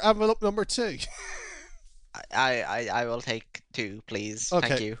 2 or envelope number 2? I will take 2, please. Okay.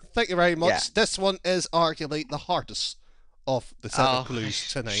 Thank you. Thank you very much. Yeah. This one is arguably the hardest of the set of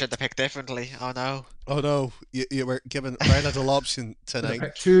clues tonight. Should have picked differently. Oh no. Oh no, you were given very little option Should have tonight.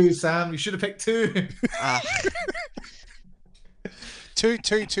 picked two, Sam. You should have picked two. Ah,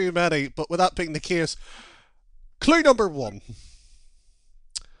 Too many. But with that being the case, clue number 1.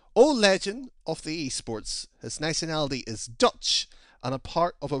 Old legend of the esports. His nationality is Dutch and a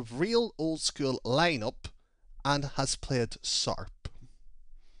part of a real old school lineup and has played SARP.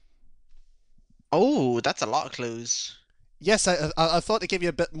 oh, that's a lot of clues. Yes, I thought to give you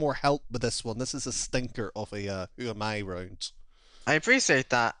a bit more help with this one. This is a stinker of a Who Am I round. I appreciate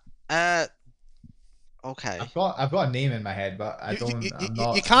that. Okay. I've got a name in my head, but I don't. I'm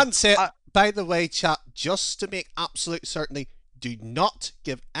not. You can't say it. I- By the way, chat, just to make absolute certainty, do not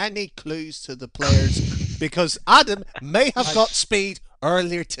give any clues to the players because Adam may have got speed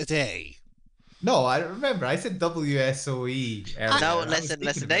earlier today. No, I remember. I said WSOE. earlier. No, I was listen.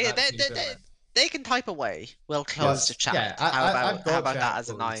 thinking about that team. They can type away. We'll close the chat. Yeah, how I've got about chat that as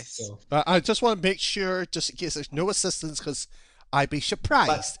a closed, nice? so- I just want to make sure, just in case there's no assistance, because I'd be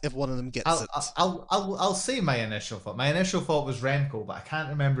surprised if one of them gets it. I'll say my initial thought. My initial thought was Remco, but I can't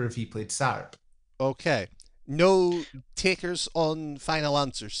remember if he played SARP. Okay. No takers on final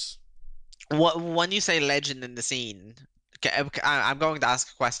answers. When you say legend in the scene, I'm going to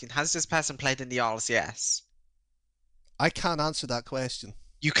ask a question. Has this person played in the RLCS? I can't answer that question.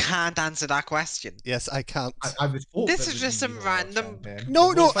 You can't answer that question. Yes, I can't. I would hope This it is would just be some Euro random- champion. No,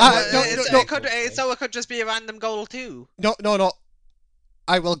 We'll no, find out no, in no, a no. second. So it could just be a random goal too. No.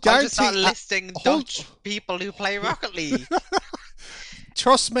 I will I just start guarantee. listing hold- Dutch people who play Rocket League.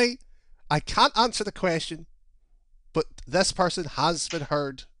 Trust me, I can't answer the question, but this person has been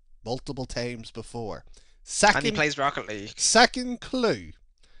heard multiple times before. And he Second, plays Rocket League. second clue.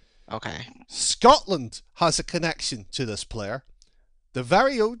 Okay. Scotland has a connection to this player. The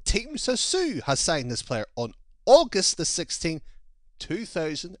very own Team Sasu has signed this player on August the 16th,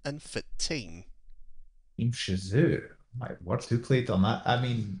 2015. Team Shazoo. My word, who played on that? I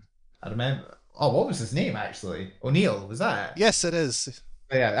mean, I remember. Oh, what was his name actually? O'Neill, was that? Yes, it is.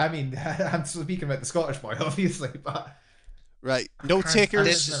 Yeah, I mean, I'm speaking about the Scottish boy, obviously, but Right. No can't- takers.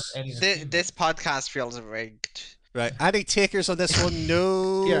 This- remember any of his This, team. this podcast feels rigged. Right. Any takers on this one?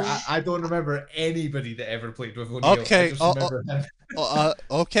 No. Yeah, I don't remember anybody that ever played with O'Neill. Okay, I just remember him.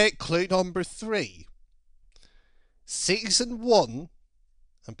 Okay, clue number 3. Season 1,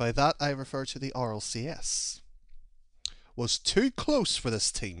 and by that I refer to the RLCS, was too close for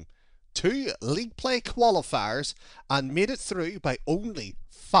this team. 2 league play qualifiers and made it through by only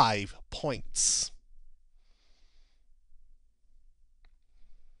 5 points.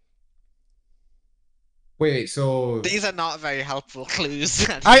 Wait, so These are not very helpful clues.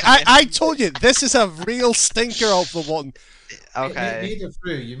 I told you, this is a real stinker of the one. Okay. made it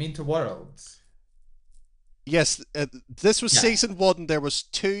through. You mean to Worlds? Yes, this was Yeah. season 1. There was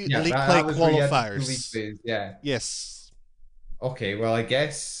 2 Yeah, league that play was where you had the two league qualifiers. plays, yeah. Yes. Okay, well, I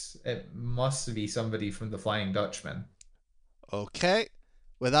guess it must be somebody from the Flying Dutchman. Okay.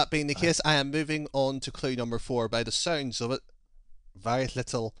 With that being the case, I am moving on to clue number 4. By the sounds of it, very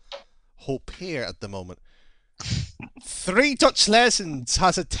little hope here at the moment. 3 Dutch Legends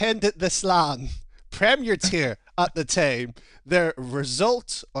has attended this LAN Premier tier at the time. Their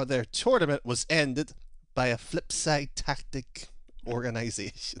result or their tournament was ended by a Flipside Tactic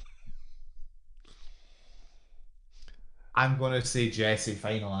organization. I'm going to say Jesse,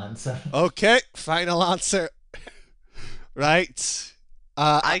 final answer. Okay, final answer. Right.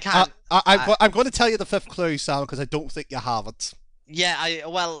 I can't. I'm going to tell you the 5th clue, Sam, because I don't think you have it. Yeah,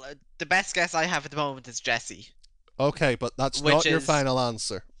 well, the best guess I have at the moment is Jesse. Okay, but that's Which not your is- final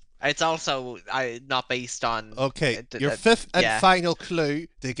answer. It's also not based on. Okay, your 5th and yeah. final clue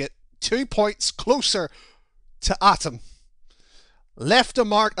to get 2 points closer to Atom. Left a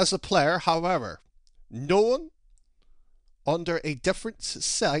mark as a player, however, known under a different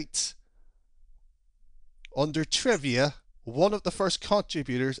site, under trivia, one of the first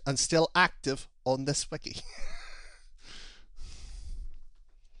contributors and still active on this wiki.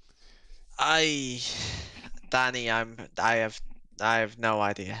 Danny, I have no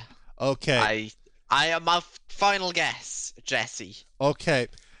idea. Okay, I am my final guess, Jesse. okay.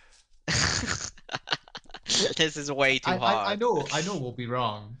 This is way too hard. I know we'll be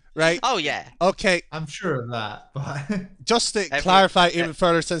wrong. Right, Oh yeah. okay. I'm sure of that, but Just to clarify even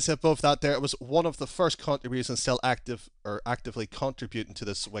further, since above that there, it was one of the first contributors and still active or actively contributing to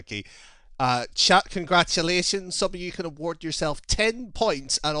this wiki. Chat, congratulations. Some of you can award yourself 10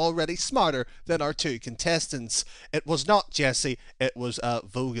 points and already smarter than our 2 contestants. It was not Jesse, it was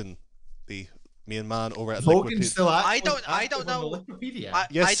Vogan, the main man over at Liquid. Vogan's still I active don't on know. the Wikipedia.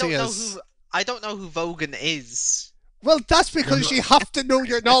 Yes, I don't he know is. I don't know who Vogan is. Well, that's because you have to know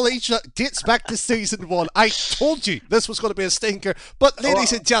your knowledge that dates back to season 1. I told you this was going to be a stinker. But,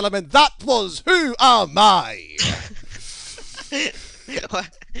 ladies and gentlemen, that was Who Am I?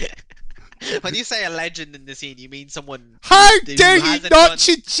 When you say a legend in the scene, you mean someone. How who dare you hasn't not done-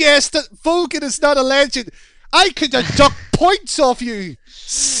 suggest that Vogan is not a legend? I could deduct points off you,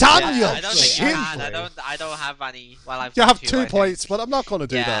 Samuel. Yeah, I don't think you can. Shameful. I don't have any. Well, I've You got have two, 2 I think. points, but I'm not going to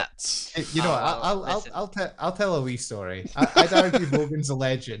do Yeah. that. Hey, you know, Oh, well, listen. I'll tell a wee story. I'd argue Vogan's a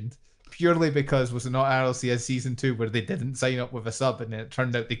legend purely because was it not RLCS season 2 where they didn't sign up with a sub and it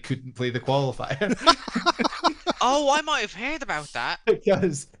turned out they couldn't play the qualifier Oh, I might have heard about that.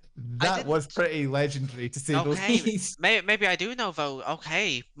 because that didn't- was pretty legendary to say the Okay, least. maybe I do know Vogan.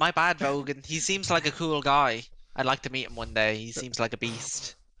 Okay, my bad, Vogan. He seems like a cool guy. I'd like to meet him one day. He seems like a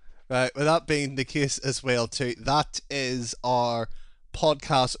beast. Right, with that being the case as well too, that is our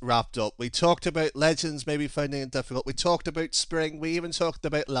podcast wrapped up. We talked about legends maybe finding it difficult. We talked about spring. We even talked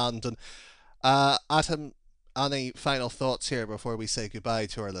about Landon. Atom, any final thoughts here before we say goodbye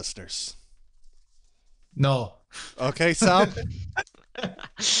to our listeners? No. Okay, Sam?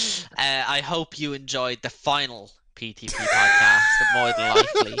 I hope you enjoyed the final PTP podcast. More than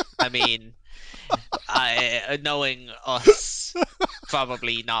likely. I mean, knowing us,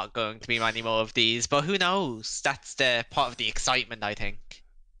 probably not going to be many more of these. But who knows? That's the part of the excitement, I think.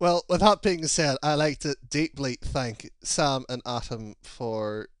 Well, with that being said, I'd like to deeply thank Sam and Atom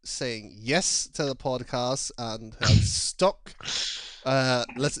for saying yes to the podcast and have stuck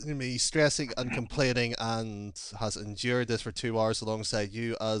listening to me stressing and complaining and has endured this for 2 hours alongside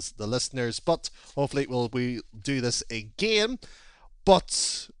you as the listeners. But hopefully we do this again.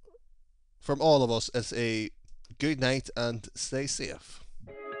 But from all of us, it's a good night and stay safe.